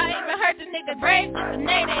shit. I even heard the nigga brave just to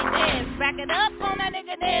name they dance. Back it up on that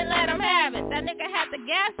nigga, then let him have it. That nigga had the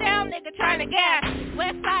gas down, nigga trying to gas.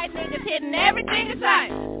 West side niggas hitting everything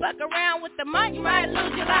inside. Fuck around with the money, you might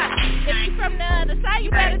lose your life. If you from the other side,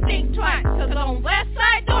 you better think twice. Cause on west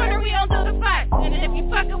side, daughter, we don't do the fight. And if you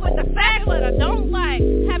fucking with the facts, what I don't like,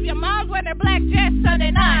 have your moms wear their black dress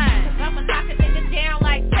Sunday night. Cause I'ma knock a nigga down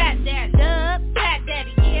like Fat Daddy. Fat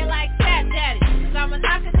Daddy, yeah, like Fat Daddy. Cause I'ma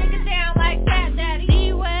knock a nigga down like Fat Daddy.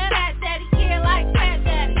 D-Web, Fat Daddy, yeah, like Fat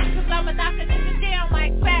Daddy. Cause I'ma knock a nigga down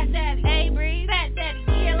like Fat Daddy. A-Breeze, Fat Daddy,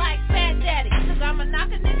 yeah, like Fat Daddy. Cause I'ma knock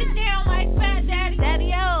a nigga down like Fat Daddy.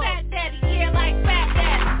 Daddy-O, Fat Daddy, yeah, like Fat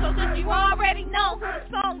Daddy. So since you already know who the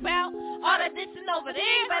song about, all that dissing over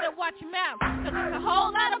there, better watch your mouth. Cause there's a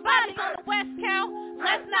whole lot of bodies on the West Count.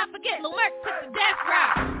 Let's not forget Lil Merc took the death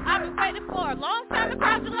route. I've been waiting for a long time to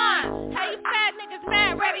cross the line. How you fat niggas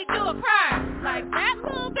mad, ready to do a crime? Like that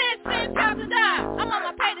little bitch sends out to die. I'm on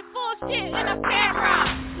my pay the full shit in a pair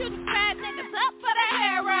rhyme. Shooting fat niggas up for the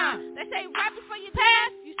hair rhyme. They say right before you pass,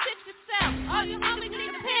 you shit yourself. All you homies need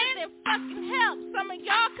a pen and fucking help. Some of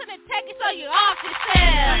y'all couldn't take it, so you off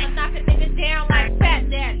yourself. I'ma knock a nigga down like Fat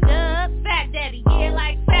Daddy. Fat Daddy, yeah,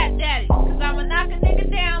 like Fat Daddy. Cause I'ma knock a nigga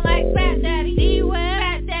down like Fat Daddy. D-Web,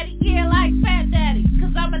 Fat Daddy, yeah, like Fat Daddy.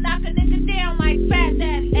 Cause I'ma knock a nigga down like Fat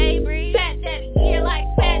Daddy. A-Breeze, Fat Daddy, yeah, like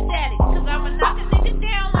Fat Daddy. Cause I'ma knock a nigga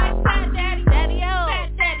down like Fat Daddy. Daddy-O, Fat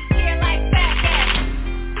Daddy, yeah, like Fat Daddy.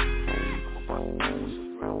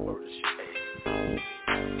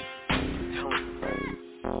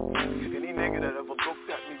 Any nigga that ever looked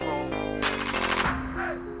at me wrong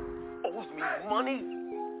owes me money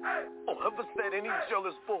or ever said any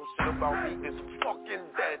jealous bullshit about me is fucking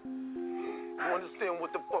dead. You understand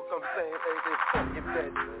what the fuck I'm saying? Hey, they fucking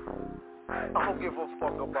dead, man. I don't give a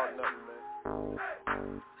fuck about nothing, man.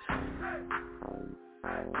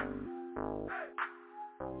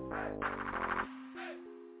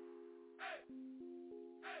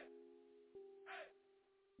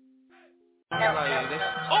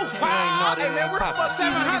 Oh, wow! Hey, man, where the fuck 700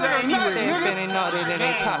 or nothing,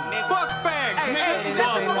 nigga? Fuck bags, nigga.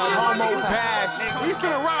 Fuck homo bags. We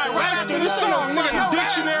finna ride right after this song, nigga. The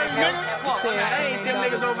dictionary, nigga. I ain't them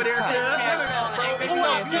niggas over there, who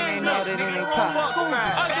else gang up, nigga? Fuck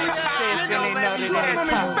bags. Ugly ass nigga, man. You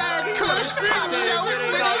running bag to the street, nigga.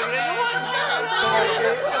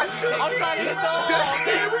 I'm trying to get those.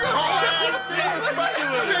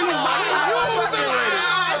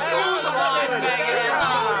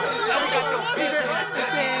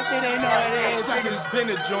 Been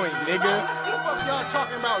a joint, nigga. What the fuck y'all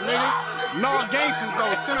talking about, nigga? No gangsters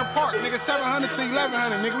though, Center Park, nigga, 700 to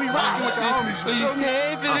 1100, nigga. We rockin' with the homies, nigga.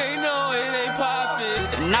 Okay, if it ain't no, it ain't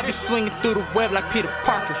poppin'. And I be swinging through the web like Peter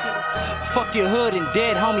Parker. Fuck your hood and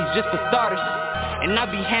dead homies just for starters. And I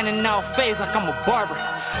be handing out fades like I'm a barber.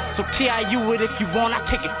 So TIU it if you want, I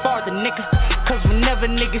take it farther, nigga. Cause whenever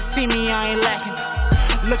niggas see me, I ain't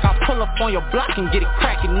lacking. Look, I pull up on your block and get it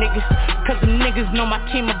crackin', nigga. Cause the niggas know my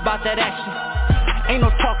team about that action. Ain't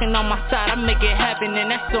no talking on my side, I make it happen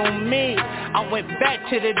and that's on me. I went back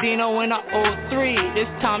to the Dino in a 03. This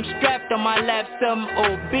time strapped on my lap, some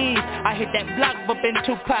OBs. I hit that block bumpin'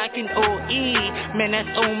 Tupac and OE. Man, that's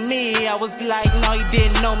on me. I was like, no, you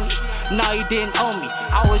didn't know me. No, you didn't owe me.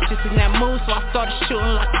 I was just in that mood, so I started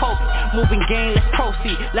shooting like Kobe. Moving game, let's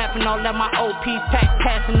proceed. Laughing all at my OP, pack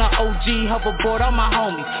passing the OG, hoverboard on my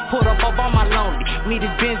homies. Pulled up on my lonely. Meet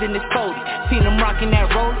his Benz in his 40. Seen him rocking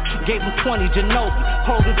that roller, gave him 20 Ginobili.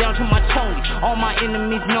 Hold it down to my Tony. All my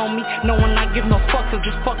enemies know me. No one I give no fucks, so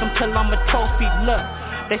just fuck them till I'm a trophy. Look,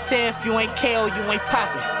 they say if you ain't KO, you ain't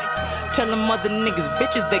poppin'. Tell them other niggas,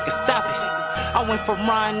 bitches, they can stop it. I went from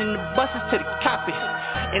riding in the buses to the coppers.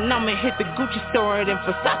 And I'ma hit the Gucci store and then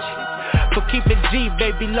Versace. So keep it G,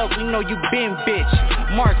 baby, look, we know you been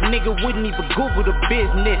bitch. Mark, nigga, wouldn't even Google the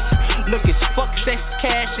business. Look, it's fuck, sex,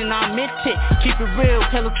 cash, and I meant it. Keep it real,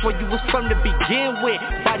 tell us where you was from to begin with.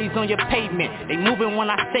 Bodies on your pavement, they moving when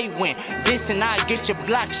I say when. This and I get your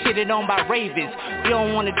block shitted on by ravens. You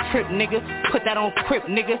don't want a trip, nigga, put that on Crip,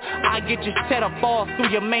 nigga. I get your setup all through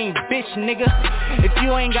your main bitch, nigga. If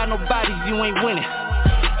you ain't got no bodies, you ain't winning.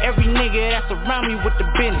 Every nigga that's around me with the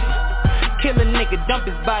business. Kill a nigga, dump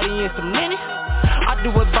his body in some minutes. I do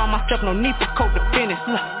it by myself, no need for co-defendants.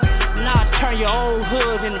 Look, now I turn your old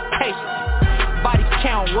hood into cases. Body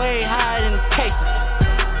count way higher than the cases.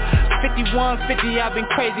 5150, I've been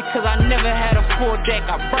crazy cause I never had a full deck.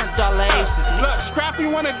 I burnt all the aces. Look, Scrappy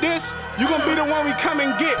wanted this. You gon' be the one we come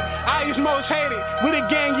and get. I is most hated. We the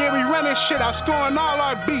gang, yeah, we running shit. I'm scoring all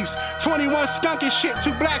our beefs. 21 skunk and shit,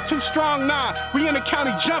 too black, too strong, nah. We in the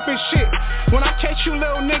county jumping shit. When I catch you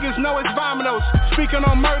little niggas, know it's vominos. Speaking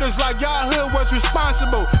on murders like y'all hood was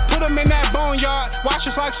responsible. Put them in that boneyard, watch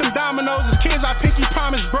us like some dominoes. As kids I pinky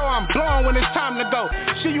promise, bro, I'm blowing when it's time to go.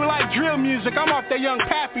 See you like drill music, I'm off that young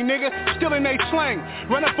pappy, nigga. Still in they slang,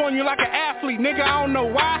 run up on you like an athlete, nigga. I don't know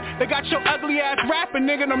why, they got your ugly ass rapping,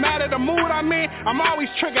 nigga. No matter the mood I'm in, I'm always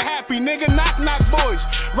trigger happy, nigga. Knock knock boys,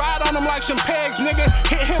 ride on them like some pegs, nigga.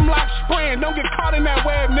 Hit him like spraying, don't get caught in that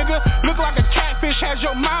web, nigga. Look like a catfish, has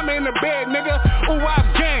your mama in the bed, nigga. Ooh, I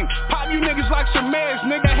gang, pop you niggas like some meds,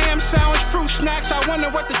 nigga. Ham sandwich, fruit snacks, I wonder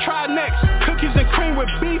what to try next. Cookies and cream with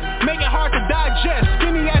beef, make it hard to digest.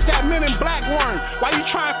 Skinny as that men in black worm, why you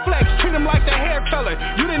try and flex? Treat him like the hair color,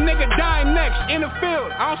 you the nigga dying next. In the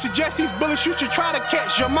field, I don't suggest these bullets you should try to catch.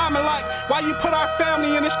 Your mama like, why you put our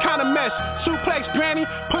family in this kind of mess? Suplex granny,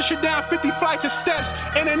 push her down 50 flights of steps.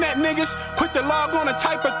 Internet niggas, quit the log on a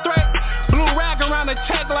type of threat. Blue rag around the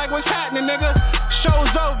tech like what's happening, nigga.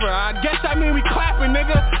 Show's over, I guess that mean we clapping,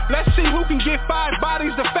 nigga. Let's see who can get 5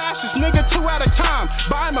 bodies the fastest, nigga. 2 at a time,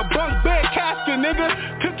 buy him a bunk bed casket,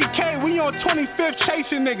 nigga. Cookie K, we on 25th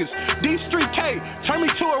chasing niggas. D3K, turn me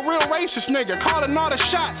to a real racist nigga. Calling all the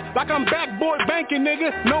shots like I'm backboard banking,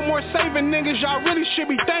 nigga. No more saving niggas, y'all really should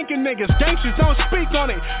be thanking niggas. Gangsters don't speak on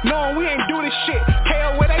it, knowing we ain't do this shit.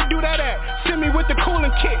 KO, where they do that at? Send me with the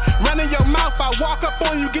cooling kit. Run in your mouth, I walk up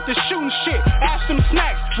on you, get the shooting shit. Ask some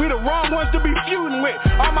snacks, we the wrong ones to be feuding with.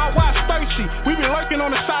 All my wives thirsty, we be lurking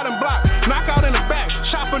on the side and block. Knock out in the back,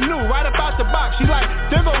 shop anew, right up out the box. He like,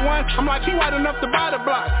 there go one, I'm like, he white enough to buy the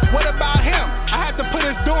block. What about him? I had to put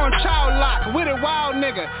his door on child lock. With a wild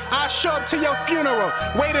nigga, I show up to your funeral,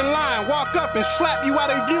 wait in line, walk up and slap you while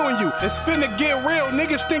they viewing you. It's finna get real,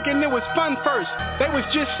 niggas thinking it was fun first. They was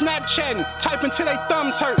just Snapchatting, typing till they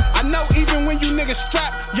thumbs hurt. I know even when you niggas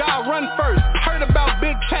strap, y'all run first. Heard about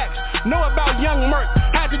big tax, know about young Merc.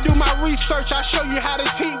 Had to do my research, I show you how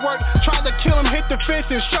this heat work. Tried to kill him, hit the fence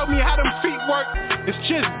and show me how them feet work. It's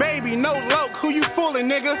just baby, no Loc, who you fooling,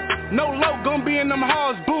 nigga? No Loc gon' be in them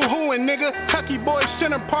halls boo-hooing, nigga. Tucky Boys,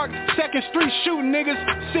 Center Park, 2nd Street shooting niggas.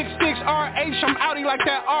 6'6" RH, I'm outie like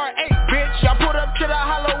that R8, bitch. Y'all put up to the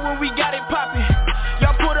hollow when we got it poppin'.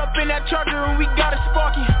 Y'all put up in that charger and we got it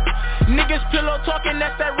sparking. Niggas pillow talking,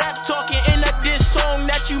 that's that rap talking. In a diss song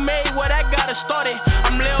that you made, well that got it started.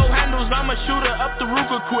 I'm Lil Handles, I'm a shooter up the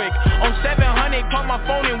Ruger quick. On 700, call my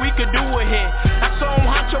phone and we could do a hit. I saw him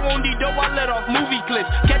honcho on D-Doe, I let off movie clips.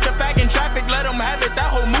 Catch a fag in traffic, let him have it,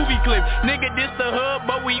 that whole movie clip. Nigga, this the hood,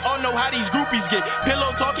 but we all know how these groupies get.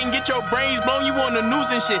 Pillow talking, get your brains blown, you on the news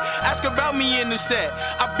and shit. Ask about me in the set,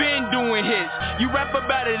 I been doing hits. You rap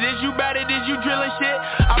about it, is you about it, is you drilling shit?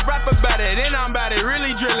 I rap about it, and I'm about it,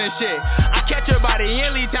 really drilling shit. I catch your body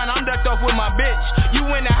in Lee Town, I'm ducked off with my bitch. You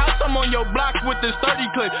in the house, I'm on your blocks with this 30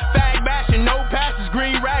 clip. Fag bashing, no passes,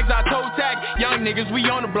 green rags, I toe tag. Young niggas, we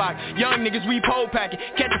on the block. Young niggas, we pole packing.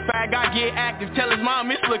 Catch a fag, I get active. Tell his mom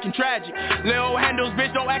it's looking tragic. Lil Handles,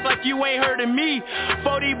 bitch, don't act like you ain't heard of me.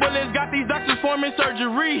 40 bullets, got these doctors forming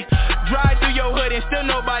surgery. Drive through your hood and still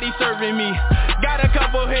nobody serving me. Got a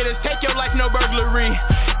couple hitters, take your life, no burglary.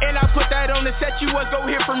 And I put that on the set, you was go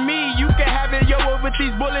here for me. You can have it, yo, with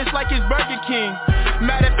these bullets like it's Burger King.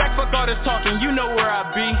 Matter of fact, fuck all this talking, you know where I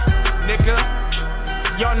be, nigga.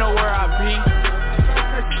 Y'all know where I be.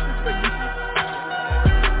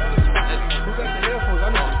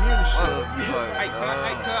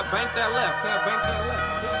 Bank that left, bank that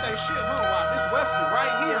left. This say shit, huh? Wow, this Western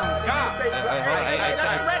right here on God. Hey,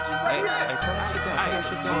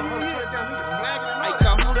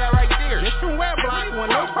 who that right there? This from where block,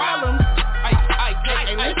 no problem. Hey,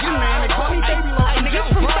 listen, man, they call me Baby Loc. Hey, nigga,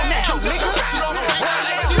 from now, nigga.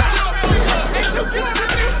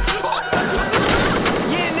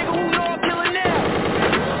 Yeah, nigga, who know I'm killing now?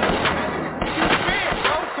 Man,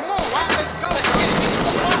 bro, come on, why? Let's go. Let's get it.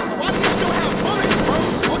 Why do you still have bullets, bro?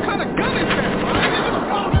 What kind of gun is that, bro?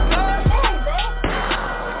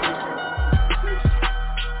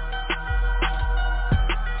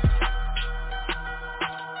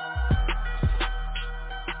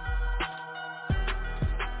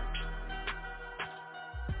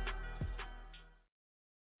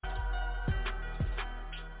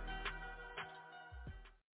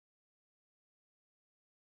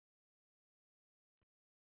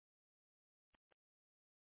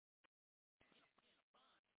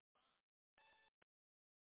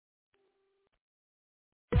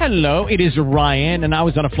 Hello, it is Ryan, and I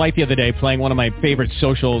was on a flight the other day playing one of my favorite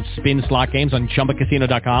social spin slot games on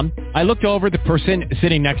ChumbaCasino.com. I looked over at the person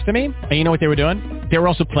sitting next to me, and you know what they were doing? They were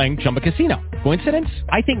also playing Chumba Casino. Coincidence?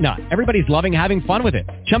 I think not. Everybody's loving having fun with it.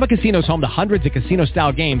 Chumba Casino is home to hundreds of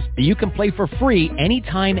casino-style games that you can play for free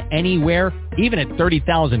anytime, anywhere, even at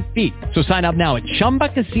 30,000 feet. So sign up now at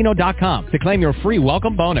ChumbaCasino.com to claim your free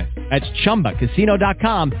welcome bonus. That's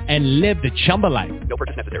ChumbaCasino.com and live the Chumba life. No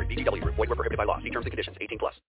purchase necessary. BG Ofical. Void where prohibited by law. See terms and conditions. 18+.